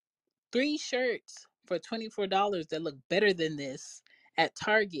buy 3 shirts for $24 that look better than this at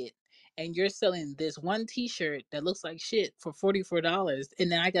Target, and you're selling this one t-shirt that looks like shit for $44,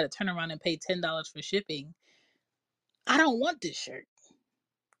 and then I got to turn around and pay $10 for shipping, I don't want this shirt.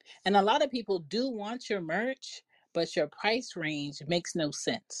 And a lot of people do want your merch, but your price range makes no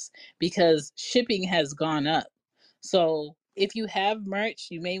sense because shipping has gone up. So if you have merch,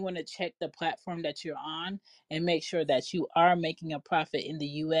 you may want to check the platform that you're on and make sure that you are making a profit in the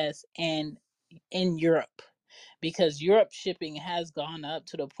US and in Europe, because Europe shipping has gone up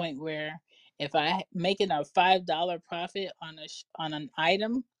to the point where if I making a $5 profit on on an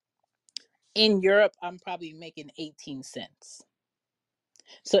item in Europe, I'm probably making 18 cents.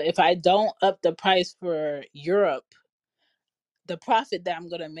 So if I don't up the price for Europe, the profit that I'm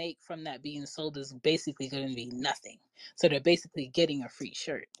going to make from that being sold is basically going to be nothing. So they're basically getting a free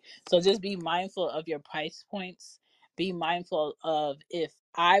shirt. So just be mindful of your price points. Be mindful of, if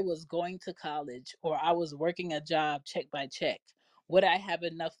I was going to college or I was working a job check by check, would I have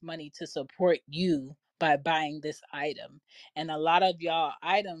enough money to support you by buying this item? And a lot of y'all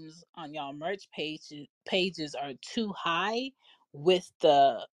items on y'all merch pages are too high with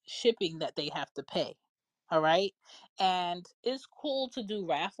the shipping that they have to pay. All right. And it's cool to do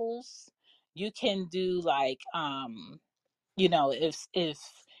raffles. You can do like if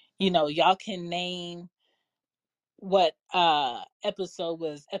y'all can name what episode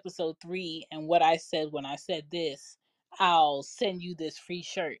was episode 3 and what I said when I said this, I'll send you this free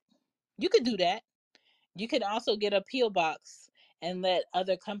shirt. You could do that. You can also get a PO box and let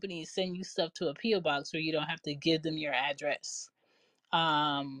other companies send you stuff to a PO box where you don't have to give them your address.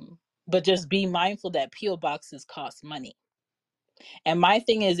 But just be mindful that PO boxes cost money. And my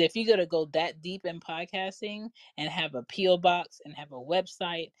thing is, if you're going to go that deep in podcasting and have a PO box and have a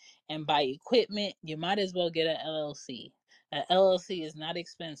website and buy equipment, you might as well get an LLC. An LLC is not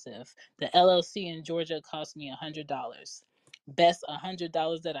expensive. The LLC in Georgia cost me $100. Best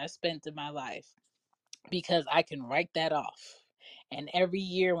 $100 that I spent in my life, because I can write that off. And every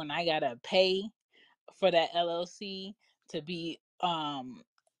year when I gotta pay for that LLC to be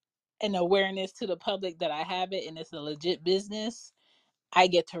an awareness to the public that I have it and it's a legit business, I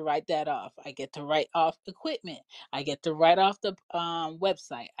get to write that off. I get to write off equipment. I get to write off the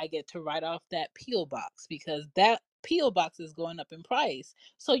website. I get to write off that PO box, because that PO box is going up in price.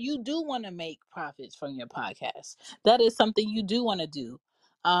 So you do want to make profits from your podcast. That is something you do want to do.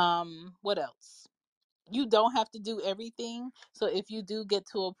 What else? You don't have to do everything. So if you do get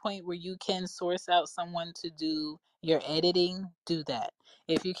to a point where you can source out someone to do your editing, do that.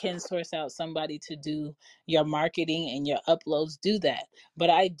 If you can source out somebody to do your marketing and your uploads, do that. But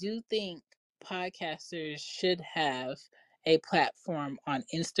I do think podcasters should have a platform on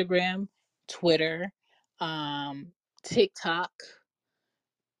Instagram, Twitter, TikTok,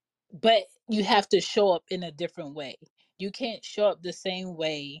 but you have to show up in a different way. You can't show up the same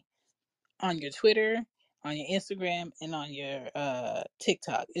way on your Twitter, on your Instagram, and on your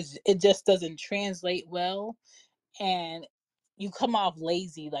TikTok. It just doesn't translate well, and you come off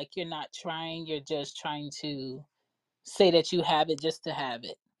lazy, like you're not trying. You're just trying to say that you have it just to have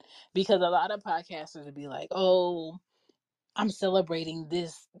it. Because a lot of podcasters would be like, "Oh, I'm celebrating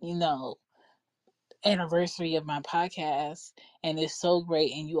this, anniversary of my podcast, and it's so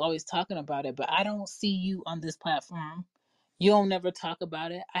great, and you always talking about it, but I don't see you on this platform. You don't never talk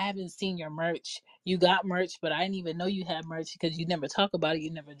about it. I haven't seen your merch. You got merch, but I didn't even know you had merch because you never talk about it.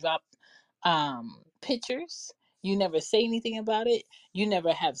 You never drop pictures. You never say anything about it. You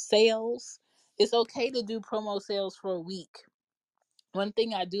never have sales. It's okay to do promo sales for a week. One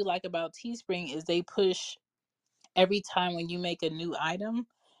thing I do like about Teespring is they push every time when you make a new item.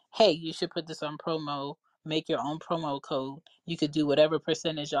 Hey, you should put this on promo. Make your own promo code. You could do whatever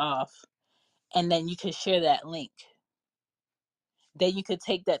percentage off, and then you could share that link. Then you could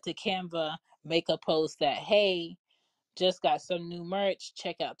take that to Canva, make a post that, hey, just got some new merch.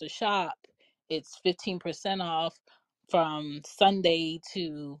 Check out the shop. It's 15% off from Sunday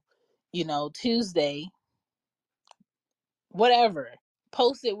to, Tuesday. Whatever.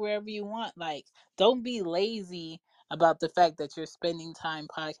 Post it wherever you want. Like, don't be lazy about the fact that you're spending time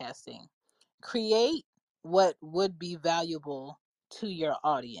podcasting. Create what would be valuable to your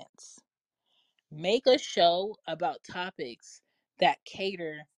audience. Make a show about topics that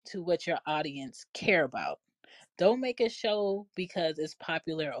cater to what your audience care about. Don't make a show because it's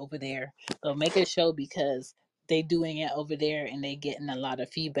popular over there. Don't make a show because they doing it over there and they getting a lot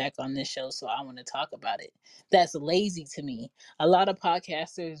of feedback on this show, so I want to talk about it. That's lazy to me. A lot of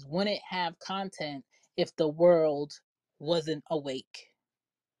podcasters wouldn't have content if the world wasn't awake.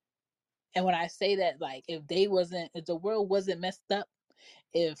 And when I say that, like, if the world wasn't messed up,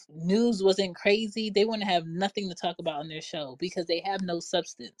 if news wasn't crazy, they wouldn't have nothing to talk about on their show because they have no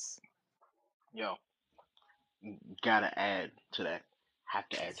substance. Yo, gotta add to that. Have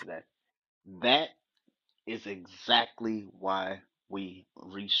to add to that. That is exactly why we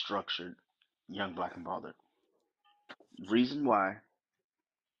restructured Young Black and Bothered. Reason why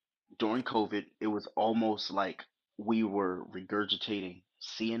during COVID it was almost like we were regurgitating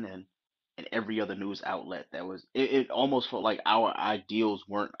CNN and every other news outlet that was it almost felt like our ideals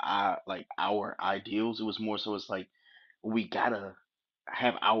weren't our ideals. It was more so it's like we gotta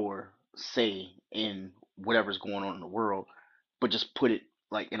have our say in whatever's going on in the world, but just put it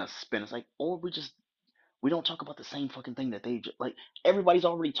like in a spin. It's like, or we don't talk about the same fucking thing that like everybody's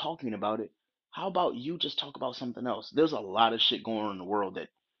already talking about it. How about you just talk about something else? There's a lot of shit going on in the world that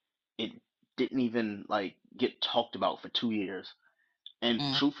it didn't even like get talked about for 2 years. And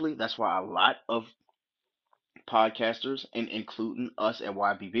Mm. truthfully, that's why a lot of podcasters, and including us at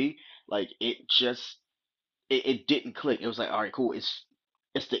YBB, like it didn't click. It was like, all right, cool. It's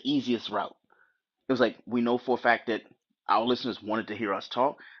the easiest route. It was like we know for a fact that our listeners wanted to hear us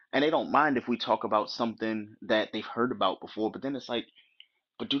talk, and they don't mind if we talk about something that they've heard about before. But then it's like,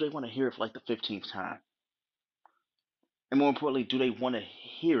 but do they want to hear it for like the 15th time? And more importantly, do they want to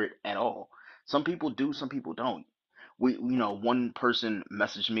hear it at all? Some people do, some people don't. One person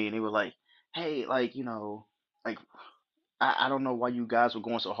messaged me and they were like, "Hey, like, Like, I don't know why you guys were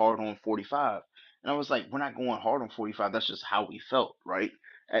going so hard on 45. And I was like, we're not going hard on 45. That's just how we felt, right?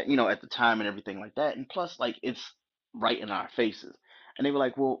 At the time and everything like that. And plus, like, it's right in our faces. And they were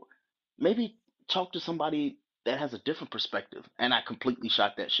like, well, maybe talk to somebody that has a different perspective. And I completely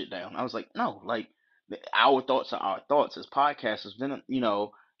shot that shit down. I was like, no, like, our thoughts are our thoughts as podcasters. Then,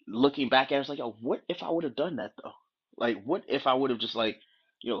 looking back at it, it's like, oh, what if I would have done that though? Like, what if I would have just like,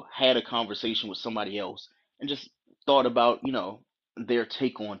 had a conversation with somebody else and just thought about, their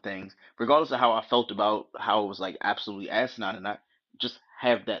take on things, regardless of how I felt about how it was like absolutely asinine, and I just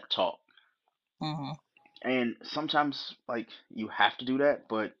have that talk. Mm-hmm. And sometimes like you have to do that,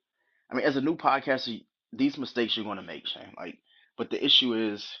 but I mean, as a new podcaster, these mistakes you're going to make, Shane. Like, but the issue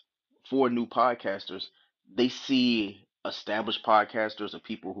is for new podcasters, they see established podcasters or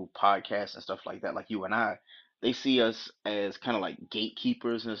people who podcast and stuff like that, like you and I. They see us as kind of like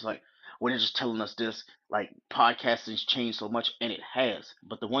gatekeepers, and it's like, well, they're just telling us this. Like, podcasting's changed so much, and it has.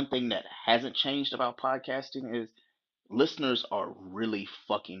 But the one thing that hasn't changed about podcasting is listeners are really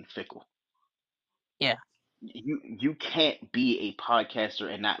fucking fickle. Yeah. You can't be a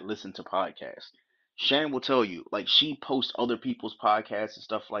podcaster and not listen to podcasts. Shannon will tell you, like, she posts other people's podcasts and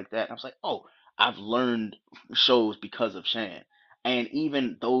stuff like that. And I was like, oh, I've learned shows because of Shannon. And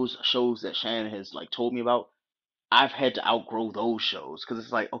even those shows that Shannon has like told me about, I've had to outgrow those shows because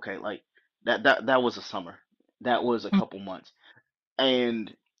it's like, okay, like that was a summer, that was a couple months.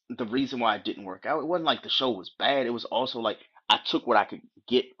 And the reason why it didn't work out, it wasn't like the show was bad. It was also like I took what I could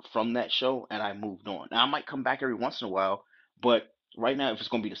get from that show and I moved on. Now I might come back every once in a while, but right now, if it's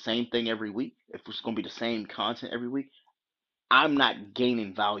going to be the same thing every week, if it's going to be the same content every week, I'm not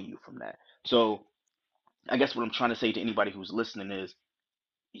gaining value from that. So I guess what I'm trying to say to anybody who's listening is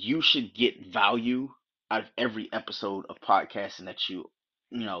you should get value out of every episode of podcasting that you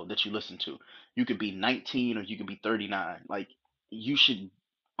listen to. You could be 19 or you could be 39. Like, you should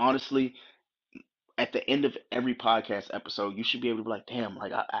honestly, at the end of every podcast episode, you should be able to be like, damn,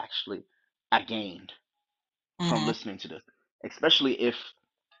 like I gained from Mm-hmm. listening to this. Especially if,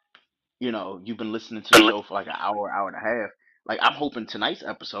 you've been listening to the show for like an hour, hour and a half. Like, I'm hoping tonight's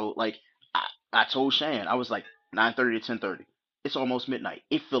episode, like I told Shan, I was like 9:30 to 10:30. It's almost midnight.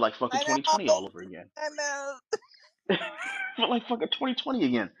 It feel like fucking I 2020 know. all over again. I know. Feel like fucking 2020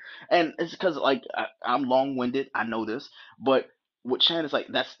 again. And it's because like I'm long winded. I know this, but with Shan is like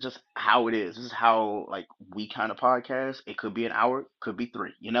that's just how it is. This is how like we kind of podcast. It could be an hour, could be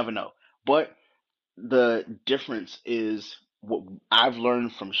three. You never know. But the difference is what I've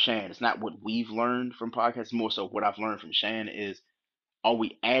learned from Shan. It's not what we've learned from podcasts. More so, what I've learned from Shan is, are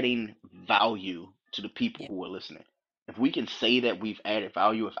we adding value to the people Yeah. who are listening? If we can say that we've added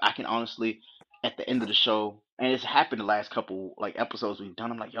value, if I can honestly, at the end of the show, and it's happened the last couple like episodes we've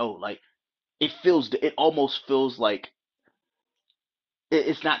done, I'm like, yo, like it almost feels like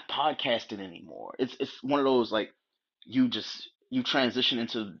it's not podcasting anymore. It's one of those like you transition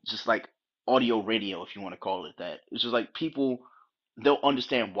into just like audio radio, if you want to call it that. It's just like people, they'll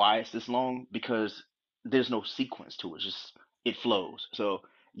understand why it's this long because there's no sequence to it. It's just it flows. So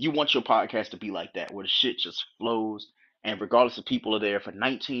you want your podcast to be like that, where the shit just flows, and regardless if people are there for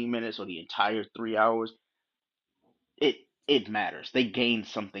 19 minutes or the entire 3 hours, it it matters. They gain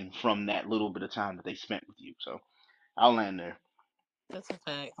something from that little bit of time that they spent with you. So I'll land there. That's a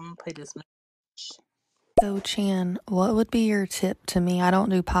fact. I'm gonna play this message. So, Chan, what would be your tip to me? I don't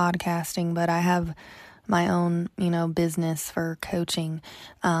do podcasting, but I have my own, business for coaching.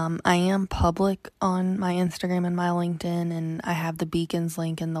 I am public on my Instagram and my LinkedIn, and I have the Beacons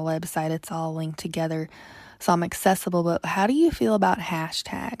link in the website. It's all linked together. So I'm accessible, but how do you feel about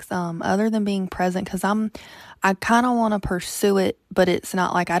hashtags? Other than being present, because I kind of want to pursue it, but it's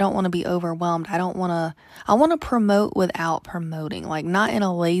not like I don't want to be overwhelmed. I want to promote without promoting, like not in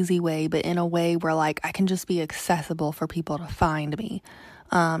a lazy way, but in a way where like I can just be accessible for people to find me.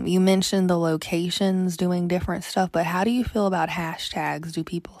 You mentioned the locations doing different stuff, but how do you feel about hashtags? Do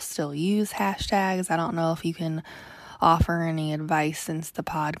people still use hashtags? I don't know if you can offer any advice since the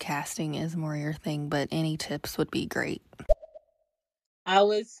podcasting is more your thing, but any tips would be great. I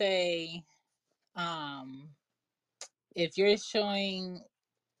would say, um, if you're showing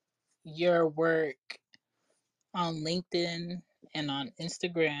your work on LinkedIn and on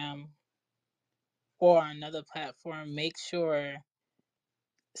Instagram or another platform, make sure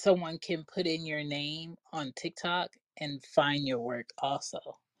someone can put in your name on TikTok and find your work also.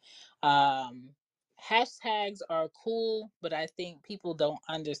 Um, Hashtags are cool, but I think people don't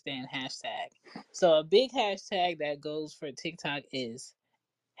understand hashtag. So a big hashtag that goes for TikTok is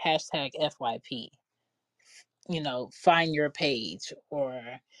hashtag FYP. Find your page, or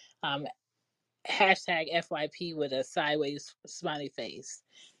um, hashtag FYP with a sideways smiley face.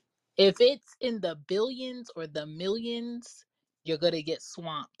 If it's in the billions or the millions, you're going to get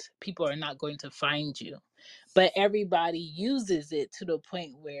swamped. People are not going to find you. But everybody uses it to the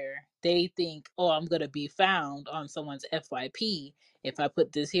point where they think, oh, I'm going to be found on someone's FYP if I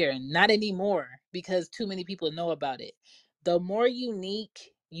put this here. And not anymore, because too many people know about it. The more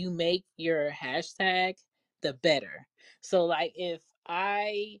unique you make your hashtag, the better. So like if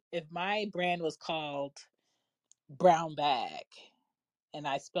my brand was called brown bag and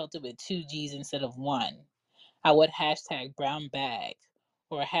I spelt it with two G's instead of one, I would hashtag brown bag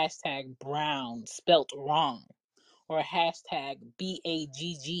or hashtag brown spelt wrong or hashtag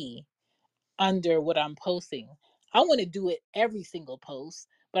BAGG under what I'm posting. I want to do it every single post,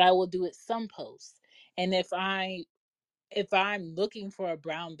 but I will do it some posts. And if I'm looking for a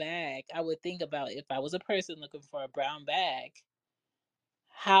brown bag, I would think about, if I was a person looking for a brown bag,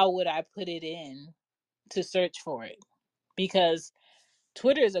 how would I put it in to search for it? Because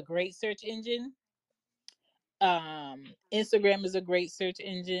Twitter is a great search engine. Instagram is a great search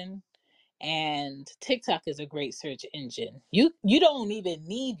engine, and TikTok is a great search engine. You don't even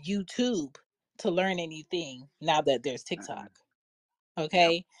need YouTube to learn anything now that there's Mm-hmm. TikTok.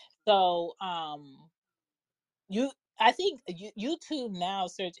 Yep. Okay? So, you I think YouTube now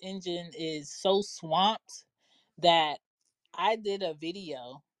search engine is so swamped that I did a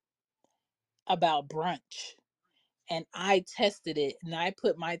video about brunch and I tested it and I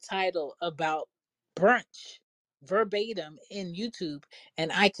put my title about brunch verbatim in YouTube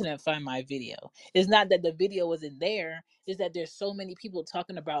and I couldn't find my video. It's not that the video wasn't there, it's that there's so many people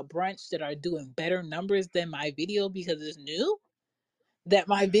talking about brunch that are doing better numbers than my video because it's new, that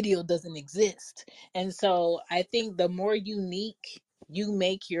my video doesn't exist. And so I think the more unique you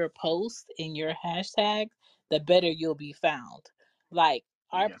make your post in your hashtag, the better you'll be found. Like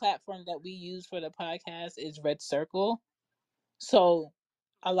our Yeah. platform that we use for the podcast is Red Circle. So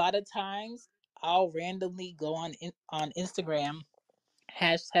a lot of times I'll randomly go on Instagram,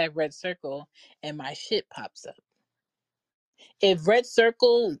 hashtag Red Circle, and my shit pops up. If Red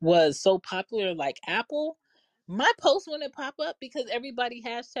Circle was so popular like Apple, my post wouldn't pop up because everybody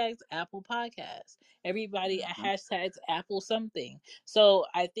hashtags Apple Podcasts. Everybody Mm-hmm. hashtags Apple something. So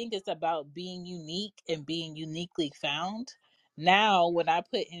I think it's about being unique and being uniquely found. Now, when I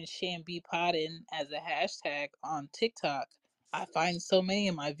put in Shambi Podden as a hashtag on TikTok, I find so many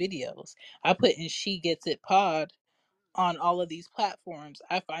of my videos. I put in She Gets It Pod on all of these platforms.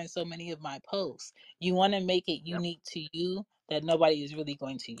 I find so many of my posts. You want to make it Yep. unique to you that nobody is really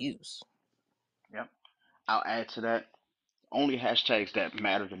going to use. Yep. I'll add to that. Only hashtags that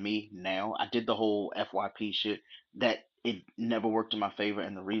matter to me now. I did the whole FYP shit. That it never worked in my favor,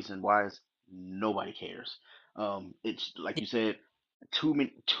 and the reason why is nobody cares. It's like you said, too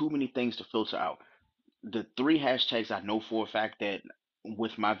many things to filter out. The three hashtags I know for a fact that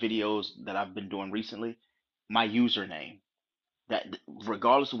with my videos that I've been doing recently, my username, that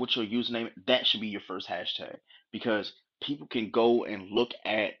regardless of what your username, that should be your first hashtag, because people can go and look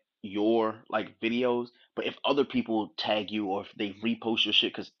at your like videos, but if other people tag you or if they repost your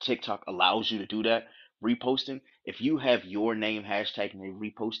shit, because TikTok allows you to do that, reposting, if you have your name hashtag and they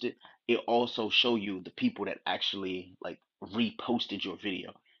repost it, it also show you the people that actually like reposted your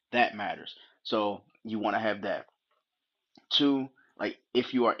video. That matters. So you want to have that. Two, like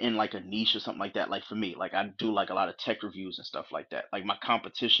if you are in like a niche or something like that, like for me, like I do like a lot of tech reviews and stuff like that. Like my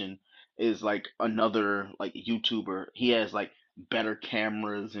competition is like another like YouTuber. He has like better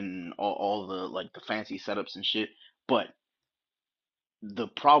cameras and all the like the fancy setups and shit. But the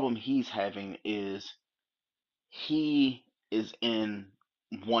problem he's having is he is in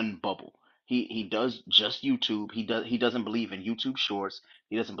one bubble. He does just YouTube. He doesn't believe in YouTube Shorts.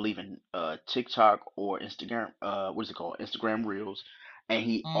 He doesn't believe in TikTok or Instagram. What is it called? Instagram Reels. And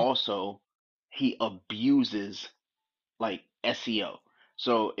Mm, he abuses like SEO.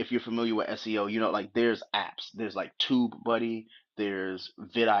 So if you're familiar with SEO, you know like there's apps. There's like TubeBuddy. There's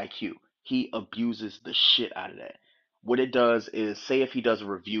vidIQ. He abuses the shit out of that. What it does is, say if he does a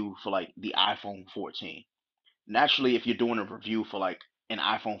review for like the iPhone 14, naturally, if you're doing a review for like an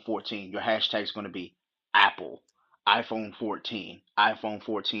iPhone 14, your hashtag is going to be Apple, iPhone 14, iPhone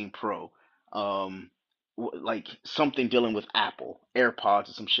 14 Pro, um, like something dealing with Apple, AirPods,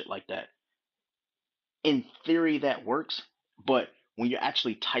 or some shit like that. In theory, that works, but when you're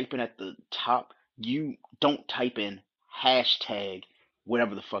actually typing at the top, you don't type in hashtag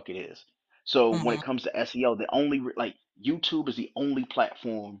whatever the fuck it is. So when mhm, it comes to SEO, the only like YouTube is the only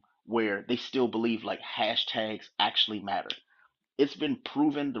platform where they still believe like hashtags actually matter. it's been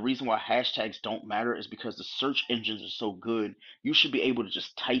proven the reason why hashtags don't matter is because the search engines are so good. You should be able to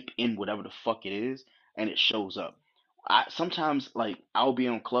just type in whatever the fuck it is and it shows up. I sometimes like I'll be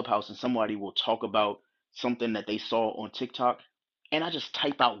on Clubhouse and somebody will talk about something that they saw on TikTok and I just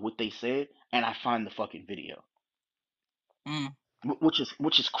type out what they said and I find the fucking video. Mm. Which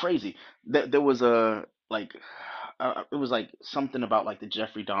is crazy. There was a like it was like something about like the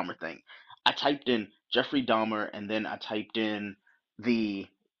Jeffrey Dahmer thing. I typed in Jeffrey Dahmer and then I typed in the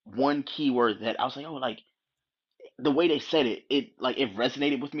one keyword that I was like, oh, like the way they said it, it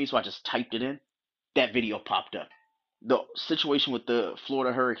resonated with me, so I just typed it in. That video popped up. The situation with the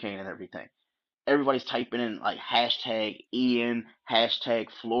Florida hurricane and everything. Everybody's typing in like hashtag Ian, hashtag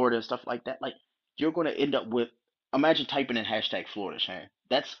Florida, stuff like that. Like you're gonna end up with imagine typing in hashtag Florida, Shane.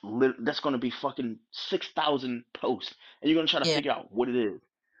 That's gonna be fucking 6,000 posts, and you're gonna try to Yeah. figure out what it is.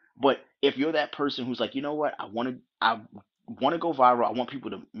 But if you're that person who's like, you know what, I want to go viral. I want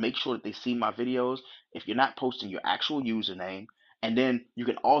people to make sure that they see my videos. If you're not posting your actual username, and then you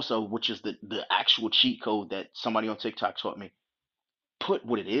can also, which is the actual cheat code that somebody on TikTok taught me, put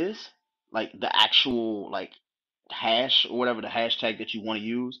what it is, like the actual like hash or whatever the hashtag that you want to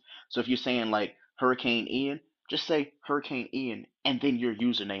use. So if you're saying like Hurricane Ian, just say Hurricane Ian and then your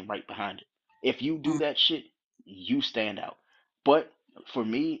username right behind it. If you do Mm. that shit, you stand out. But for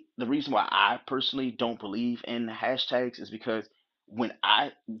me, the reason why I personally don't believe in hashtags is because when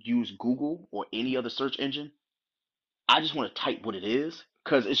I use Google or any other search engine, I just want to type what it is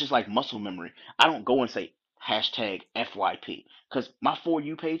because it's just like muscle memory. I don't go and say hashtag FYP because my For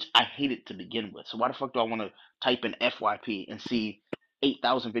You page, I hate it to begin with. So why the fuck do I want to type in FYP and see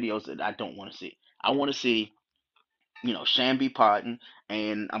 8,000 videos that I don't want to see? I want to see Shambi Podden,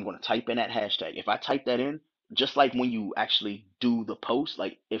 and I'm going to type in that hashtag. If I type that in, just like when you actually do the post,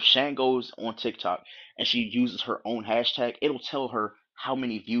 like if Shan goes on TikTok and she uses her own hashtag, it'll tell her how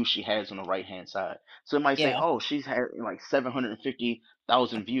many views she has on the right hand side. So it might say, Yeah. oh, she's had like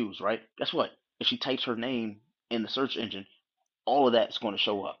 750,000 views, right? Guess what? If she types her name in the search engine, all of that's going to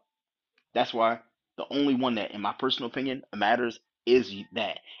show up. That's why the only one that, in my personal opinion, matters is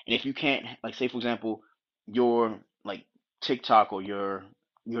that. And if you can't, like, say for example, your like TikTok or your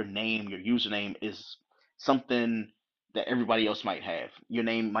name, your username is something that everybody else might have. Your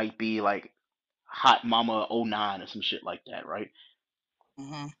name might be like Hot Mama '09 or some shit like that, right?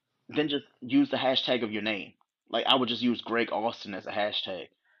 Hmm. Then just use the hashtag of your name. Like I would just use Greg Austin as a hashtag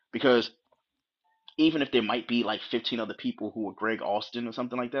because even if there might be like 15 other people who are Greg Austin or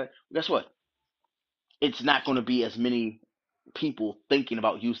something like that, guess what? It's not going to be as many people thinking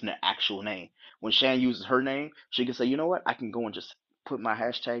about using their actual name. When Shan uses her name, she can say, you know what? I can go and just put my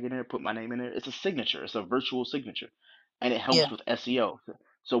hashtag in there, put my name in there. It's a signature, it's a virtual signature, and it Yeah. helps with SEO.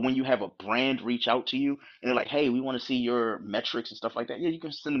 So when you have a brand reach out to you and they're like, hey, we want to see your metrics and stuff like that, yeah, you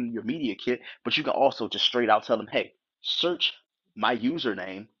can send them your media kit, but you can also just straight out tell them, hey, search my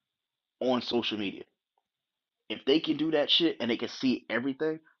username on social media. If they can do that shit and they can see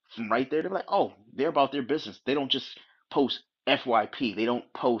everything from right there, they're like, oh, they're about their business. They don't just post FYP. They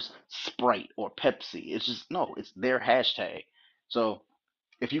don't post Sprite or Pepsi. It's just no, it's their hashtag. So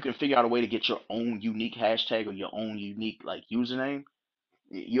if you can figure out a way to get your own unique hashtag or your own unique like username,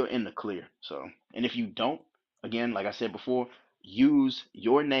 you're in the clear. So, and if you don't, again, like I said before, use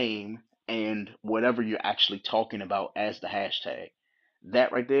your name and whatever you're actually talking about as the hashtag.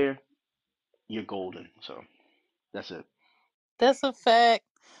 That right there, you're golden. So that's it. That's a fact.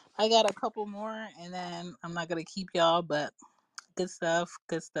 I got a couple more, and then I'm not gonna keep y'all, but good stuff.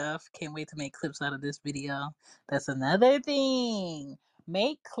 Good stuff. Can't wait to make clips out of this video. That's another thing.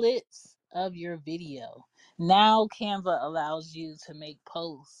 Make clips of your video. Now Canva allows you to make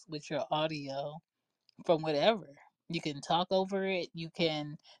posts with your audio from whatever. You can talk over it. You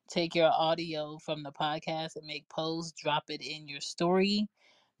can take your audio from the podcast and make posts, drop it in your story,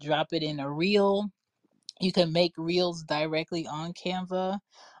 drop it in a reel. You can make reels directly on Canva.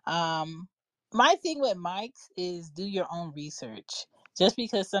 My thing with mics is do your own research. Just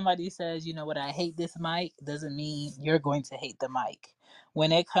because somebody says, you know what, I hate this mic, doesn't mean you're going to hate the mic.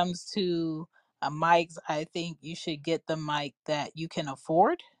 When it comes to mics, I think you should get the mic that you can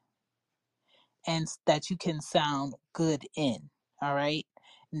afford and that you can sound good in. All right.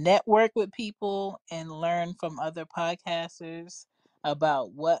 Network with people and learn from other podcasters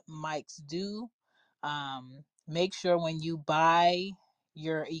about what mics do. Make sure when you buy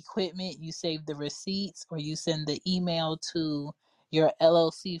your equipment, you save the receipts or you send the email to your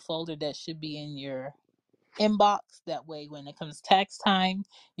LLC folder that should be in your inbox. That way, when it comes tax time,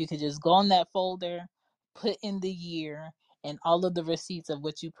 you can just go on that folder, put in the year, and all of the receipts of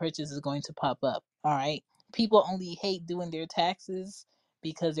what you purchased is going to pop up. All right. People only hate doing their taxes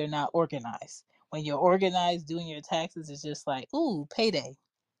because they're not organized. When you're organized, doing your taxes is just like, ooh, payday.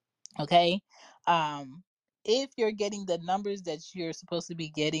 Okay. Um, if you're getting the numbers that you're supposed to be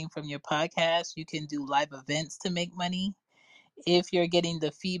getting from your podcast, you can do live events to make money. If you're getting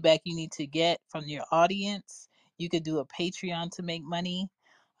the feedback you need to get from your audience, you could do a Patreon to make money.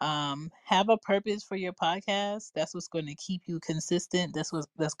 Have a purpose for your podcast. That's what's going to keep you consistent.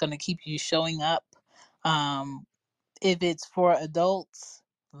 That's going to keep you showing up. Um, if it's for adults,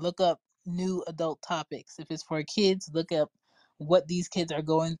 look up new adult topics. If it's for kids, look up what these kids are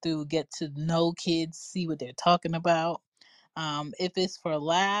going through. Get to know kids, see what they're talking about. If it's for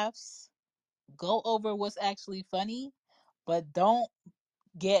laughs, go over what's actually funny, but don't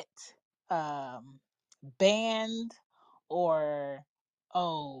get um, banned or,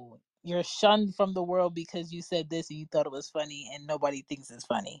 oh, you're shunned from the world because you said this and you thought it was funny and nobody thinks it's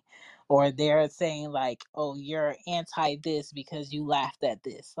funny. Or they're saying, like, oh, you're anti this because you laughed at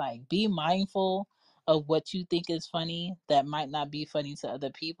this. Like, be mindful of what you think is funny that might not be funny to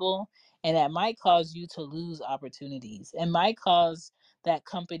other people. And that might cause you to lose opportunities. It might cause that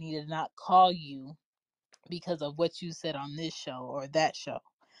company to not call you because of what you said on this show or that show.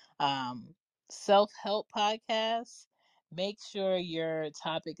 um, Self-help podcasts, make sure your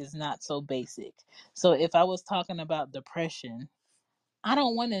topic is not so basic. So if I was talking about depression, I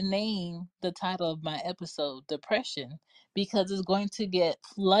don't want to name the title of my episode depression because it's going to get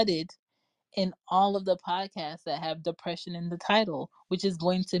flooded in all of the podcasts that have depression in the title, which is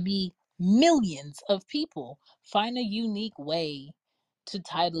going to be millions of people. Find a unique way to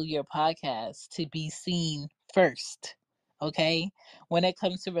title your podcast to be seen first. Okay? When it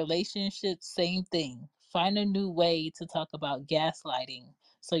comes to relationships, same thing. Find a new way to talk about gaslighting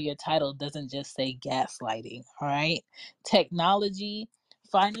so your title doesn't just say gaslighting. All right? Technology,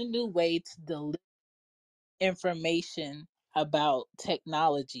 find a new way to deliver information about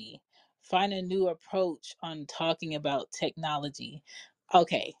technology. Find a new approach on talking about technology.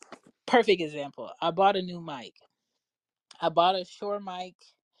 Okay, perfect example. I bought a new mic. I bought a Shure mic,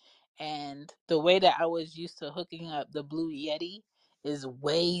 and the way that I was used to hooking up the Blue Yeti is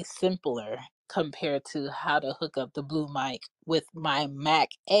way simpler compared to how to hook up the Blue mic with my Mac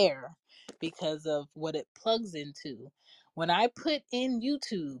Air because of what it plugs into. When I put in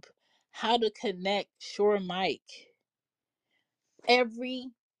YouTube how to connect Shure mic, every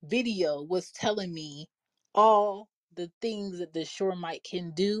video was telling me all the things that the Shure mic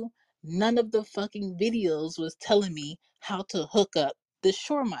can do. None of the fucking videos was telling me how to hook up the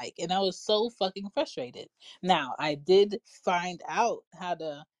Shure mic, and I was so fucking frustrated. Now, I did find out how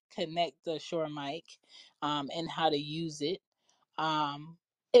to connect the Shure mic, and how to use it, um,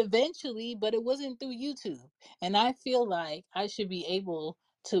 eventually, but it wasn't through YouTube. And I feel like I should be able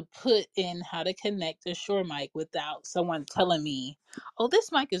to put in how to connect a Shure mic without someone telling me, oh,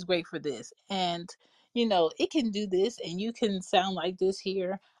 this mic is great for this. And, it can do this and you can sound like this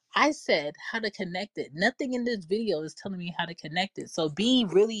here. I said how to connect it. Nothing in this video is telling me how to connect it. So be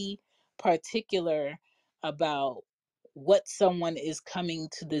really particular about what someone is coming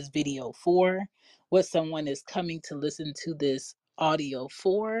to this video for, what someone is coming to listen to this audio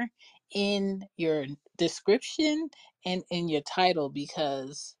for in your description and in your title,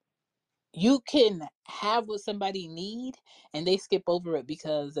 because you can have what somebody need and they skip over it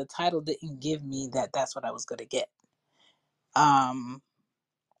because the title didn't give me that's what I was going to get.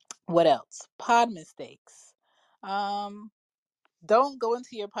 What else? Pod mistakes. Don't go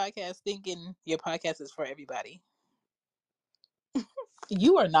into your podcast thinking your podcast is for everybody.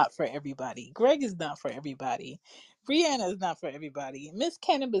 You are not for everybody. Greg is not for everybody. Brianna is not for everybody. Miss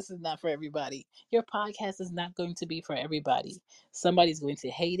Cannabis is not for everybody. Your podcast is not going to be for everybody. Somebody's going to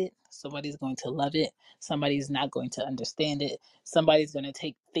hate it. Somebody's going to love it. Somebody's not going to understand it. Somebody's going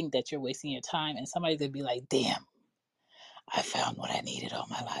to think that you're wasting your time, and somebody's going to be like, "Damn, I found what I needed all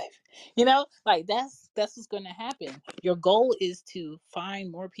my life." Like that's what's going to happen. Your goal is to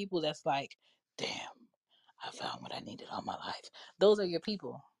find more people that's like, "Damn, I found what I needed all my life." Those are your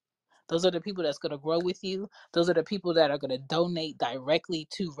people. Those are the people that's going to grow with you. Those are the people that are going to donate directly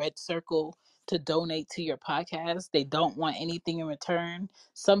to Red Circle to donate to your podcast. They don't want anything in return.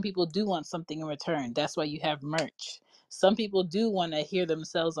 Some people do want something in return. That's why you have merch. Some people do want to hear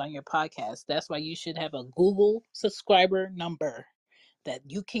themselves on your podcast. That's why you should have a Google subscriber number that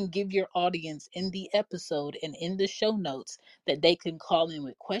you can give your audience in the episode and in the show notes, that they can call in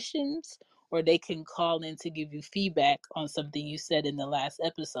with questions or they can call in to give you feedback on something you said in the last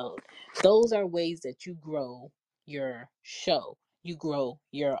episode. Those are ways that you grow your show. You grow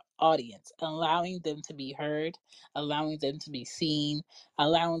your audience, allowing them to be heard, allowing them to be seen,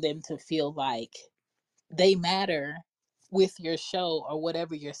 allowing them to feel like they matter with your show or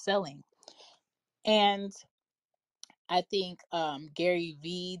whatever you're selling. And I think Gary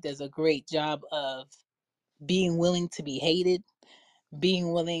Vee does a great job of being willing to be hated,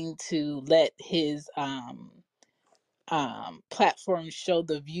 being willing to let his platform show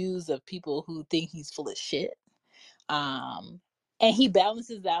the views of people who think he's full of shit. Um, and he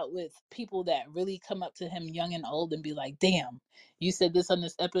balances out with people that really come up to him young and old and be like, damn, you said this on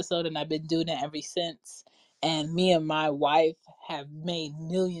this episode and I've been doing it ever since. And me and my wife have made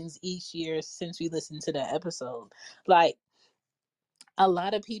millions each year since we listened to that episode. Like, a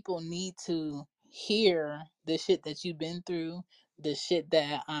lot of people need to hear the shit that you've been through, the shit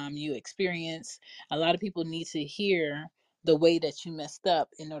that you experience. A lot of people need to hear the way that you messed up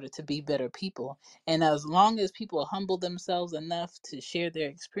in order to be better people. And as long as people humble themselves enough to share their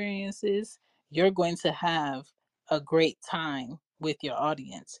experiences, you're going to have a great time with your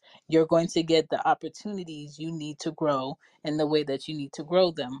audience. You're going to get the opportunities you need to grow in the way that you need to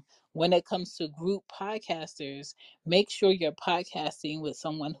grow them. When it comes to group podcasters, make sure you're podcasting with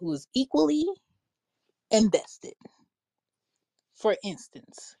someone who is equally invested. For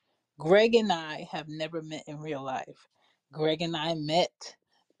instance, Greg and I have never met in real life. Greg and I met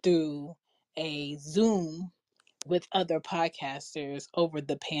through a Zoom with other podcasters over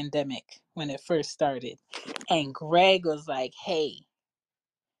the pandemic when it first started. And Greg was like, hey,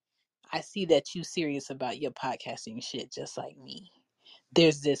 I see that you serious about your podcasting shit just like me.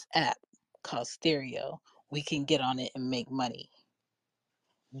 There's this app called Stereo. We can get on it and make money.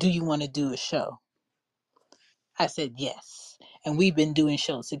 Do you want to do a show? I said yes. And we've been doing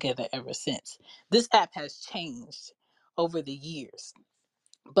shows together ever since. This app has changed over the years,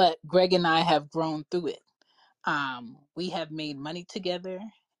 but Greg and I have grown through it. We have made money together,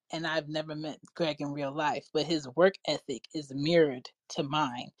 and I've never met Greg in real life, but his work ethic is mirrored to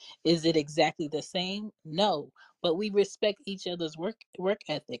mine. Is it exactly the same? No, but we respect each other's work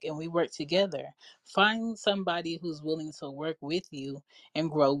ethic and we work together. Find somebody who's willing to work with you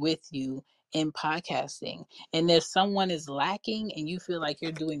and grow with you in podcasting. And if someone is lacking and you feel like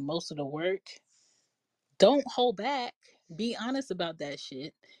you're doing most of the work, don't hold back. Be honest about that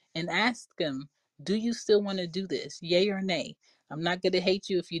shit and ask them, do you still want to do this? Yay or nay? I'm not going to hate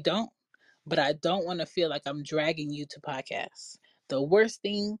you if you don't, but I don't want to feel like I'm dragging you to podcasts. The worst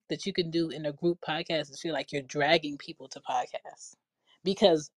thing that you can do in a group podcast is feel like you're dragging people to podcasts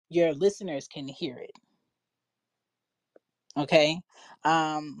because your listeners can hear it. Okay?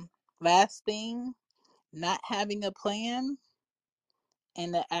 Last thing, not having a plan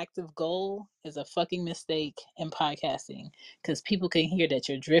and the active goal is a fucking mistake in podcasting because people can hear that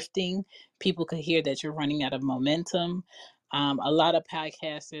you're drifting. People can hear that you're running out of momentum. A lot of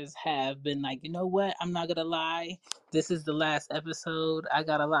podcasters have been like, you know what? I'm not going to lie. This is the last episode. I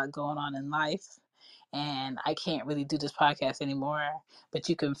got a lot going on in life and I can't really do this podcast anymore. But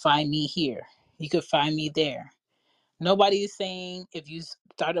you can find me here. You can find me there. Nobody is saying if you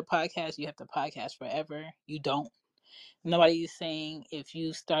start a podcast, you have to podcast forever. You don't. Nobody is saying if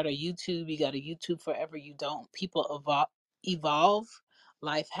you start a YouTube, you got a YouTube forever. You don't. People evolve.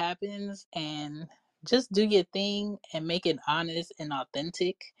 Life happens, and just do your thing and make it honest and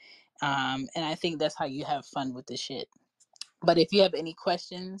authentic. And I think that's how you have fun with the shit. But if you have any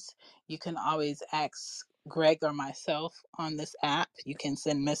questions, you can always ask Greg or myself on this app. You can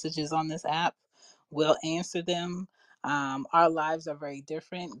send messages on this app. We'll answer them. Our lives are very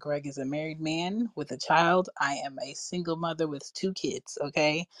different. Greg is a married man with a child. I am a single mother with 2 kids.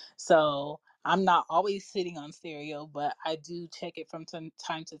 Okay. So I'm not always sitting on Stereo, but I do check it from time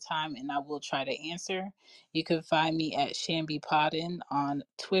to time and I will try to answer. You can find me at Shambi Podden on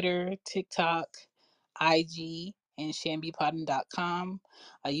Twitter, TikTok, IG, and shambipodden.com.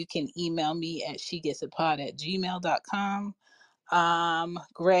 You can email me at shegetsitpod@gmail.com.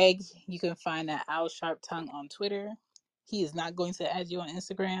 Greg, you can find at Al Sharp Tongue on Twitter. He is not going to add you on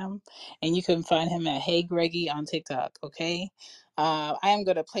Instagram. And you can find him at Hey Greggy on TikTok, okay? I am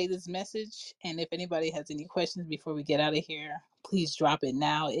going to play this message. And if anybody has any questions before we get out of here, please drop it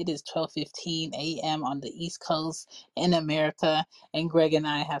now. It is 12:15 a.m. on the East Coast in America. And Greg and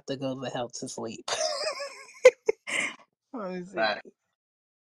I have to go the hell to sleep. Let me see. Fact.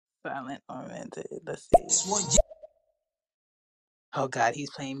 Silent oriented. Let's see. Oh God,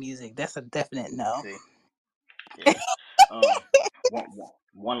 he's playing music. That's a definite no. See, yeah. Um,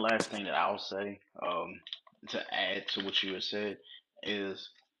 one last thing that I'll say, to add to what you have said is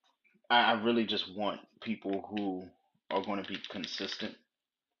I really just want people who are going to be consistent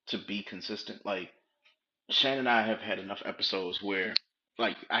to be consistent. Like Shannon and I have had enough episodes where,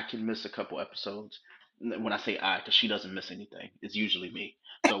 like, I can miss a couple episodes. When I say I, because she doesn't miss anything, it's usually me.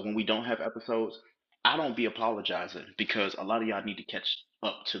 So when we don't have episodes, I don't be apologizing because a lot of y'all need to catch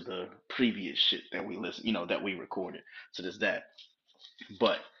up to the previous shit that we listen, that we recorded. So there's that.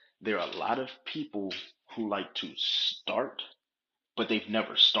 But there are a lot of people who like to start, but they've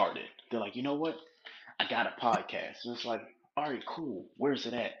never started. They're like, you know what? I got a podcast. And it's like, all right, cool. Where's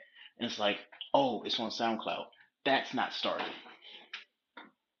it at? And it's like, oh, it's on SoundCloud. That's not starting.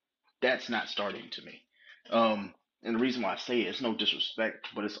 That's not starting to me. And the reason why I say it's no disrespect,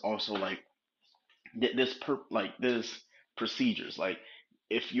 but it's also like this procedures. Like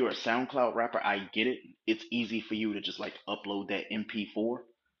if you're a SoundCloud rapper, I get it. It's easy for you to just like upload that MP4.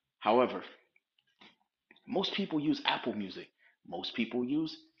 However, most people use Apple Music. Most people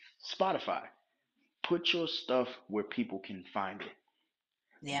use Spotify. Put your stuff where people can find it.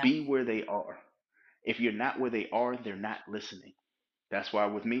 Yeah. Be where they are. If you're not where they are, they're not listening. That's why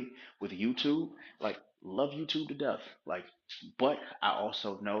with me, with YouTube, like love YouTube to death. Like, but I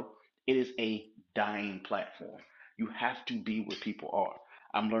also know it is a dying platform. You have to be where people are.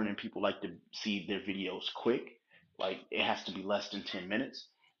 I'm learning people like to see their videos quick. Like it has to be less than 10 minutes,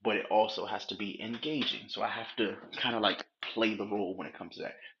 but it also has to be engaging. So I have to kind of like play the role when it comes to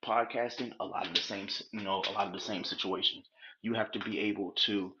that. Podcasting, a lot of the same, a lot of the same situations. You have to be able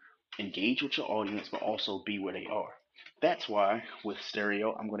to engage with your audience, but also be where they are. That's why with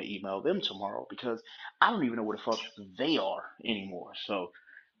Stereo, I'm going to email them tomorrow because I don't even know where the fuck they are anymore. So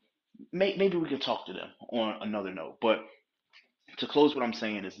maybe we can talk to them on another note. But to close, what I'm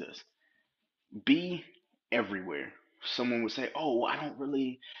saying is this: be everywhere. Someone would say, "Oh, I don't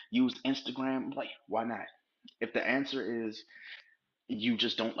really use Instagram." I'm like, why not? If the answer is you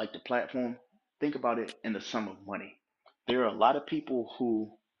just don't like the platform, think about it in the sum of money. There are a lot of people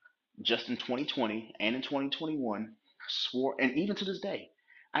who just in 2020 and in 2021 swore, and even to this day,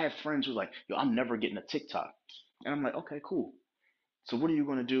 I have friends who are like, yo, I'm never getting a TikTok. And I'm like, okay, cool. So what are you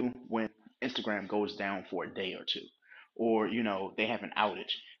going to do when Instagram goes down for a day or two? Or, they have an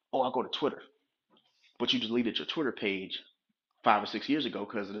outage. Oh, I'll go to Twitter. But you deleted your Twitter page 5 or 6 years ago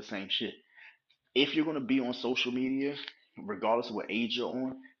because of the same shit. If you're going to be on social media, regardless of what age you're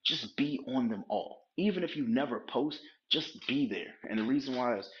on, just be on them all. Even if you never post, just be there. And the reason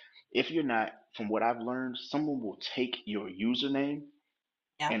why is if you're not, from what I've learned, someone will take your username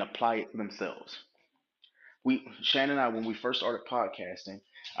Yeah. and apply it to themselves. Shannon and I, when we first started podcasting,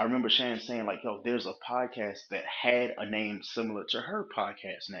 I remember Shannon saying like, "Yo, there's a podcast that had a name similar to her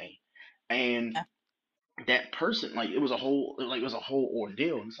podcast name," and Yeah. that person, like it was a whole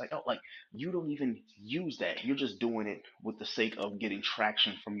ordeal. And it's like, oh, like you don't even use that. You're just doing it with the sake of getting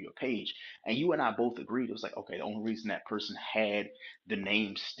traction from your page. And you and I both agreed it was like, okay, the only reason that person had the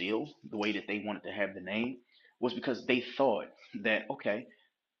name still the way that they wanted to have the name was because they thought that, okay,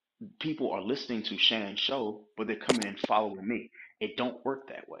 people are listening to Shannon's show, but they're coming and following me. It don't work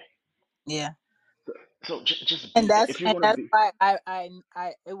that way. Yeah. So just And be that. that's If you're and gonna that's be, why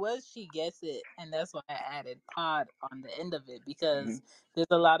I it was She Gets It, and that's why I added pod on the end of it, because Mhm. there's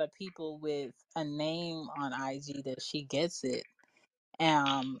a lot of people with a name on IG that She Gets It.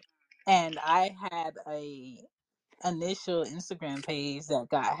 Um and I had a initial Instagram page that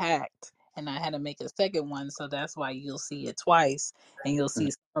got hacked, and I had to make a second one, so that's why you'll see it twice, and you'll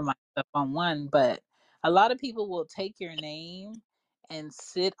see some of my stuff on one. But a lot of people will take your name and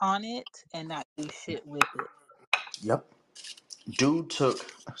sit on it and not do shit with it. Yep. Dude took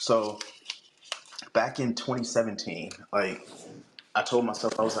so back in 2017, like I told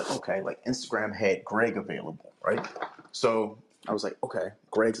myself, I was like, okay, like Instagram had Greg available, right? So I was like, okay,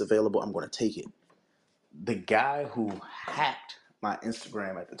 Greg's available. I'm going to take it. The guy who hacked my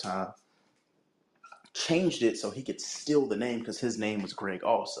Instagram at the time changed it so he could steal the name because his name was Greg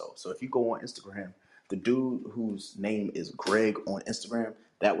also. So if you go on Instagram, the dude whose name is Greg on Instagram,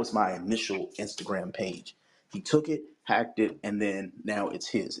 that was my initial Instagram page. He took it, hacked it, and then now it's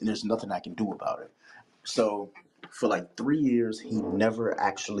his, and there's nothing I can do about it. So for like 3 years, he never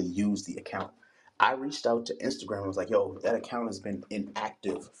actually used the account. I reached out to Instagram and was like, yo, that account has been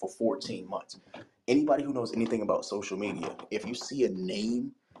inactive for 14 months. Anybody who knows anything about social media, if you see a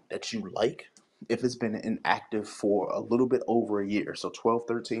name that you like, if it's been inactive for a little bit over a year, so 12,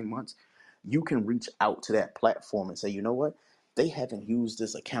 13 months, you can reach out to that platform and say, you know what? They haven't used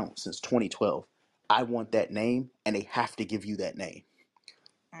this account since 2012. I want that name, and they have to give you that name.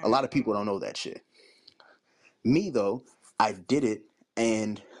 A Mm. lot of people don't know that shit. Me, though, I did it,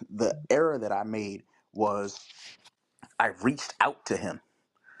 and the error that I made was I reached out to him.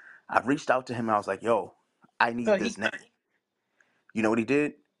 I reached out to him, and I was like, yo, I So need he this name. You know what he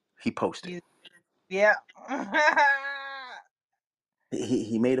did? He posted. you yeah.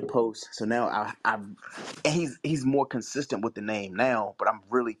 He made a post, so now I and he's more consistent with the name now, but I'm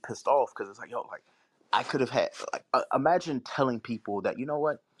really pissed off because it's like, yo, like I could have had like imagine telling people that, you know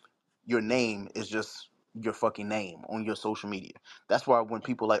what, your name is just your fucking name on your social media. That's why when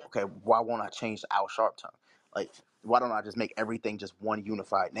people like, okay, why won't I change to Al Sharpton? Like, why don't I just make everything just one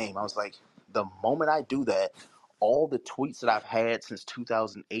unified name? I was like, the moment I do that, all the tweets that I've had since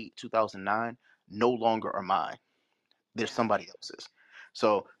 2008, 2009 no longer are mine. They're somebody else's.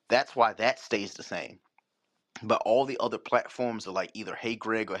 So that's why that stays the same. But all the other platforms are like either Hey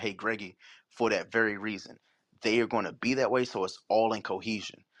Greg or Hey Greggy for that very reason. They are going to be that way, so it's all in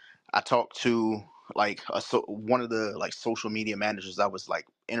cohesion. I talked to like one of the like social media managers I was like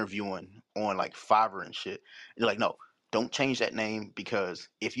interviewing on like Fiverr and shit. They're like, no, don't change that name because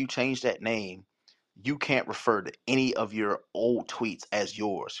if you change that name, you can't refer to any of your old tweets as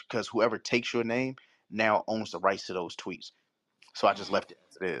yours because whoever takes your name now owns the rights to those tweets. So I just left it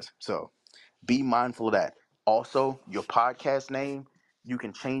as it is. So be mindful of that. Also, your podcast name, you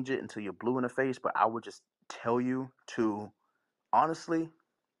can change it until you're blue in the face, but I would just tell you to honestly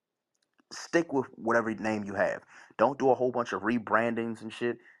stick with whatever name you have. Don't do a whole bunch of rebrandings and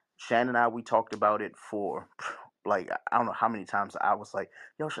shit. Shannon and I, we talked about it for like I don't know how many times I was like,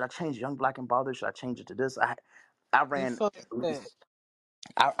 yo, should I change Young Black and Bothered? Should I change it to this? I You ran full at good. least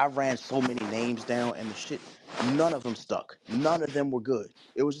I ran so many names down and the shit, none of them stuck. None of them were good.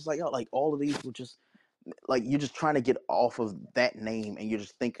 It was just like, yo, like all of these were just like you're just trying to get off of that name and you're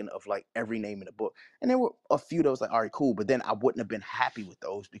just thinking of like every name in the book. And there were a few that was like, all right, cool. But then I wouldn't have been happy with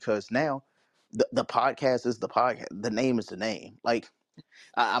those because now the podcast is the podcast. The name is the name. Like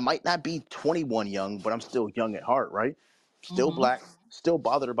I might not be 21 young, but I'm still young at heart, right? Still Mm-hmm. black, still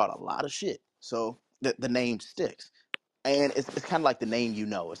bothered about a lot of shit. So the name sticks. And it's kind of like the name, you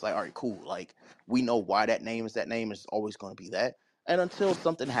know. It's like, all right, cool. Like, we know why that name is that name. It's always going to be that. And until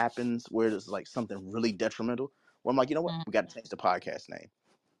something happens where there's like something really detrimental, where I'm like, you know what? We got to change the podcast name.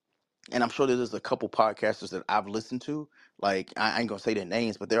 And I'm sure that there's a couple podcasters that I've listened to. Like, I ain't going to say their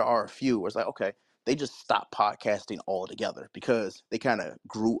names, but there are a few where it's like, okay, they just stopped podcasting altogether because they kind of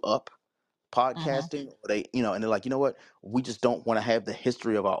grew up Mm-hmm. podcasting. Or they, you know, and they're like, you know what? We just don't want to have the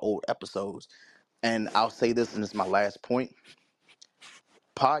history of our old episodes. And I'll say this, and this is my last point,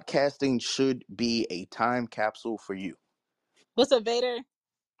 podcasting should be a time capsule for you. What's up, Vader?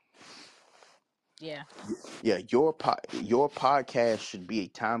 Yeah. Yeah, your podcast should be a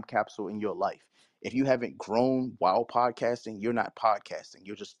time capsule in your life. If you haven't grown while podcasting, you're not podcasting.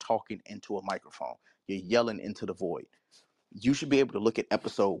 You're just talking into a microphone. You're yelling into the void. You should be able to look at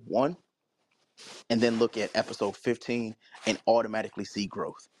episode 1 and then look at episode 15 and automatically see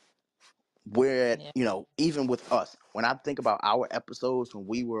growth. We're at, Yeah. you know, even with us, when I think about our episodes when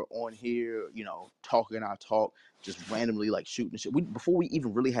we were on here, you know, talking our talk, just randomly like shooting shit. Before we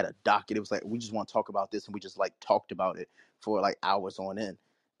even really had a docket, it was like we just want to talk about this and we just like talked about it for like hours on end.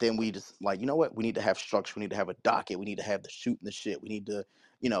 Then we just like, you know what? We need to have structure. We need to have a docket. We need to have the shooting the shit. We need to,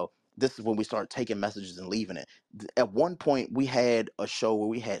 you know, this is when we start taking messages and leaving it. At one point, we had a show where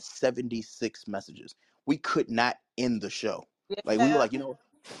we had 76 messages. We could not end the show. Like we were Yeah. like, you know,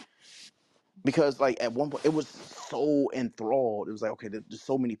 because like at one point it was so enthralled. It was like, okay, there's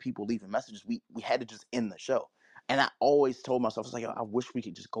so many people leaving messages. We had to just end the show. And I always told myself, I was like, I wish we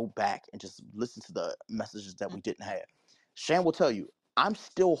could just go back and just listen to the messages that we didn't have. Shan will tell you, I'm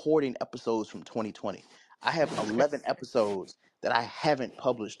still hoarding episodes from 2020. I have 11 episodes that I haven't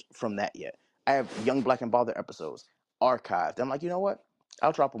published from that yet. I have Young Black and Bother episodes archived. I'm like, you know what?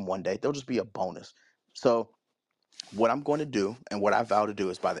 I'll drop them one day. They'll just be a bonus. So what I'm going to do and what I vow to do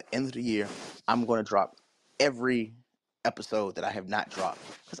is by the end of the year, I'm going to drop every episode that I have not dropped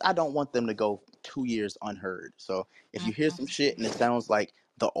because I don't want them to go 2 years unheard. So if you hear Mhm. some shit and it sounds like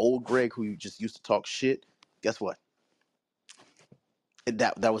the old Greg who just used to talk shit, guess what?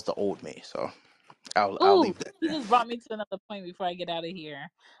 That was the old me. So I'll Ooh, leave that you there. just brought me to another point before I get out of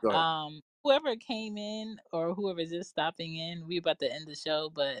here. Go ahead. Whoever came in or whoever's just stopping in, we about to end the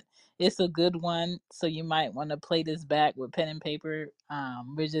show, but it's a good one, so you might want to play this back with pen and paper.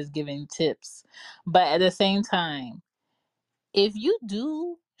 We're just giving tips, but at the same time, if you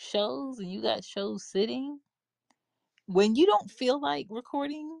do shows and you got shows sitting, when you don't feel like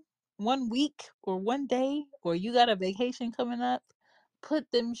recording one week or one day or you got a vacation coming up, put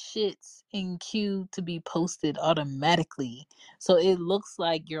them shits in queue to be posted automatically, so it looks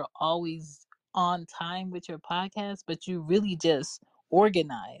like you're always on time with your podcast, but you really just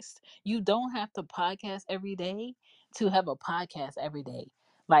organized. You don't have to podcast every day to have a podcast every day.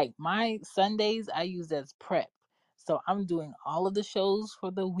 Like my Sundays I use as prep, so I'm doing all of the shows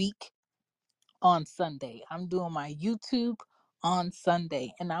for the week on Sunday. I'm doing my YouTube on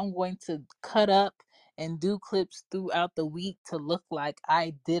Sunday, and I'm going to cut up and do clips throughout the week to look like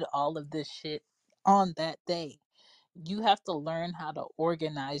I did all of this shit on that day. You have to learn how to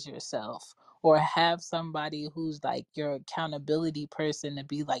organize yourself, or have somebody who's like your accountability person to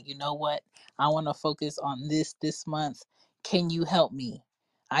be like, you know what, I want to focus on this month. Can you help me?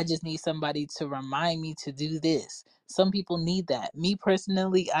 I just need somebody to remind me to do this. Some people need that. Me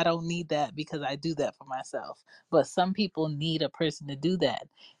personally, I don't need that because I do that for myself. But some people need a person to do that.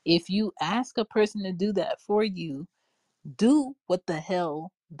 If you ask a person to do that for you, do what the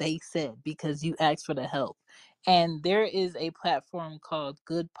hell they said because you asked for the help. And there is a platform called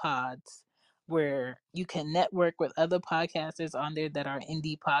Good Pods where you can network with other podcasters on there that are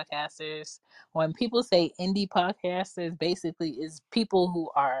indie podcasters. When people say indie podcasters, basically is people who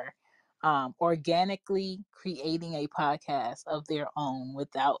are organically creating a podcast of their own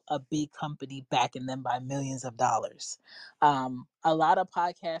without a big company backing them by millions of dollars. A lot of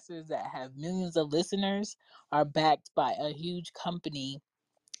podcasters that have millions of listeners are backed by a huge company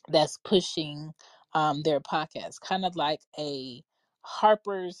that's pushing their podcast, kind of like a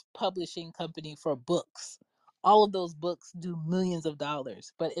Harper's publishing company for books. All of those books do millions of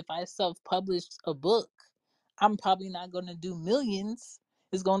dollars. But if I self-publish a book, I'm probably not going to do millions.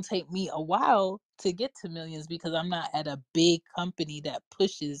 It's going to take me a while to get to millions because I'm not at a big company that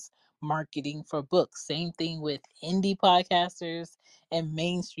pushes marketing for books. Same thing with indie podcasters and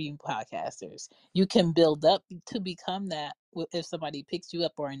mainstream podcasters. You can build up to become that if somebody picks you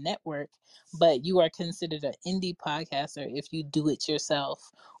up or a network, but you are considered an indie podcaster if you do it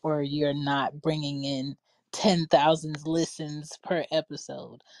yourself or you're not bringing in 10,000 listens per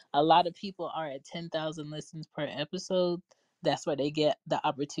episode. A lot of people are at 10,000 listens per episode. That's where they get the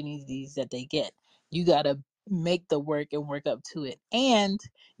opportunities that they get. You got to make the work and work up to it. And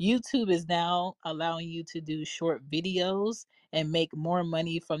YouTube is now allowing you to do short videos and make more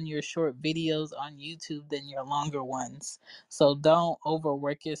money from your short videos on YouTube than your longer ones. So don't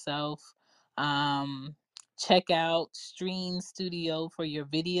overwork yourself. Check out Stream Studio for your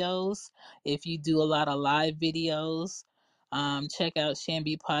videos. If you do a lot of live videos, check out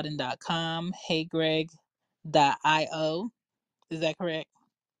shambypodden.com, heygreg.io. Is that correct?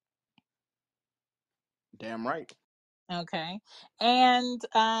 Damn right. Okay. And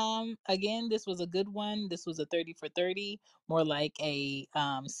again, this was a good one. This was a 30 for 30, more like a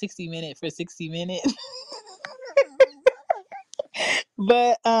 60 minute for 60 minutes.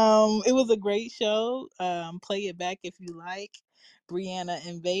 But it was a great show. Play it back if you like. Brianna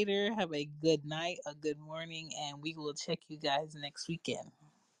and Vader, have a good night, a good morning, and we will check you guys next weekend.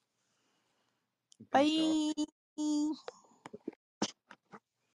 Peace, y'all. Bye.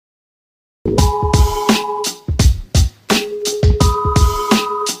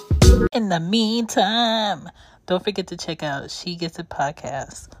 In the meantime, don't forget to check out She Gets It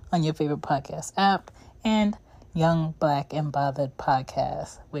Podcast on your favorite podcast app and Young Black and Bothered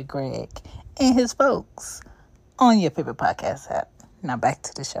Podcast with Greg and his folks on your favorite podcast app. Now back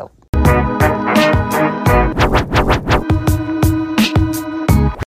to the show.